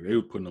 boy. Because they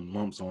were putting them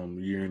lumps on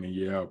him year in and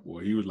year out,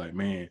 boy. He was like,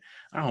 man,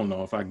 I don't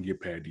know if I can get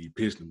past these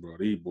Pistons, bro.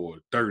 These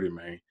boys dirty,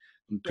 man.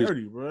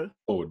 Dirty, bro.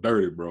 Oh,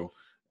 dirty, bro.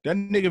 That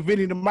nigga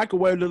Vinny in the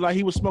microwave looked like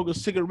he was smoking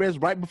cigarettes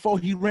right before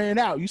he ran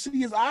out. You see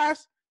his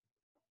eyes?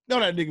 No,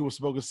 that nigga was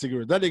smoking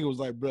cigarettes. That nigga was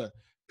like, bro,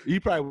 he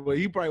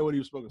probably when he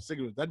was smoking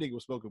cigarettes, that nigga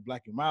was smoking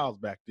Black and Miles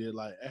back there.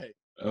 Like, hey,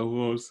 that's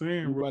what I'm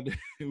saying, bro.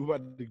 We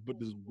about to put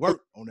this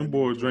work on that. Them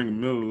boys drinking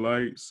Miller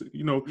Lights.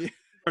 Yeah.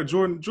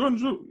 Jordan,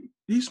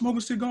 he's smoking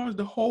cigars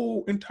the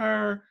whole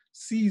entire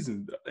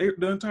season.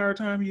 The entire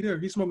time he there,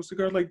 he's smoking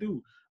cigars. Like,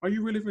 dude, are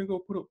you really going to go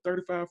put up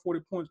 35, 40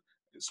 points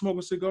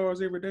smoking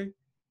cigars every day?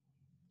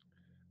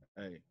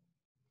 Hey,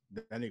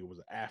 that nigga was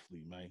an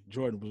athlete, man.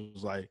 Jordan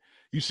was like,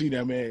 you see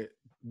that man,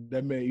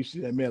 you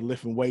see that man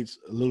lifting weights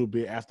a little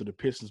bit after the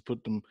Pistons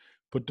put them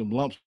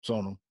lumps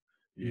on him.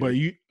 Yeah. But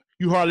you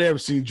hardly ever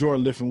see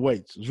Jordan lifting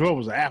weights. Jordan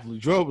was an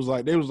athlete. Jordan was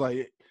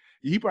like,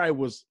 he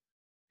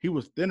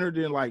was thinner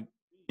than like.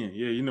 Yeah,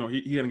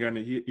 he hadn't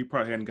gotten he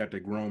probably hadn't got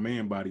that grown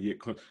man body yet.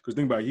 Because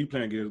think about it, he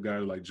playing against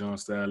guys like John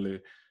Sally,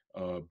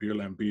 Beer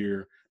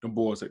Lambier, them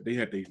boys. They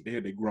had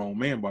their grown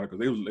man body because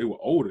they were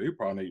older. They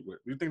probably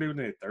you think they were in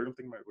their 30s?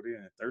 Think about were they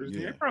in their 30s?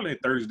 Yeah. They probably in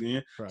 30s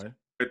then. Right.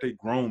 But they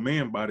grown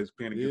man bodies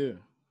playing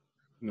against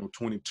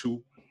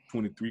 22.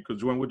 23, because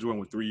Jordan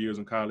was 3 years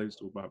in college,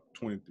 so about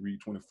 23,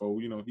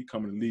 24. You know, he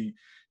come in the league.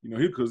 You know,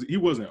 because he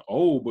wasn't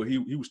old, but he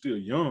was still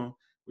young.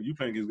 But you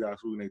playing against guys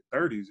who in their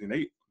 30s and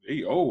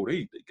they old.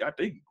 They got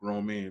they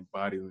grown man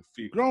body and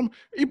fit.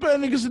 He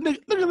playing niggas.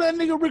 Look at that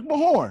nigga Rick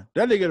Mahorn.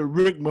 That nigga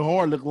Rick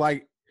Mahorn look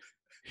like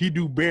he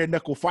do bare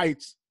knuckle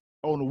fights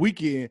on the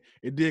weekend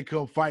and then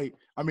come fight.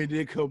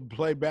 Then come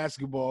play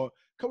basketball.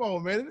 Come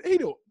on, man.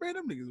 Them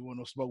niggas want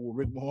no smoke with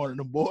Rick Mahorn and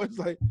them boys.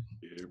 Like,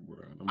 Yeah, bro.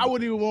 I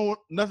wouldn't even want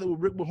nothing with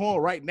Rick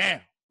Mahorn right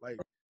now. Like,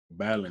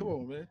 battling. Come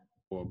on, man.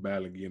 Or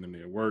battling getting in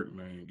that work,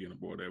 man. Getting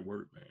aboard that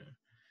work, man.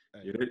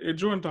 Yeah,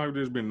 Jordan talk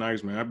has been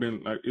nice, man. I've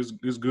been like,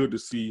 it's good to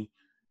see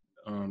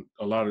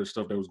a lot of the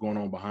stuff that was going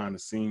on behind the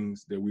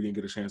scenes that we didn't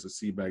get a chance to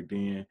see back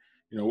then.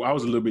 You know, I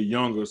was a little bit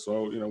younger,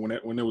 so you know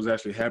when it was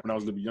actually happening, I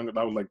was a little bit younger.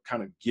 I was like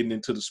kind of getting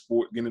into the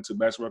sport, getting into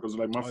basketball, because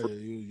like my first,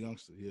 you was a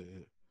youngster, yeah.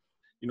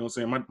 You know what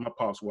I'm saying? My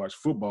pops watched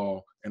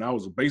football, and I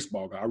was a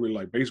baseball guy. I really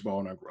like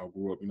baseball, and I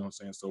grew up. You know what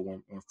I'm saying? So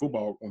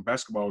when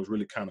basketball was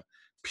really kind of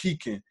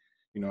peaking,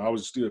 you know, I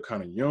was still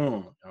kind of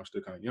young.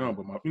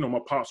 But my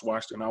pops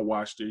watched it, and I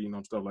watched it. You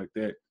know, stuff like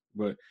that.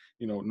 But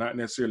you know, not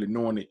necessarily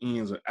knowing the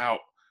ins and out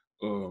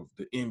of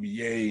the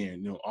NBA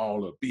and, you know,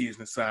 all the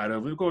business side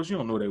of it. Of course, you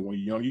don't know that when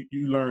you're young.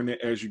 You learn that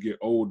as you get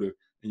older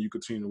and you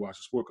continue to watch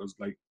the sport. Because,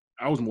 like,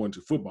 I was more into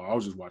football. I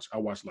watched a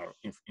lot of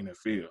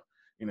NFL.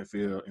 That's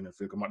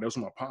what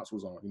my pops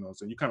was on. You know what I'm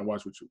saying? You kind of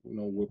watch what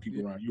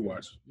people around you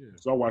watch. Yeah.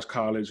 So I watched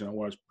college and I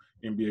watched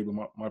NBA,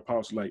 but my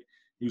pops, like,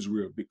 he was a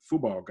real big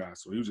football guy,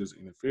 so he was just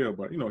NFL.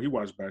 But, you know, he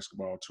watched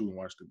basketball too and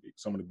watched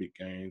some of the big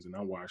games, and I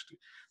watched it.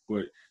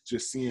 But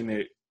just seeing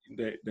that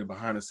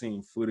behind the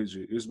scene footage,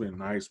 it's been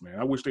nice, man.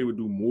 I wish they would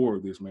do more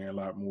of this, man. A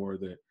lot more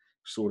of that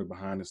sort of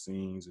behind the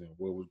scenes and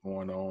what was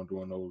going on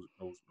during those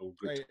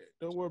good times.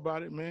 Don't worry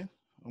about it, man.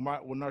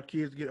 When our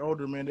kids get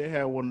older, man, they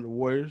have one of the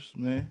Warriors,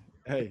 man.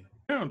 Hey.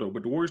 Down though,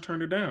 but the Warriors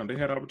turned it down. They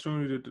had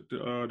opportunity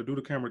to do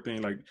the camera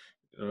thing. Like,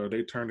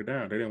 they turned it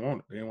down. They didn't want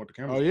it. They didn't want the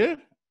cameras. Oh yeah,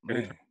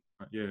 man.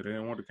 They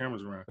didn't want the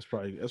cameras around.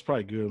 That's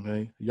probably good,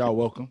 man. Y'all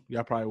welcome.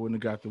 Y'all probably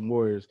wouldn't have got them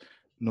Warriors,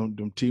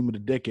 them team of the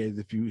decades.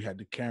 If you had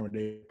the camera,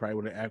 they probably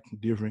would have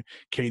acted different.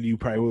 KD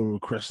probably would have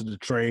requested the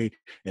trade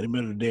in the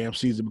middle of the damn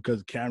season because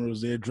the camera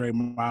was there.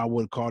 Draymond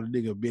would have called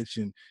the nigga a bitch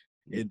in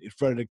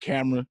front of the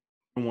camera.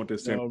 I don't want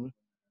that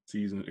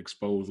season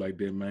exposed like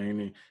that, man.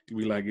 And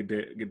we like get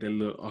that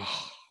little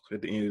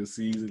at the end of the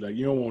season. Like,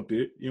 you don't want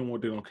that. You don't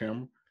want that on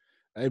camera.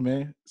 Hey,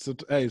 man.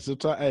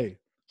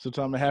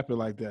 Sometimes it happen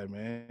like that,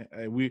 man.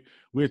 Hey,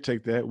 we'll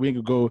take that. We ain't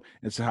gonna go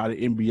into how the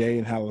NBA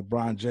and how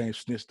LeBron James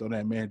snitched on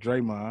that man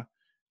Draymond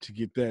to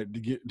get that,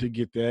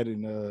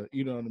 and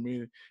you know what I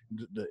mean.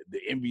 The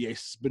NBA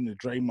suspended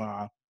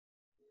Draymond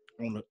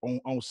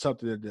on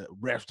something that the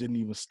refs didn't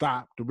even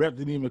stop. The refs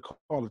didn't even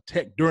call a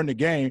tech during the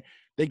game.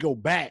 They go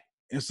back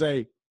and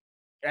say,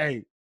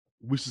 "Hey,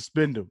 we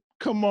suspend him."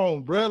 Come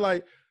on, bro.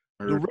 Like,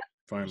 the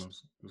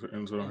finals.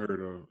 It's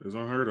unheard of. It's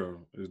unheard of.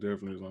 It's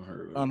definitely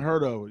unheard of.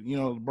 Unheard of. You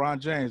know, LeBron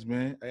James,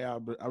 man. Hey, I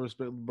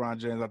respect LeBron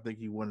James. I think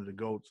he one of the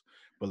GOATs.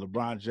 But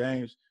LeBron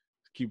James,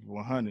 to keep it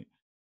 100,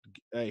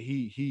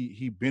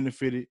 he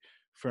benefited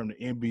from the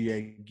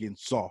NBA getting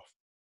soft.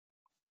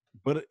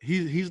 But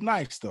he's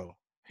nice though.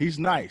 He's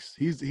nice.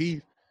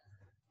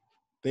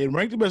 They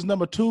ranked him as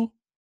number 2.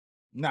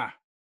 Nah.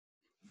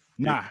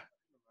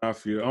 I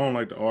don't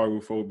like to argue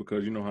with folks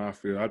because you know how I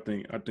feel. I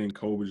think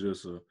Kobe's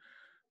just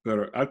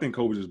better. I think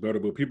Kobe's just better,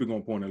 but people gonna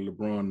point at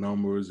LeBron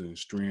numbers and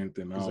strength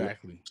and all that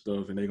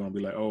stuff, and they're gonna be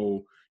like,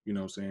 oh, you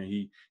know what I'm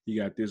saying, he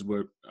got this.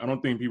 But I don't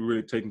think people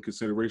really take in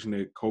consideration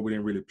that Kobe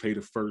didn't really play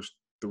the first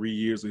 3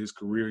 years of his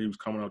career. He was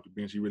coming off the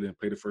bench. He really didn't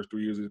play the first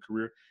 3 years of his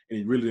career, and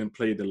he really didn't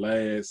play the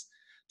last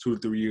 2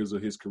 to 3 years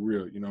of his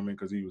career, you know what I mean,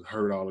 because he was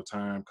hurt all the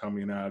time,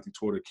 coming out. He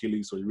tore the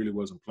Achilles, so he really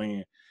wasn't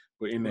playing.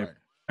 But in that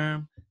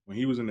time, when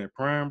he was in that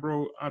prime,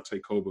 bro, I'd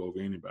take Kobe over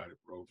anybody,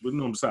 bro. But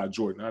no, besides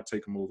Jordan, I'd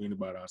take him over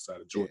anybody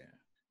outside of Jordan.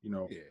 You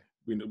know,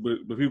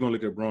 but people gonna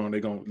look at Bron, they're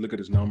gonna look at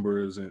his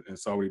numbers and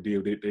saw what he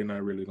did. They're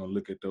not really gonna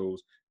look at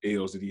those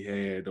L's that he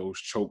had, those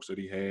chokes that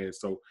he had.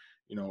 So,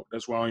 you know,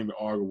 that's why I don't even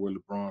argue with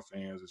LeBron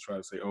fans and try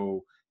to say,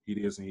 oh, he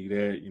this and he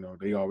that. You know,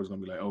 they always gonna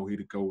be like, oh, he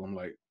the GOAT. I'm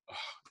like,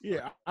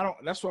 I don't.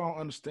 That's what I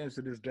don't understand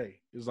to this day.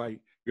 It's like,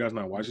 you guys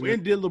not watching.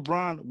 When did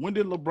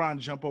LeBron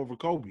jump over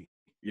Kobe?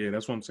 Yeah,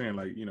 that's what I'm saying.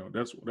 Like, you know,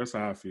 that's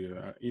how I feel.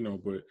 You know,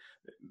 but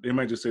they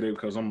might just say that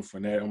because I'm a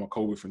fanatic. I'm a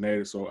Kobe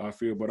fanatic, so I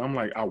feel. But I'm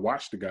like, I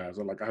watch the guys.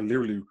 I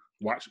literally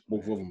watch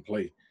both of them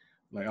play.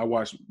 Like, I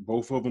watched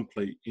both of them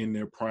play in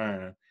their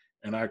prime,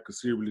 and I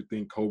considerably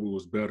think Kobe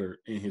was better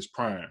in his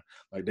prime.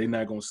 Like, they're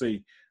not gonna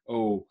say,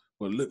 oh,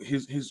 but look,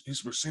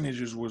 his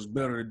percentages was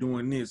better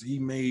doing this. He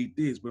made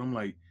this. But I'm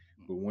like,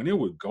 but when it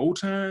was go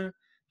time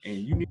and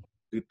you need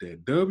to get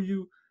that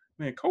W.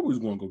 Man, Kobe was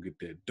going to go get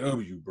that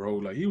W, bro.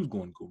 Like, he was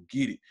going to go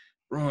get it,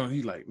 bro.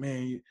 He's like,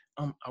 man,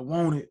 I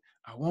want it,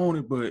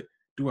 but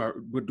do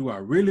I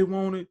really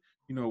want it?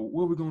 You know,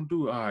 what we gonna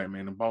do? All right,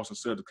 man. The Boston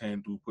Celtics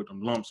came through, put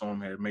them lumps on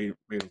him, had made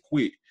him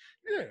quit.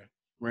 Yeah,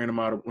 ran him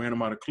out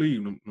of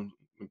Cleveland.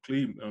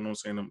 Cleveland. You know what I'm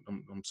saying?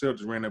 Them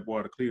Celtics ran that boy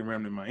out of Cleveland,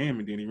 ran him to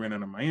Miami. Then he ran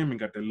out of Miami and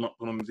got that lump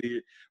put on his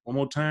head one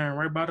more time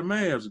right by the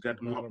Mavs. Got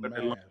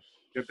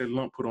that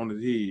lump put on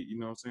his head. You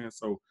know what I'm saying?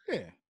 So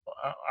Yeah.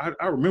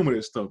 I remember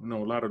that stuff. You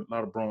know, a lot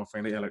of Braun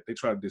fans they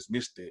try to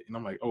dismiss that, and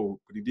I'm like, oh,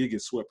 but he did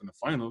get swept in the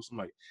finals. I'm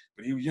like,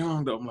 but he was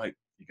young though. I'm like,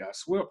 he got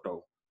swept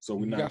though. So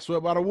he got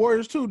swept by the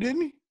Warriors too,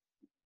 didn't he?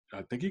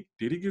 I think he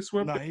get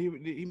swept. No,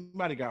 he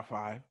might have got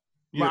 5.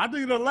 Yeah. But I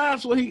think the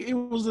last one it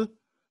was a.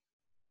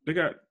 They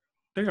got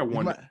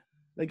one.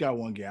 They got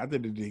one game. I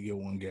think they did get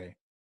one game.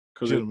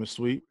 Because Gentlemen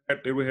sweep. I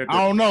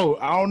don't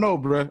know,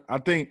 bro. I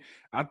think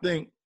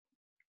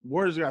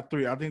Warriors got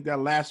 3. I think that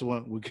last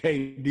one with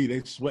KD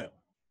they swept.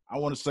 I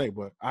want to say,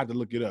 but I had to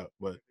look it up.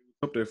 But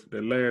up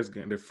that last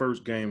game, their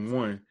first game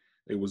 1,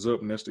 it was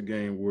up, and that's the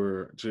game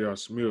where J.R.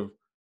 Smith.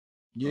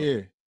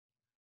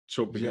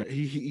 Choked him.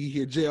 He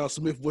hit J.R.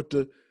 Smith with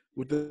the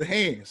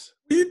hands.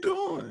 What are you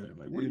doing?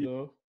 Like, what you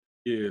know?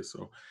 Yeah.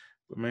 So,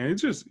 but man,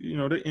 it's just the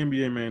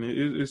NBA, man.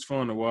 It's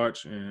fun to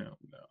watch, and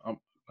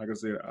like I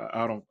said,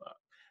 I don't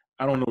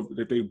know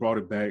if they brought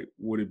it back,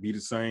 would it be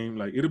the same?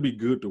 Like, it'll be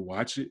good to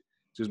watch it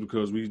just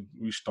because we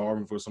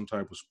starving for some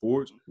type of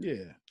sports.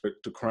 Yeah. But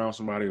to crown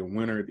somebody a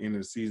winner at the end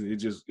of the season,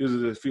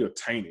 it'll feel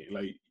tainted.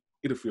 Like,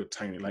 it'll feel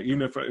tainted. Like,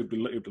 even if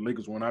the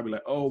Lakers won, I'd be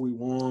like, oh, we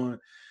won.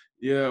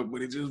 Yeah,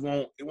 but it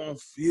won't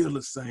feel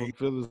the same. It won't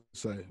feel the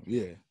same.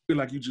 Yeah. Feel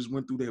like you just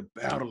went through that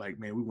battle. Like,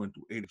 man, we went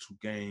through 82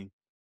 games.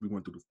 We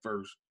went through the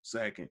first,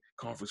 second,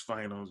 conference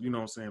finals. You know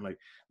what I'm saying? Like,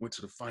 went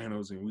to the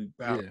finals and we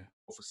battled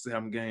for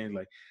 7 games.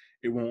 Like,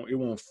 you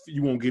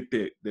won't get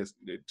that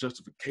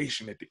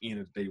justification at the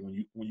end of the day when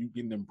you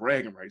getting them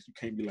bragging rights. You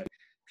can't be like,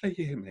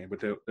 yeah, man.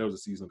 But that was a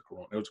season of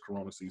Corona. That was a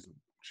Corona season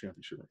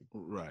championship.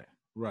 Right.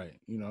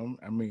 You know,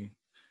 I mean,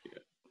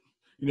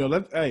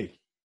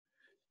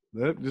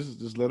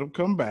 just let them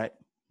come back,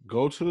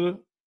 go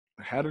to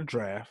had a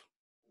draft,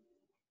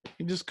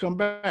 and just come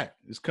back.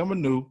 It's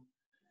coming new.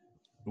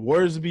 The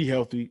Warriors will be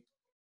healthy.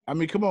 I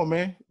mean, come on,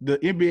 man. The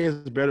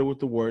NBA is better with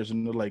the Warriors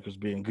and the Lakers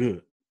being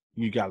good.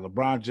 You got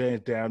LeBron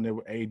James down there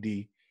with AD.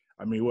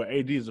 I mean,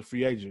 AD is a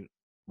free agent,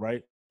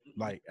 right?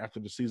 Like, after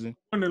the season.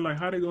 I wonder, like,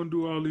 how they going to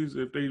do all these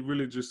if they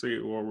really just say,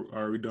 or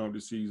are we done with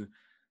the season?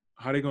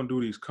 How they going to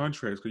do these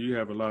contracts? Because you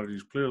have a lot of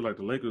these players like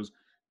the Lakers,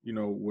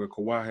 where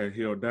Kawhi had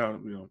held out,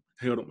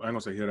 held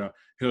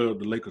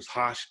the Lakers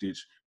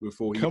hostage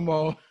before he. Come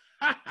on.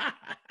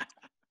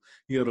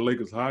 He held the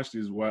Lakers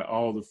hostage while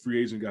all the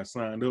free agents got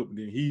signed up, and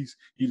then he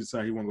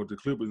decided he want to go to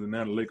the Clippers, and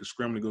now the Lakers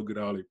scrambling to go get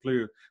all their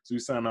players. So he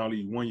signed all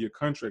these 1-year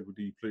contract with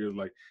these players.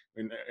 Like,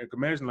 and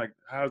imagine, like,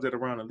 how's that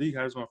around the league?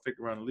 How's it going to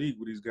affect around the league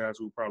with these guys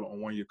who are probably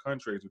on 1-year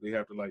contracts? Do they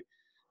have to, like,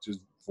 just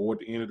void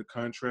the end of the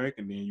contract,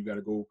 and then you got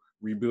to go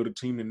rebuild a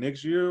team the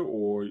next year,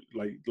 or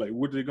like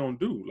what are they going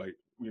to do? Like,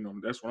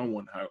 that's what I'm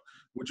wondering.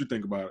 What you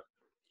think about it?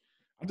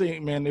 I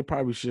think, man, they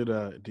probably should.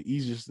 The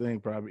easiest thing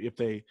probably,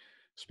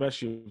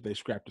 especially if they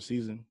scrap the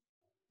season.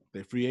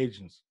 They're free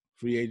agents,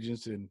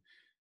 and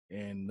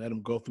let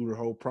them go through the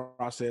whole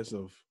process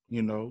of,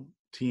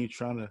 teams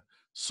trying to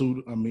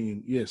suit them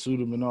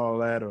and all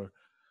that, or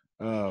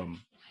and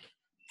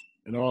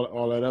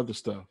all that other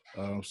stuff.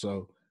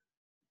 So,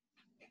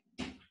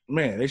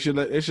 man, they should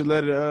let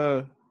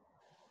it.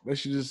 They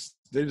should just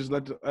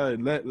let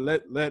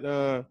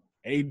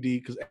AD,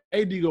 because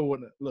AD go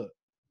look.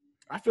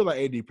 I feel like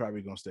AD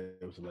probably gonna stay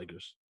with the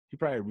Lakers. He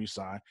probably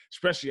resign,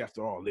 especially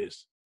after all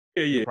this.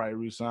 Yeah. He'll probably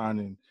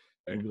resign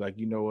and be like,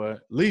 you know what?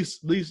 At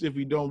least if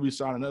we don't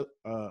resign a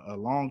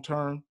long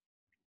term,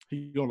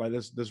 he gonna like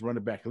let's run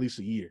it back at least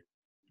a year.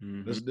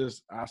 Mm-hmm.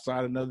 Let's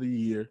outside another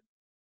year.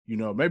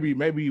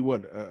 Maybe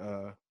what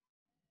a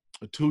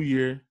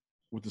 2-year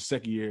with the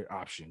second year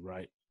option,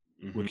 right?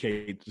 Mm-hmm. With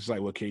just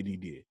like what KD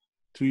did,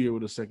 2 year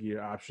with a second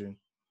year option.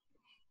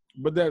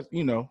 But that's AD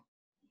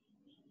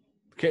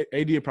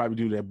will probably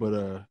do that.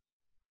 But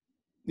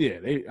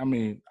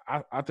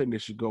I think they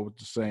should go with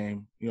the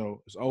same.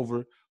 It's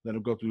over. Let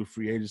them go through the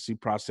free agency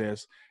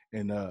process,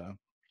 and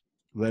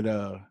let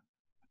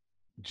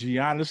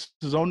Giannis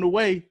is on the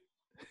way.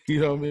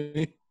 You know what I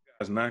mean?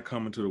 Guy's not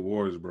coming to the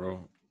Warriors,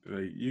 bro.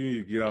 Like, you need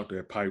to get out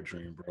that pipe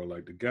dream, bro.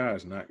 Like, the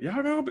guy's not.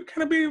 Y'all gonna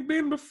kind of be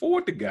able to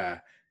afford the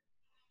guy.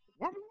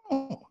 Why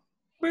not?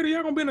 Wait,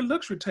 y'all gonna be in a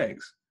luxury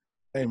tax.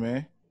 Hey,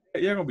 man.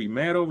 Y'all gonna be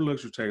mad over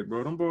luxury tax,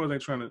 bro. Them boys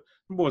ain't trying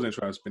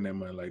to spend that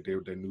money like they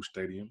with that new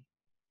stadium.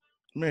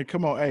 Man,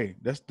 come on, hey,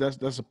 that's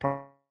a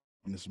problem,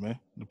 man.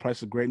 The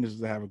price of greatness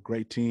is to have a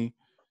great team.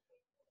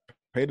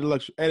 Pay the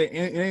luxury. It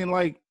ain't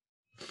like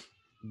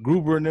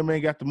Gruber and them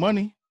ain't got the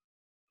money.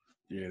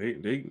 Yeah,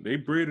 they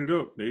bred it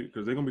up.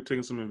 Because they're gonna be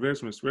taking some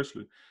investment,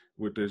 especially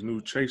with this new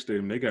Chase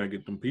Stadium. They gotta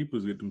get them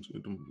peoples, get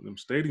them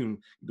stadium,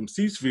 them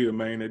seats filled,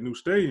 man. That new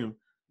stadium.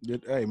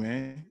 Hey,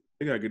 man,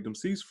 they gotta get them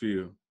seats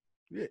filled.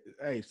 Yeah.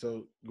 Hey,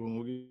 so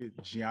we'll get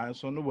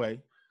Giannis on the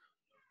way.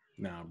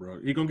 Nah, bro.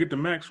 He gonna get the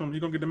max from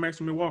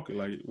Milwaukee.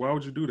 Like, why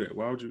would you do that?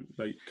 Why would you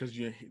like? Because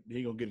he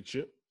gonna get a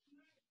chip.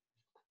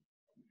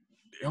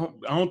 I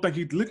don't think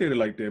he look at it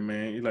like that,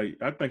 man.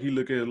 I think he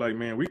look at it like,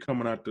 man, we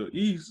coming out the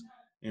East.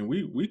 and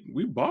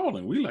we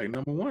balling. We like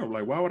number one.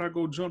 Like, why would I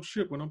go jump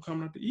ship when I'm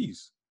coming out the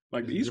East?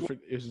 Like the East,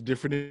 it's a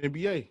different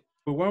NBA.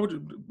 but why would you?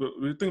 But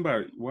think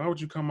about it. Why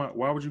would you come out?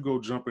 Why would you go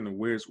jump in the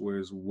West where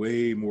it's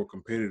way more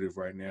competitive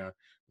right now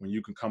when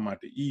you can come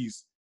out the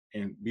East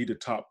and be the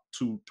top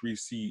 2-3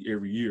 seed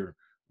every year?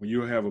 When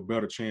you'll have a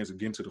better chance of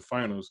getting to the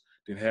finals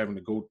than having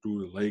to go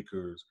through the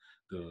Lakers,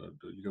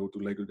 you go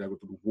through Lakers, you got to go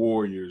through the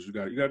Warriors, you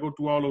got to go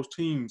through all those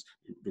teams,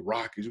 the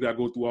Rockets, you got to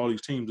go through all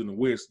these teams in the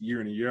West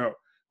year in and year out.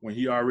 When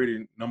he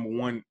already number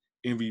one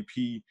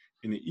MVP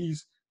in the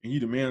East and he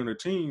the man on the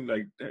team,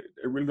 like that,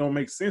 it really don't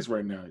make sense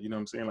right now. You know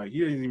what I'm saying? Like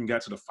he hasn't even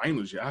got to the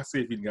finals yet. I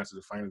say if he got to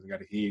the finals and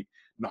got a head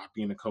knocked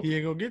in a couple, he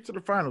ain't gonna get to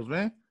the finals,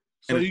 man.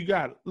 So you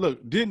got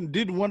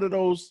didn't one of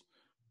those?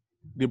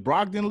 Did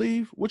Brogdon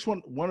leave? Which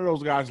one? One of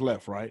those guys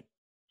left, right?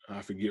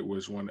 I forget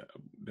which one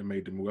that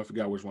made the move. I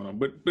forgot which one.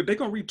 But they're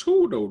gonna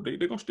retool though. They're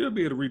gonna still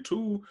be able to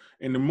retool.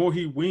 And the more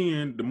he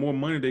win, the more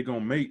money they're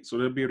gonna make. So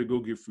they'll be able to go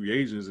get free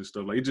agents and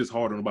stuff. Like it's just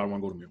hard. Nobody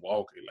wanna go to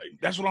Milwaukee. Like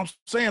that's what I'm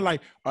saying.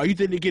 Like, are you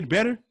think they get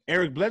better?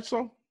 Eric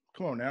Bledsoe?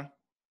 Come on now.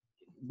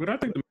 But I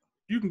think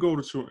you can go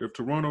to if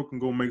Toronto can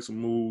go make some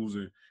moves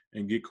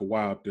and get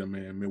Kawhi up there,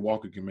 man.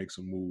 Milwaukee can make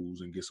some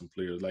moves and get some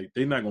players. Like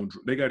they not gonna.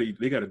 They got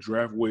to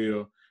draft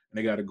well. And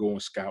they got to go and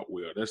scout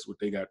well. That's what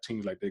they got.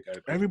 Teams like they got.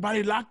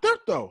 Everybody locked up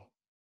though.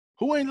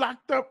 Who ain't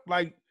locked up?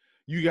 Like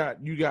you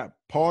got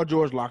Paul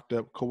George locked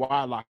up,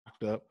 Kawhi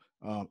locked up,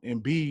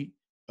 Embiid,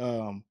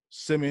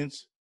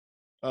 Simmons.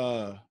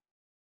 But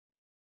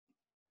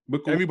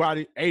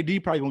everybody,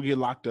 AD probably gonna get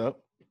locked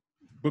up.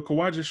 But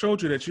Kawhi just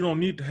showed you that you don't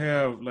need to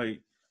have like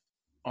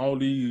all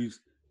these,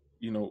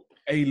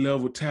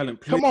 A-level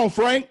talent players. Come on,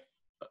 Frank.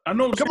 I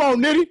know. Come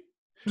on, Nitty.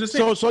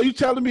 So you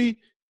telling me?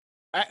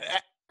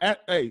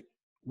 Hey.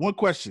 One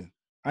question.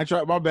 My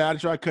bad. I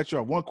try to cut you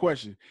off. One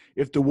question.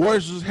 If the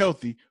Warriors was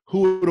healthy,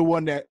 who would have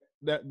won that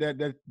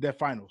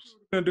finals?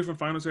 Different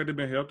finals had they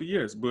been healthy,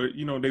 yes, but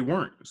they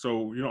weren't.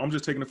 So I'm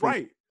just taking it for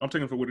right. I'm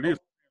taking it for what it is.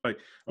 Like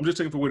I'm just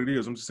taking it for what it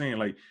is. I'm just saying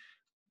like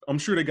I'm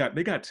sure they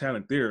got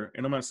talent there,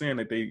 and I'm not saying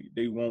that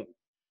they won't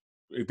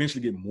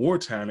eventually get more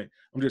talent.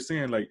 I'm just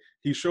saying like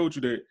he showed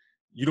you that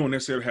you don't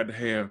necessarily have to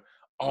have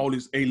all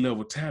this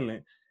A-level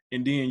talent.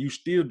 And then you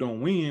still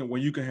don't win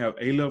when you can have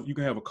A-level, you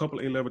can have a couple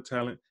of A-level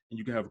talent and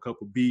you can have a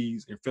couple of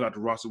Bs and fill out the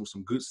roster with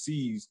some good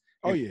Cs.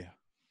 Oh, yeah.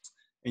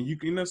 And you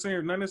can not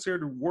necessarily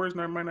the Warriors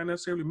might not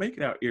necessarily make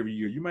it out every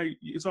year.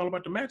 It's all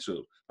about the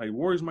matchup. Like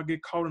Warriors might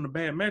get caught in a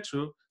bad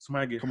matchup.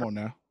 Somebody get hurt. Come on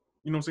now.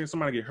 You know what I'm saying?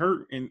 Somebody get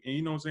hurt and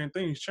you know what I'm saying?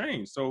 Things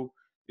change. So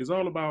it's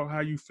all about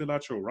how you fill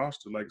out your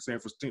roster. Like I'm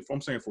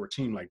saying for a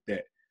team like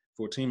that,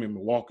 for a team in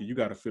Milwaukee, you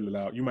got to fill it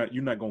out. You're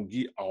not going to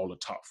get all the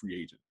top free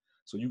agents.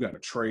 So you got to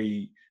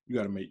trade. You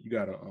got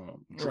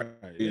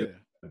to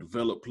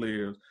develop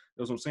players.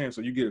 That's what I'm saying. So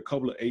you get a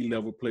couple of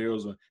A-level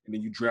players, and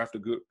then you draft a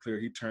good player.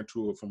 He turned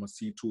from a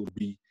C to a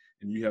B,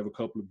 and you have a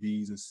couple of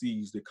Bs and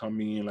Cs that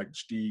come in like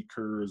Steve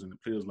Kerrs and the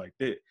players like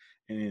that.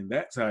 And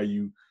that's how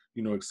you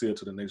excel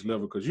to the next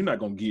level because you're not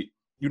gonna get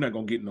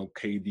no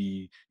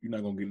KD. You're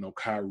not gonna get no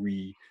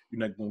Kyrie. You're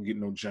not gonna get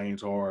no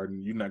James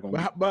Harden. You're not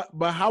gonna.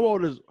 But how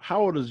old is Giannis?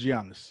 How old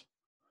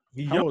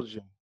is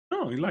Giannis?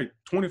 No, he's like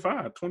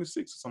 25,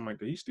 26 or something like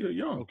that. He's still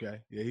young.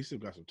 Okay. Yeah, he still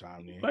got some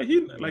time then.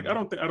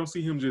 I don't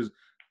see him just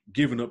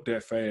giving up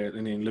that fast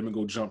and then let me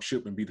go jump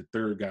ship and be the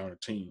third guy on the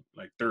team.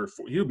 Like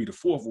he'll be the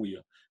fourth wheel. You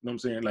know what I'm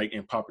saying? Like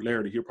in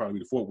popularity, he'll probably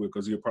be the fourth wheel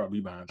because he'll probably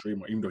be behind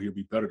Draymond, even though he'll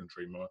be better than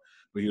Draymond.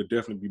 But he'll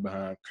definitely be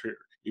behind Curry.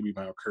 He'll be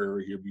behind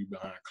Curry. He'll be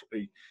behind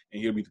Clay.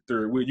 And he'll be the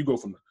third wheel. You go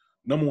from the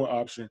number one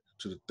option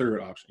to the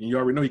third option. And you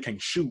already know he can't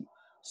shoot.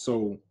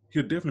 So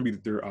he'll definitely be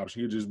the third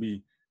option. He'll just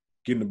be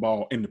getting the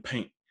ball in the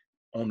paint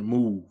on the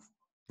move.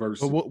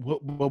 Versus. But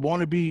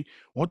won't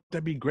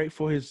that be great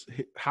for his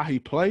how he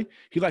play?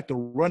 He like to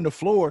run the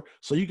floor,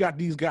 so you got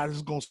these guys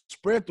that's gonna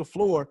spread the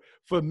floor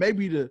for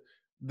maybe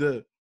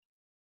the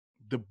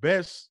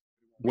best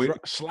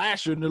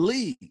slasher in the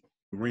league.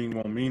 The ring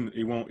won't mean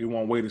it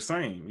won't weigh the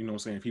same. You know what I'm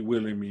saying? If he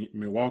will in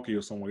Milwaukee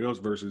or somewhere else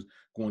versus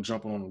going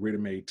jumping on a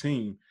ready-made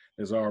team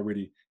that's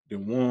already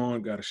been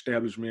won, got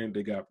establishment,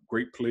 they got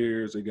great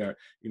players, they got,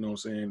 you know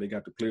what I'm saying, they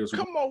got the players.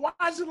 Come on,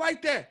 why is it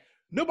like that?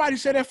 Nobody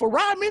said that for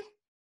Rodman.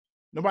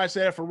 Nobody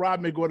said that for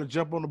Rodman going to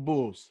jump on the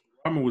Bulls.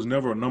 Rodman was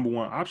never a number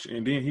one option,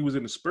 and then he was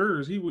in the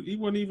Spurs. He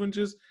wasn't even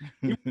just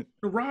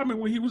Rodman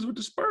when he was with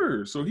the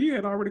Spurs. So he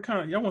had already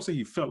I won't say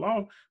he fell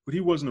off, but he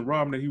wasn't the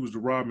Rodman that he was the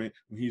Rodman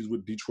when he was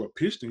with Detroit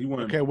Pistons.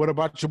 Okay, what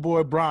about your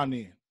boy Bron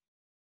then?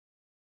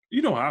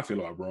 You know how I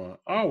feel about Bron.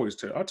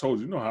 I told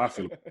you, how I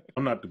feel.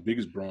 I'm not the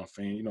biggest Bron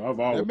fan. I've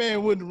always that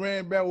man wouldn't have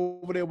ran back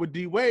over there with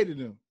D Wade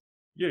and them.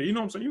 Yeah, you know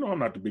what I'm saying? I'm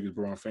not the biggest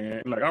Bron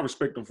fan. Like, I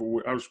respect him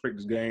I respect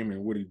his game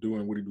and what he do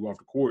off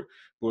the court.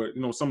 But,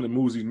 some of the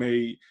moves he's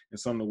made and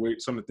some of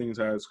the things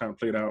how it's kind of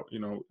played out,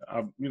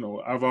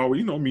 I've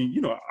always,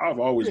 I've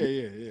always.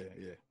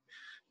 Yeah.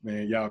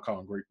 Man, y'all call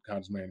him great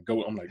kind of man the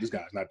GOAT. I'm like, this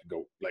guy's not the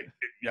GOAT. Like,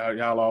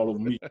 y'all all over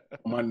me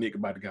on my neck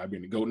about the guy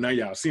being the GOAT. Now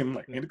y'all see him, I'm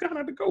like, man, the guy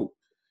not the GOAT.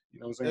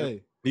 You know what I'm saying?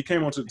 Hey. He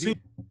came onto the team.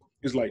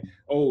 It's like,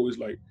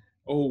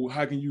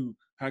 how can you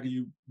how can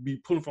you be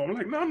pulling for him? I'm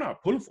like, no, I'm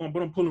not pulling for him,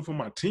 but I'm pulling for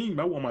my team.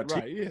 I want my team.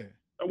 Right, yeah.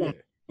 I want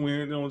to win.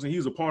 You know what I'm saying?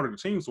 He's a part of the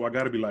team, so I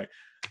got to be like,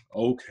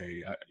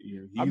 okay.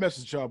 I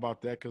messaged y'all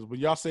about that because when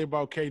y'all say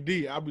about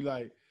KD, I'll be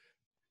like,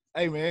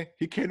 hey, man,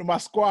 he came to my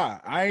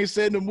squad. I ain't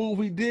saying the move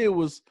he did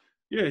was.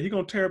 Yeah, he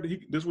going to tear up.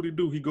 That's what he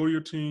do. He go to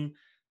your team.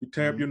 He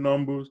tear up your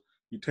numbers.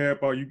 You tear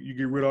up all, you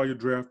get rid of all your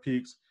draft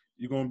picks.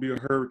 You're going to be a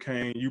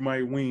hurricane. You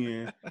might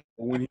win. But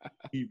when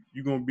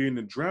you're going to be in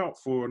the drought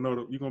for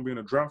you're going to be in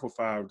a drought for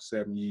 5 to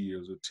 7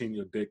 years, or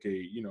 10-year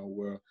decade, you know,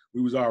 where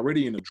we was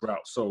already in a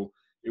drought. So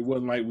it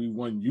wasn't like we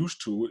weren't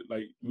used to it.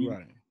 Like, we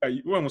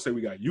wasn't going to say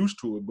we got used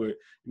to it, but, you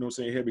know what I'm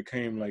saying, it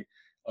became like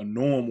a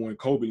norm when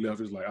Kobe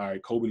left. It's like, all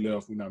right, Kobe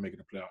left, we're not making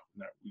the playoff.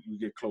 We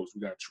get close.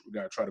 We got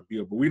to try to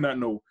build. But we're not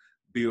no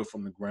build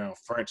from the ground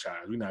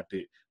franchise. We're not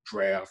that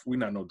draft. We're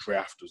not no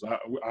drafters.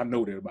 I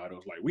know that about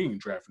us. Like, we ain't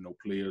drafting no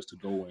players to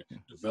go and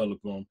develop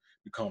them,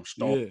 become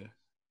stars. Yeah.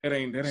 That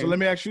ain't. So let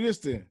me ask you this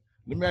then.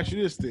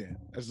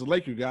 As a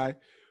Laker guy,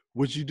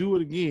 would you do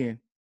it again?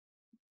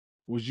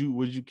 Would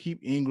you keep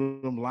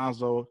Ingram,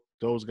 Lonzo,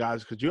 those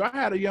guys? Because you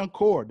had a young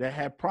core that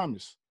had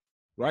promise,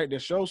 right?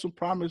 That showed some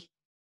promise.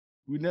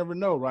 We never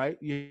know, right?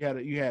 You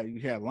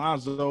had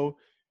Lonzo,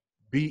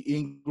 B.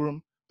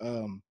 Ingram,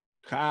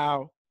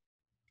 Kyle,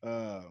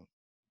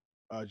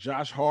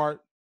 Josh Hart.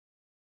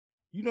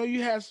 You know,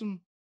 you had some.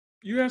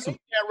 You had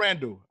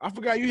Randall. I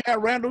forgot you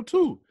had Randall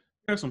too.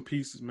 You had some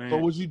pieces, man. So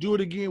would you do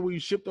it again? Will you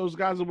ship those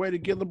guys away to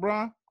get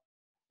LeBron?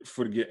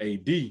 To get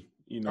AD,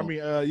 you know. I mean,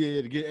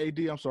 to get AD.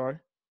 I'm sorry.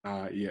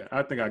 Yeah,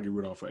 I think I'd get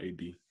rid of for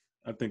AD.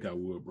 I think I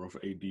would, bro,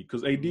 for AD,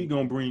 because AD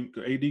gonna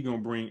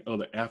bring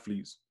other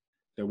athletes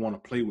that want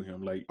to play with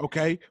him. Like,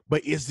 okay,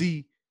 but is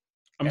he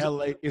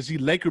Is he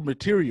Laker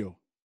material?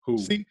 Who?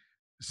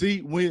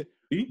 See when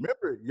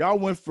remember y'all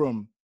went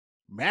from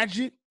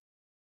Magic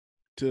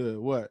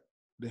to what?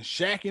 Then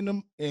Shaq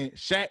and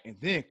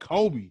then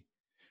Kobe.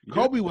 Yeah.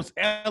 Kobe was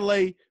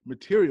LA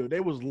material. They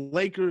was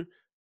Laker.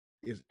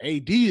 Is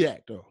AD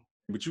that though?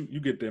 But you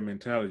get that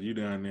mentality. You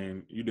down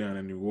in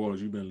New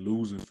Orleans. You've been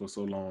losing for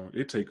so long.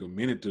 It take a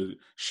minute to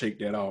shake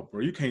that off,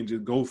 bro. You can't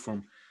just go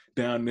from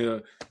down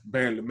there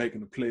barely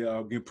making the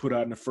playoff, getting put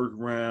out in the first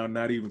round,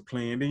 not even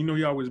playing. Then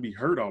you always be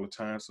hurt all the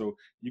time. So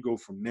you go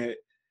from that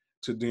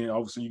to then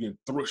obviously you get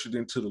thrusted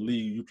into the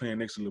league. You playing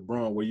next to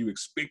LeBron where you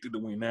expected to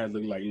win. Now it's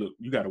looking like, look,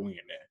 you got to win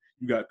that.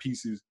 You got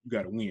pieces. You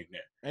got to win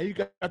that. And you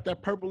got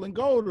that purple and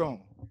gold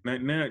on.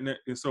 Now,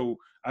 and so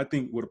I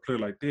think with a player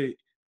like that,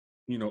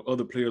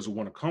 other players will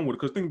want to come with it.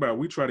 Because think about it,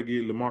 we try to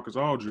get LaMarcus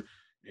Aldridge,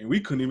 and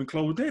we couldn't even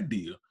close that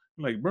deal.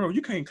 Like, bro,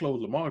 you can't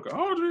close LaMarcus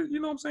Aldridge. You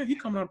know what I'm saying? He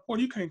coming out of the port.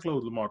 You can't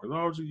close LaMarcus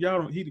Aldridge.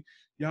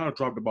 Y'all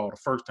dropped the ball the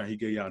first time. He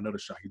gave y'all another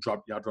shot. Y'all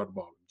dropped the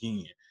ball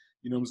again.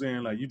 You know what I'm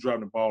saying? Like, you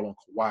dropped the ball on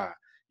Kawhi.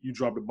 You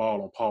dropped the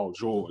ball on Paul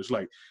George. It's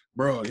like,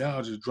 bro,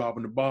 y'all just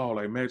dropping the ball.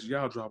 Like, Magic,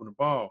 y'all dropping the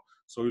ball.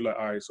 So you're like,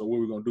 all right, so what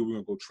we're going to do, we're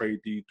going to go trade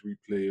these 3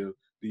 players,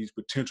 these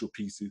potential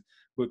pieces.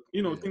 But,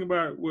 think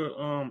about where,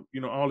 all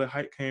that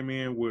hype came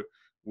in with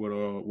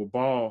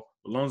Ball,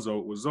 Alonzo,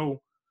 with Zoe,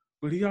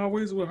 but he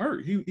always was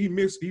hurt. He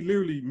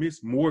literally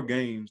missed more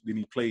games than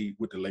he played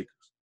with the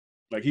Lakers.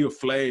 Like, he'll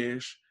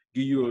flash,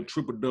 give you a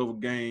triple-double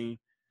game,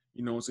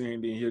 you know what I'm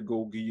saying? Then he'll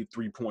go give you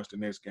 3 points the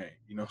next game,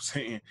 you know what I'm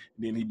saying? And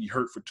then he'd be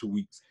hurt for 2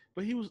 weeks.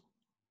 But he was,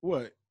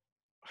 what?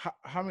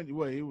 How many,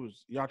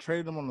 y'all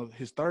traded him on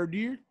his third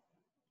year?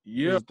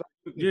 Yeah,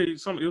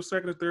 it was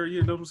second or third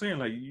year. That's what I'm saying.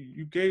 Like,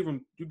 you gave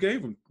him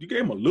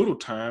a little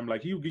time.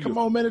 Like, he would give Come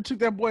on, man! It took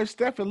that boy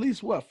Steph at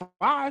least 5,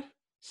 4.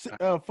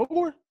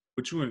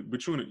 But you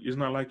it's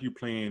not like you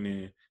playing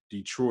in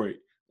Detroit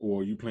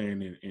or you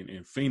playing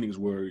in Phoenix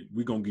where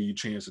we gonna give you a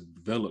chance to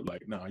develop.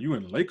 Like, nah, you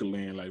in Laker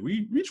land. Like,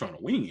 we trying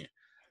to win.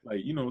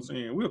 Like, you know what I'm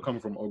saying? We're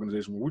coming from an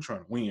organization where we're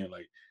trying to win.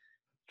 Like,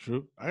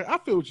 true. I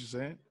feel what you're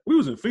saying. We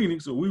was in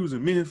Phoenix or we was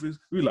in Memphis.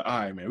 We were like, all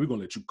right, man, we're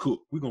gonna let you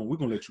cook. We're gonna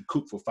let you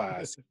cook for 5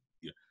 years.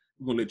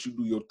 We're gonna let you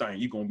do your thing.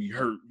 You're gonna be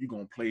hurt. You're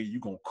gonna play. You're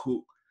gonna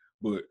cook.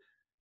 But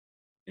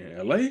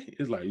in LA,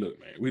 it's like, look,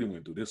 man, we done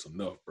went through this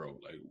enough, bro.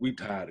 Like, we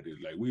tired of this.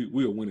 Like,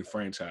 we a winning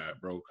franchise,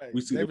 bro. Hey, we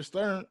see David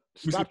Stern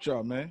stopped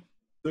y'all, man.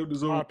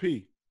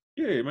 RP.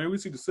 Yeah, man. We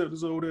see the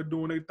Celtics over there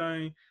doing their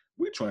thing.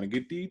 We trying to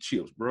get these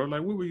chips, bro.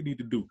 Like, what we need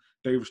to do?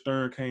 David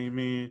Stern came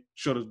in,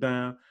 shut us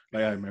down.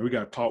 Like, hey, man, we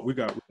got to talk. We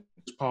got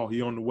Chris Paul.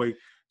 He on the way.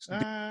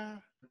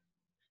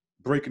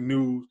 Breaking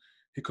news.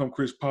 Here come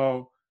Chris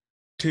Paul.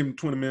 10,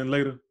 20 minutes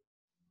later.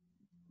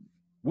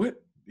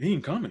 What? He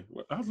ain't coming.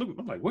 I was looking.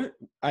 I'm like, what?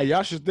 Hey,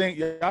 y'all should thank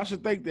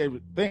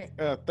David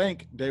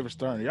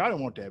Stern. Y'all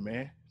didn't want that,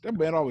 man. That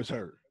man always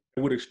hurt.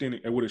 It would have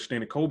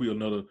extended Kobe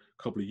another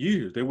couple of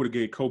years. They would have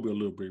gave Kobe a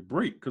little bit of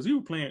break because he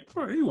was playing.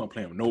 Bro, he wasn't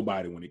playing with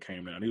nobody when he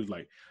came down. He was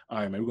like, all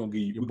right, man, we're gonna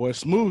give you your boy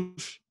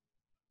Smoosh.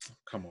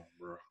 Come on,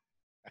 bro.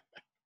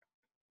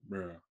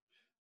 Bro.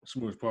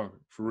 Smoosh Parker,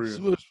 for real.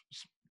 Smoosh.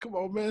 Come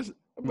on, man.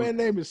 That man's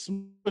name is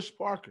Smoosh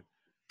Parker.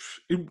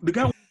 The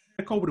guy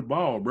had Kobe the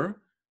ball, bro.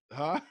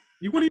 Huh?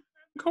 You wouldn't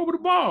even Kobe the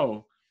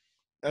ball.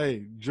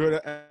 Hey,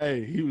 Jordan.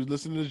 Hey, he was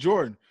listening to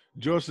Jordan.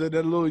 Jordan said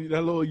that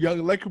little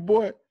young Laker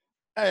boy.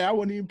 Hey, I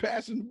wasn't even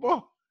passing the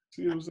ball.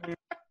 See what I'm saying?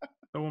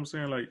 Know what I'm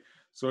saying? Like,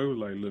 so it was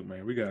like, look,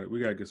 man, we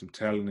gotta get some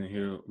talent in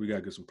here. We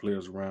gotta get some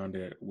players around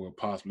that will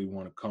possibly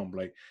want to come.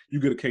 Like, you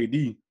get a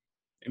KD,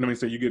 and I mean,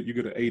 say you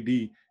get an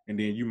AD, and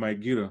then you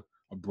might get a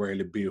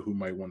Bradley Beal who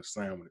might want to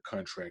sign with a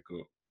contract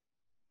up.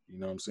 You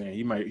know what I'm saying?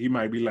 He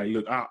might be like,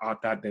 look, I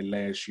opt out that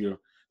last year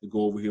to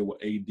go over here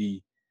with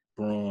AD,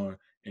 Braun,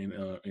 and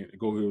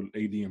go here with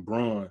AD and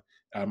Braun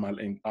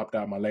and opt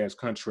out my last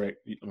contract,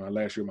 my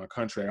last year of my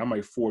contract. I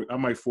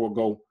might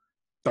forego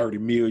 $30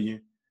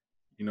 million.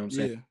 You know what I'm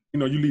saying? Yeah. You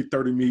know, you leave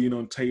 $30 million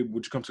on the table,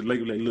 but you come to the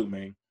Lakers like, look,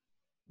 man,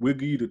 we'll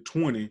give you the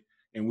 20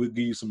 and we'll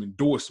give you some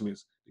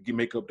endorsements to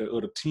make up that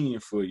other 10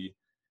 for you.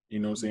 You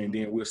know what I'm saying?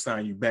 Then we'll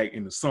sign you back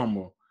in the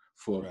summer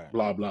for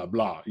blah, blah,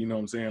 blah. You know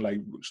what I'm saying?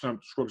 Like,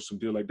 structure some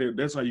deal like that.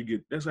 That's how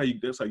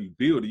you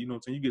build it. You know what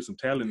I'm saying? You get some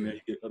talent in there,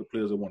 you get other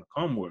players that want to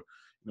come with.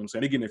 You know what I'm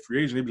saying? They get in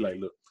free agent, they be like,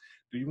 look,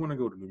 do you want to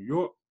go to New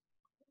York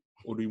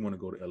or do you want to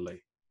go to LA?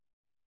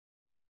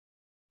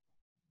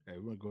 Hey,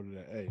 we're gonna go to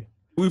that. Hey,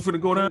 we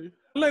finna go down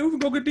LA. We finna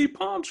go get these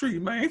palm trees,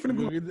 man. Ain't finna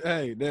go.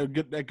 Hey, they'll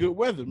get that good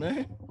weather,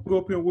 man. Go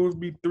up here, where it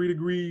be 3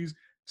 degrees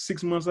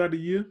 6 months out of the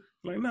year.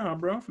 Like, nah,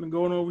 bro, I'm finna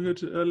go on over here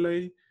to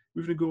LA.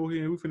 We finna go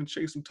here and we finna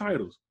chase some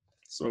titles.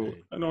 So,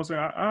 you know what I'm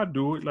saying? I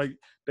do it. Like,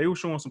 they were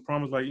showing some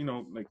promise, like, you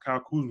know, like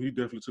Kyle Kuzma, he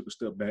definitely took a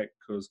step back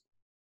because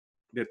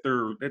that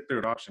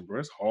third option, bro,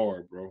 it's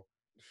hard, bro.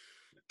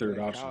 That third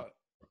option.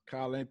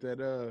 Kyle ain't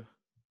that,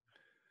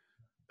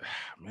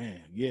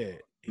 man, yeah.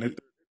 That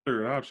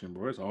third option,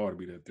 bro, it's hard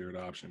to be that third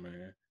option,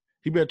 man.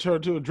 He better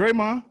turn to a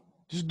Draymond.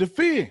 Just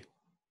defend.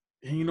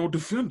 He ain't no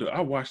defender.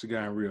 I watched the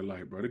guy in real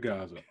life, bro.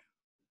 The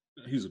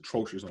he's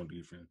atrocious on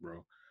defense,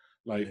 bro.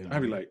 Like, I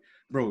be like,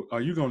 bro,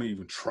 are you gonna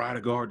even try to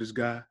guard this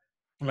guy?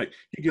 Like,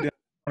 he get in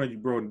front of you,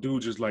 bro, and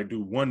dude just like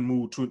do one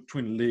move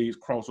between the legs,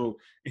 cross over,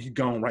 and he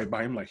gone right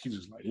by him. Like, he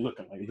just like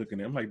looking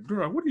at him. Like,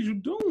 bro, what are you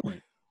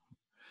doing?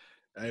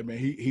 Hey, man,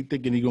 he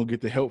thinking he gonna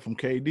get the help from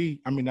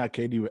KD. I mean, not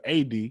KD, but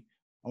AD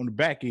on the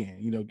back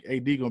end. You know,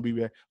 AD gonna be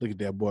back. Look at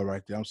that boy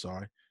right there. I'm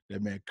sorry,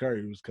 that man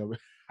Curry was coming.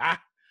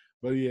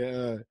 But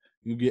yeah,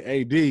 you get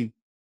AD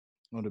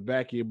on the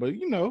back end. But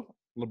you know,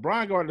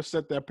 LeBron going to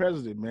set that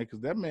precedent, man, because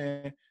that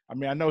man. I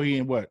mean, I know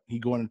he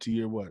going into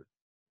year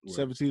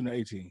 17 or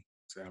 18.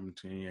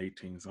 17,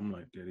 18, something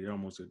like that. He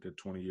almost at that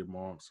 20-year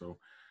mark. So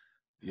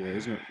yeah,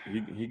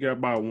 he got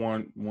about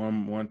one,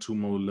 two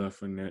more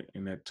left in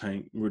that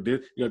tank. You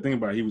gotta think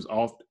about it, he was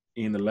off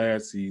in the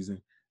last season,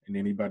 and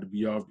then he about to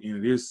be off the end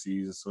of this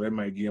season. So that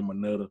might give him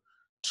another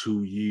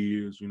 2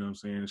 years, you know what I'm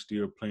saying?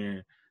 Still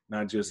playing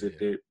not just at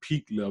that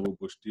peak level,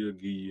 but still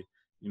give you,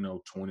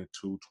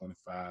 22,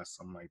 25,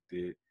 something like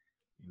that.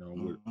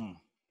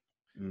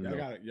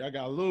 Y'all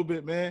got a little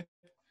bit, man.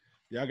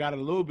 Y'all got a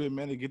little bit,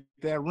 man, to get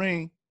that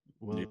ring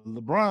with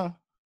LeBron.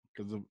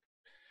 Because,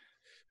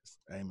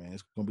 hey, man,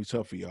 it's going to be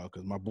tough for y'all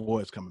because my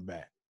boy's coming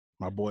back.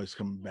 They're going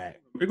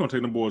to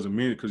take them boys a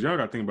minute because y'all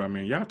got to think about,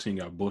 man, y'all team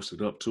got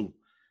busted up, too.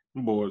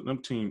 Them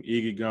team,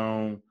 Iggy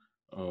gone.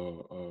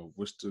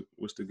 What's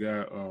the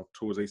guy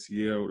towards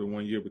ACL the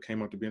one year but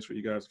came off the bench for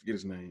you guys? Forget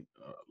his name.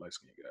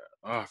 Light-skinned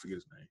guy. I forget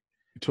his name.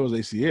 He tore his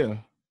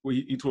ACL. Well,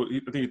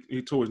 I think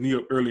he tore his knee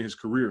up early in his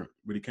career,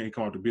 but he can't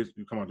come off the bench.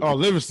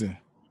 Livingston.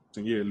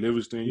 Yeah,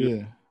 Livingston.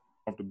 Yeah.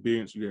 Off the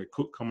bench. You got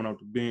Cook coming off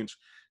the bench.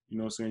 You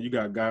know what I'm saying? You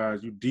got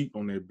guys, you deep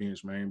on that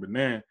bench, man. But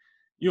now,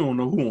 you don't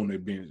know who on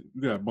that bench.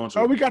 You got a bunch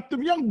of... we got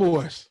them young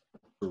boys.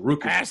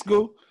 Rookies.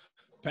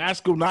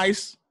 Pascal,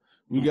 nice.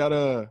 We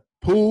got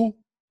Poole.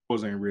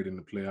 Boys ain't ready in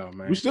the playoff,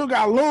 man. We still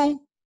got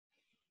Loon.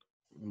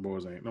 Them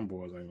boys ain't gonna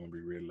be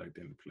ready like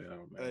that in the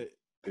playoff, man.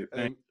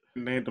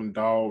 They ain't them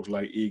dogs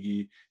like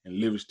Iggy and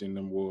Livingston.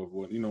 Them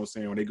boys, you know what I'm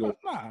saying? When they go,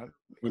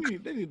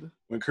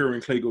 when Curry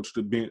and Clay go to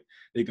the bench,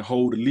 they can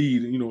hold the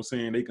lead. You know what I'm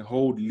saying? They can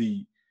hold the lead.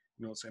 You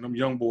know what I'm saying? Them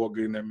young boys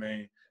getting that,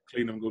 man.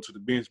 Clay and them go to the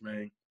bench,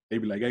 man. They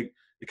be like, hey,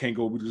 they can't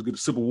go. We just get a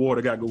sip of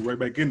water. Got to go right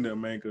back in there,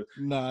 man. Cause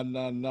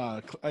nah.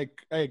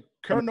 Hey,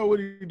 Curry know what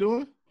he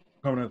doing?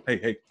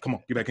 Hey, come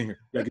on, get back in here.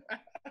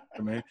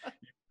 Man.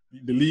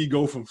 The lead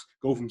go from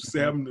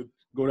 7 to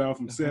go down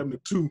from 7 to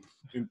 2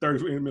 in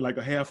 30 in like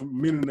a half a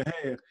minute and a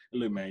half.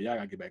 And look, man, y'all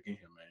gotta get back in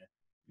here, man.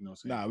 You know what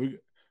I'm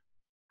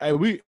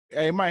saying?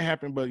 It might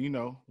happen, but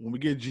when we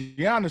get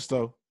Giannis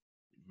though,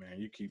 man,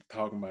 you keep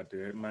talking about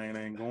that. Man,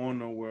 ain't going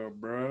nowhere,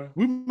 bro.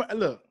 We might,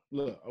 look.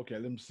 Okay,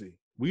 let me see.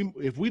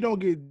 If we don't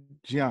get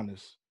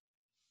Giannis,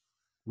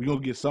 we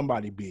gonna get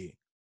somebody big.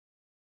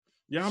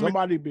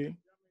 Somebody big.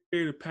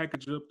 To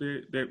package up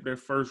that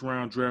first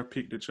round draft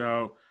pick that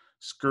y'all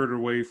skirt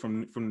away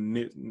from the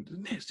Nets. The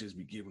Nets just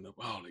be giving up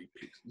all their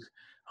picks.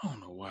 I don't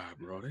know why,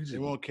 bro. They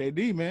want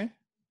KD, man.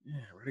 Yeah,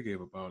 they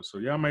gave up all it. So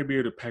y'all might be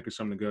able to package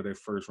something together that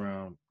first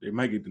round. They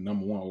might get the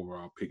number 1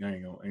 overall pick.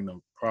 Ain't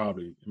no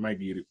probably. It might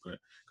get it, but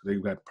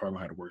because they probably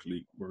had the worst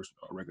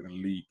record in the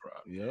league,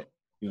 probably. Yep.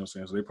 You know what I'm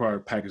saying? So they probably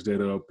package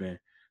that up and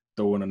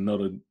throw in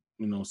another,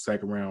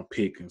 second round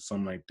pick and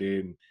something like that,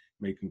 and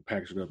make them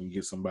package it up and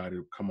get somebody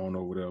to come on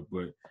over there.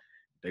 But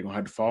they're gonna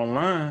have to fall in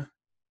line.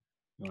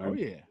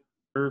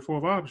 Third,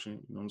 fourth option.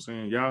 You know what I'm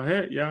saying? Y'all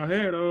had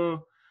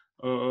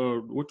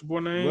what's the boy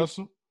name?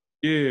 Russell.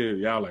 Yeah,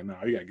 y'all like,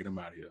 nah, you gotta get him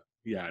out of here.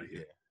 He out of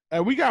here.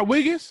 And we got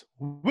Wiggins.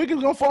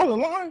 Wiggins gonna fall in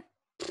line.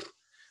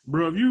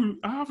 Bro,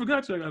 I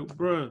forgot you,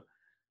 bro.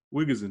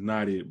 Wiggins is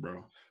not it,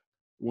 bro.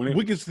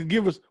 Wiggins can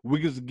give us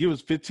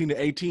 15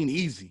 to 18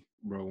 easy.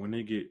 Bro, when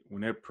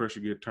that pressure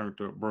get turned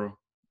up, bro,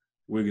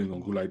 Wiggins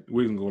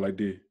gonna go like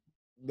this.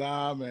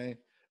 Nah, man.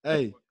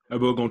 Hey. That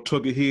boy gonna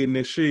tuck his head in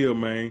that shell,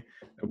 man.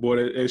 That boy,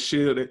 that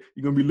shell that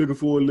you gonna be looking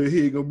for a little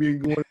head gonna be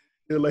going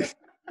like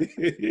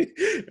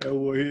that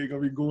boy head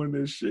gonna be going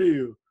in that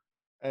shell.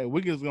 Hey,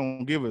 Wiggins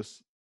gonna give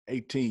us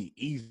 18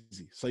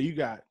 easy. So you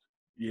got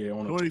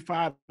on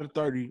 25 to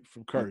 30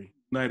 from Curry.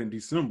 Night in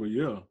December,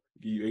 yeah.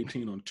 Give you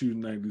 18 on Tuesday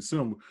night in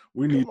December.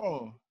 What are you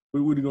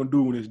gonna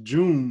do when it's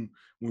June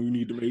when you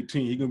need them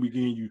 18? He gonna be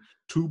giving you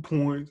 2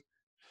 points,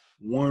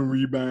 1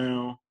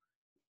 rebound.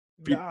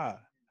 Nah.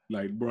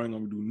 Like, bro, ain't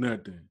gonna do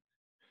nothing.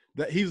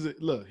 That he's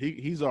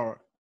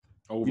our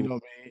over. You know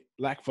what I mean?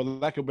 For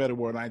lack of a better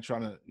word, I ain't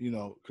trying to,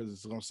 because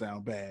it's gonna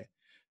sound bad.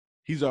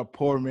 He's our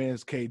poor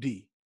man's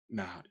KD.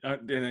 Nah,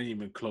 that ain't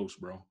even close,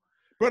 bro.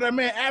 Bro, that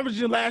man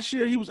averaging last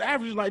year, he was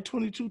averaging like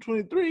 22,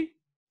 23.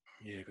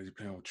 Yeah, because he's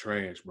playing with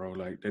trash, bro.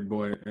 Like, that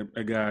boy,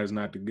 that guy is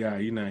not the guy.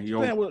 He's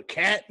playing with a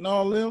cat and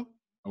all them.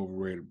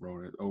 Overrated,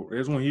 bro.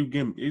 That's when he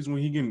can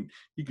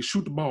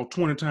shoot the ball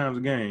 20 times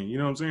a game. You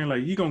know what I'm saying?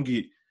 Like, he gonna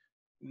get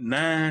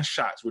 9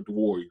 shots with the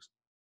Warriors.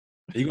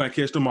 He gonna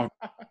catch them off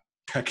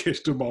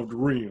the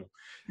rim.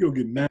 He gonna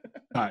get 9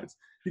 shots.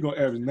 He gonna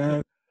average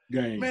 9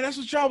 games. Man, that's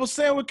what y'all was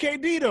saying with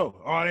KD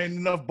though. Oh, ain't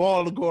enough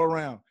ball to go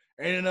around.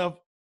 Ain't enough,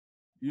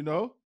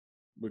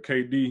 But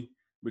KD,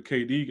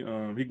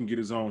 he can get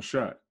his own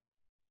shot.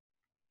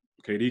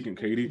 KD can.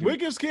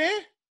 Wiggins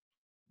can?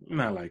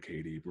 Not like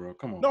KD, bro.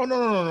 Come on. No,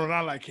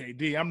 not like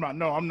KD. I'm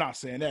not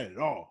saying that at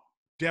all.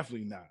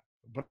 Definitely not.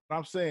 But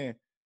I'm saying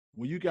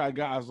when you got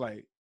guys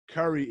like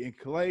Curry and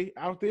Clay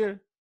out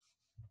there,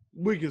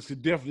 Wiggins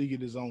could definitely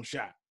get his own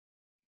shot.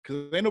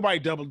 Cause ain't nobody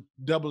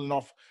doubling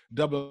off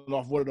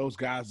one of those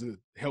guys to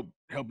help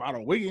out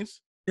on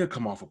Wiggins. He'll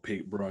come off a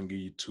pick, bro, and give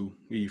you 2,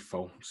 give you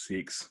 4,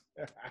 6.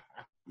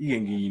 He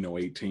ain't give you no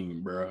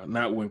 18, bro.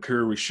 Not when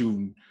Curry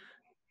shooting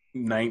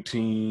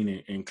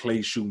 19 and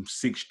Clay shooting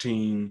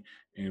 16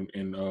 and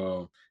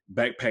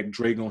Backpack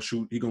Dre gonna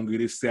shoot. He gonna get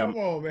his 7.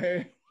 Come on,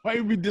 man. Why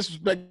you be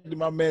disrespecting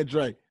my man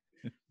Dre?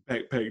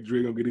 Backpack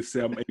Dre gonna get his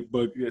 7,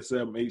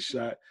 8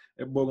 shot.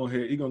 That boy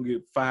he gonna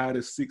get 5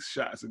 to 6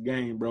 shots a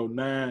game, bro.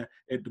 9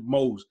 at the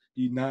most.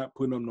 He not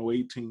putting up no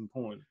 18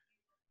 points.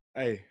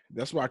 Hey,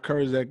 that's why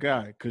Curry's that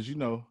guy. Cause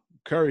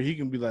Curry, he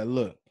can be like,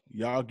 look,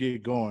 y'all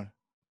get going.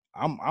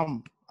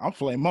 I'm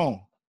flame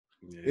on.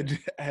 Yeah.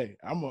 Hey,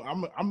 I'm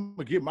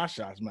gonna get my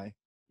shots, man.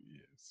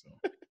 Yeah, so.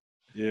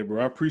 Yeah,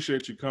 bro. I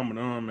appreciate you coming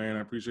on, man.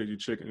 I appreciate you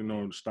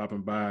checking,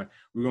 stopping by.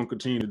 We're gonna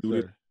continue to do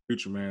this in the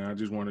future, man. I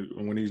just want to,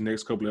 when these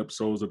next couple of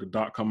episodes of the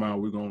doc come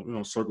out, we're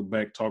gonna circle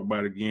back, talk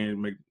about it again,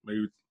 maybe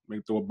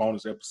throw a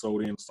bonus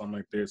episode in or something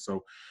like that.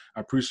 So I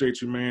appreciate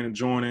you, man, and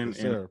joining. Yes,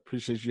 sir.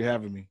 Appreciate you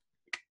having me.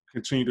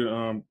 Continue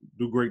to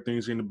do great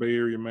things in the Bay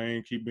Area,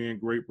 man. Keep being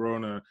great, bro.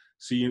 And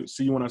see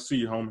you when I see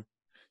you, homie.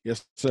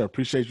 Yes, sir.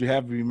 Appreciate you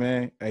having me,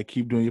 man. Hey,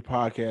 keep doing your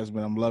podcast,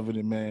 man. I'm loving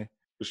it, man.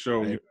 For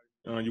sure. Hey.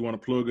 You want to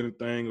plug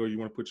anything, or you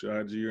want to put your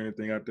IG or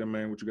anything out there,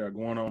 man? What you got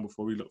going on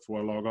before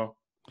I log off?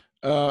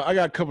 I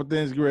got a couple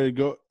things get ready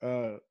to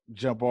go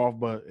jump off,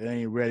 but it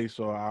ain't ready,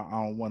 so I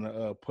don't want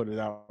to put it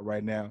out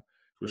right now.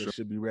 For sure. It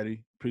should be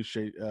ready.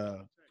 Appreciate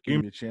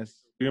giving me a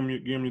chance. Give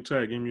me your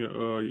tag. Give me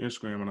your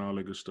Instagram and all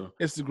that good stuff.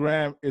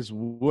 Instagram is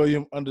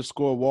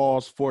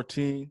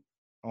William_Walls14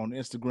 on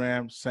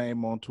Instagram.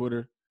 Same on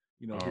Twitter.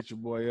 Hit your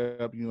boy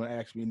up.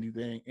 Ask me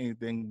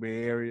anything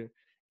Bay Area,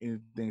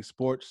 anything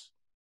sports.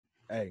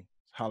 Hey,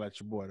 holla at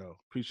your boy though.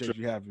 Appreciate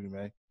you having me,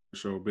 man.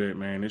 Sure, bet,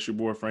 man. It's your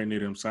boy Frank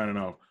Needham signing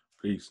off.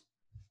 Peace.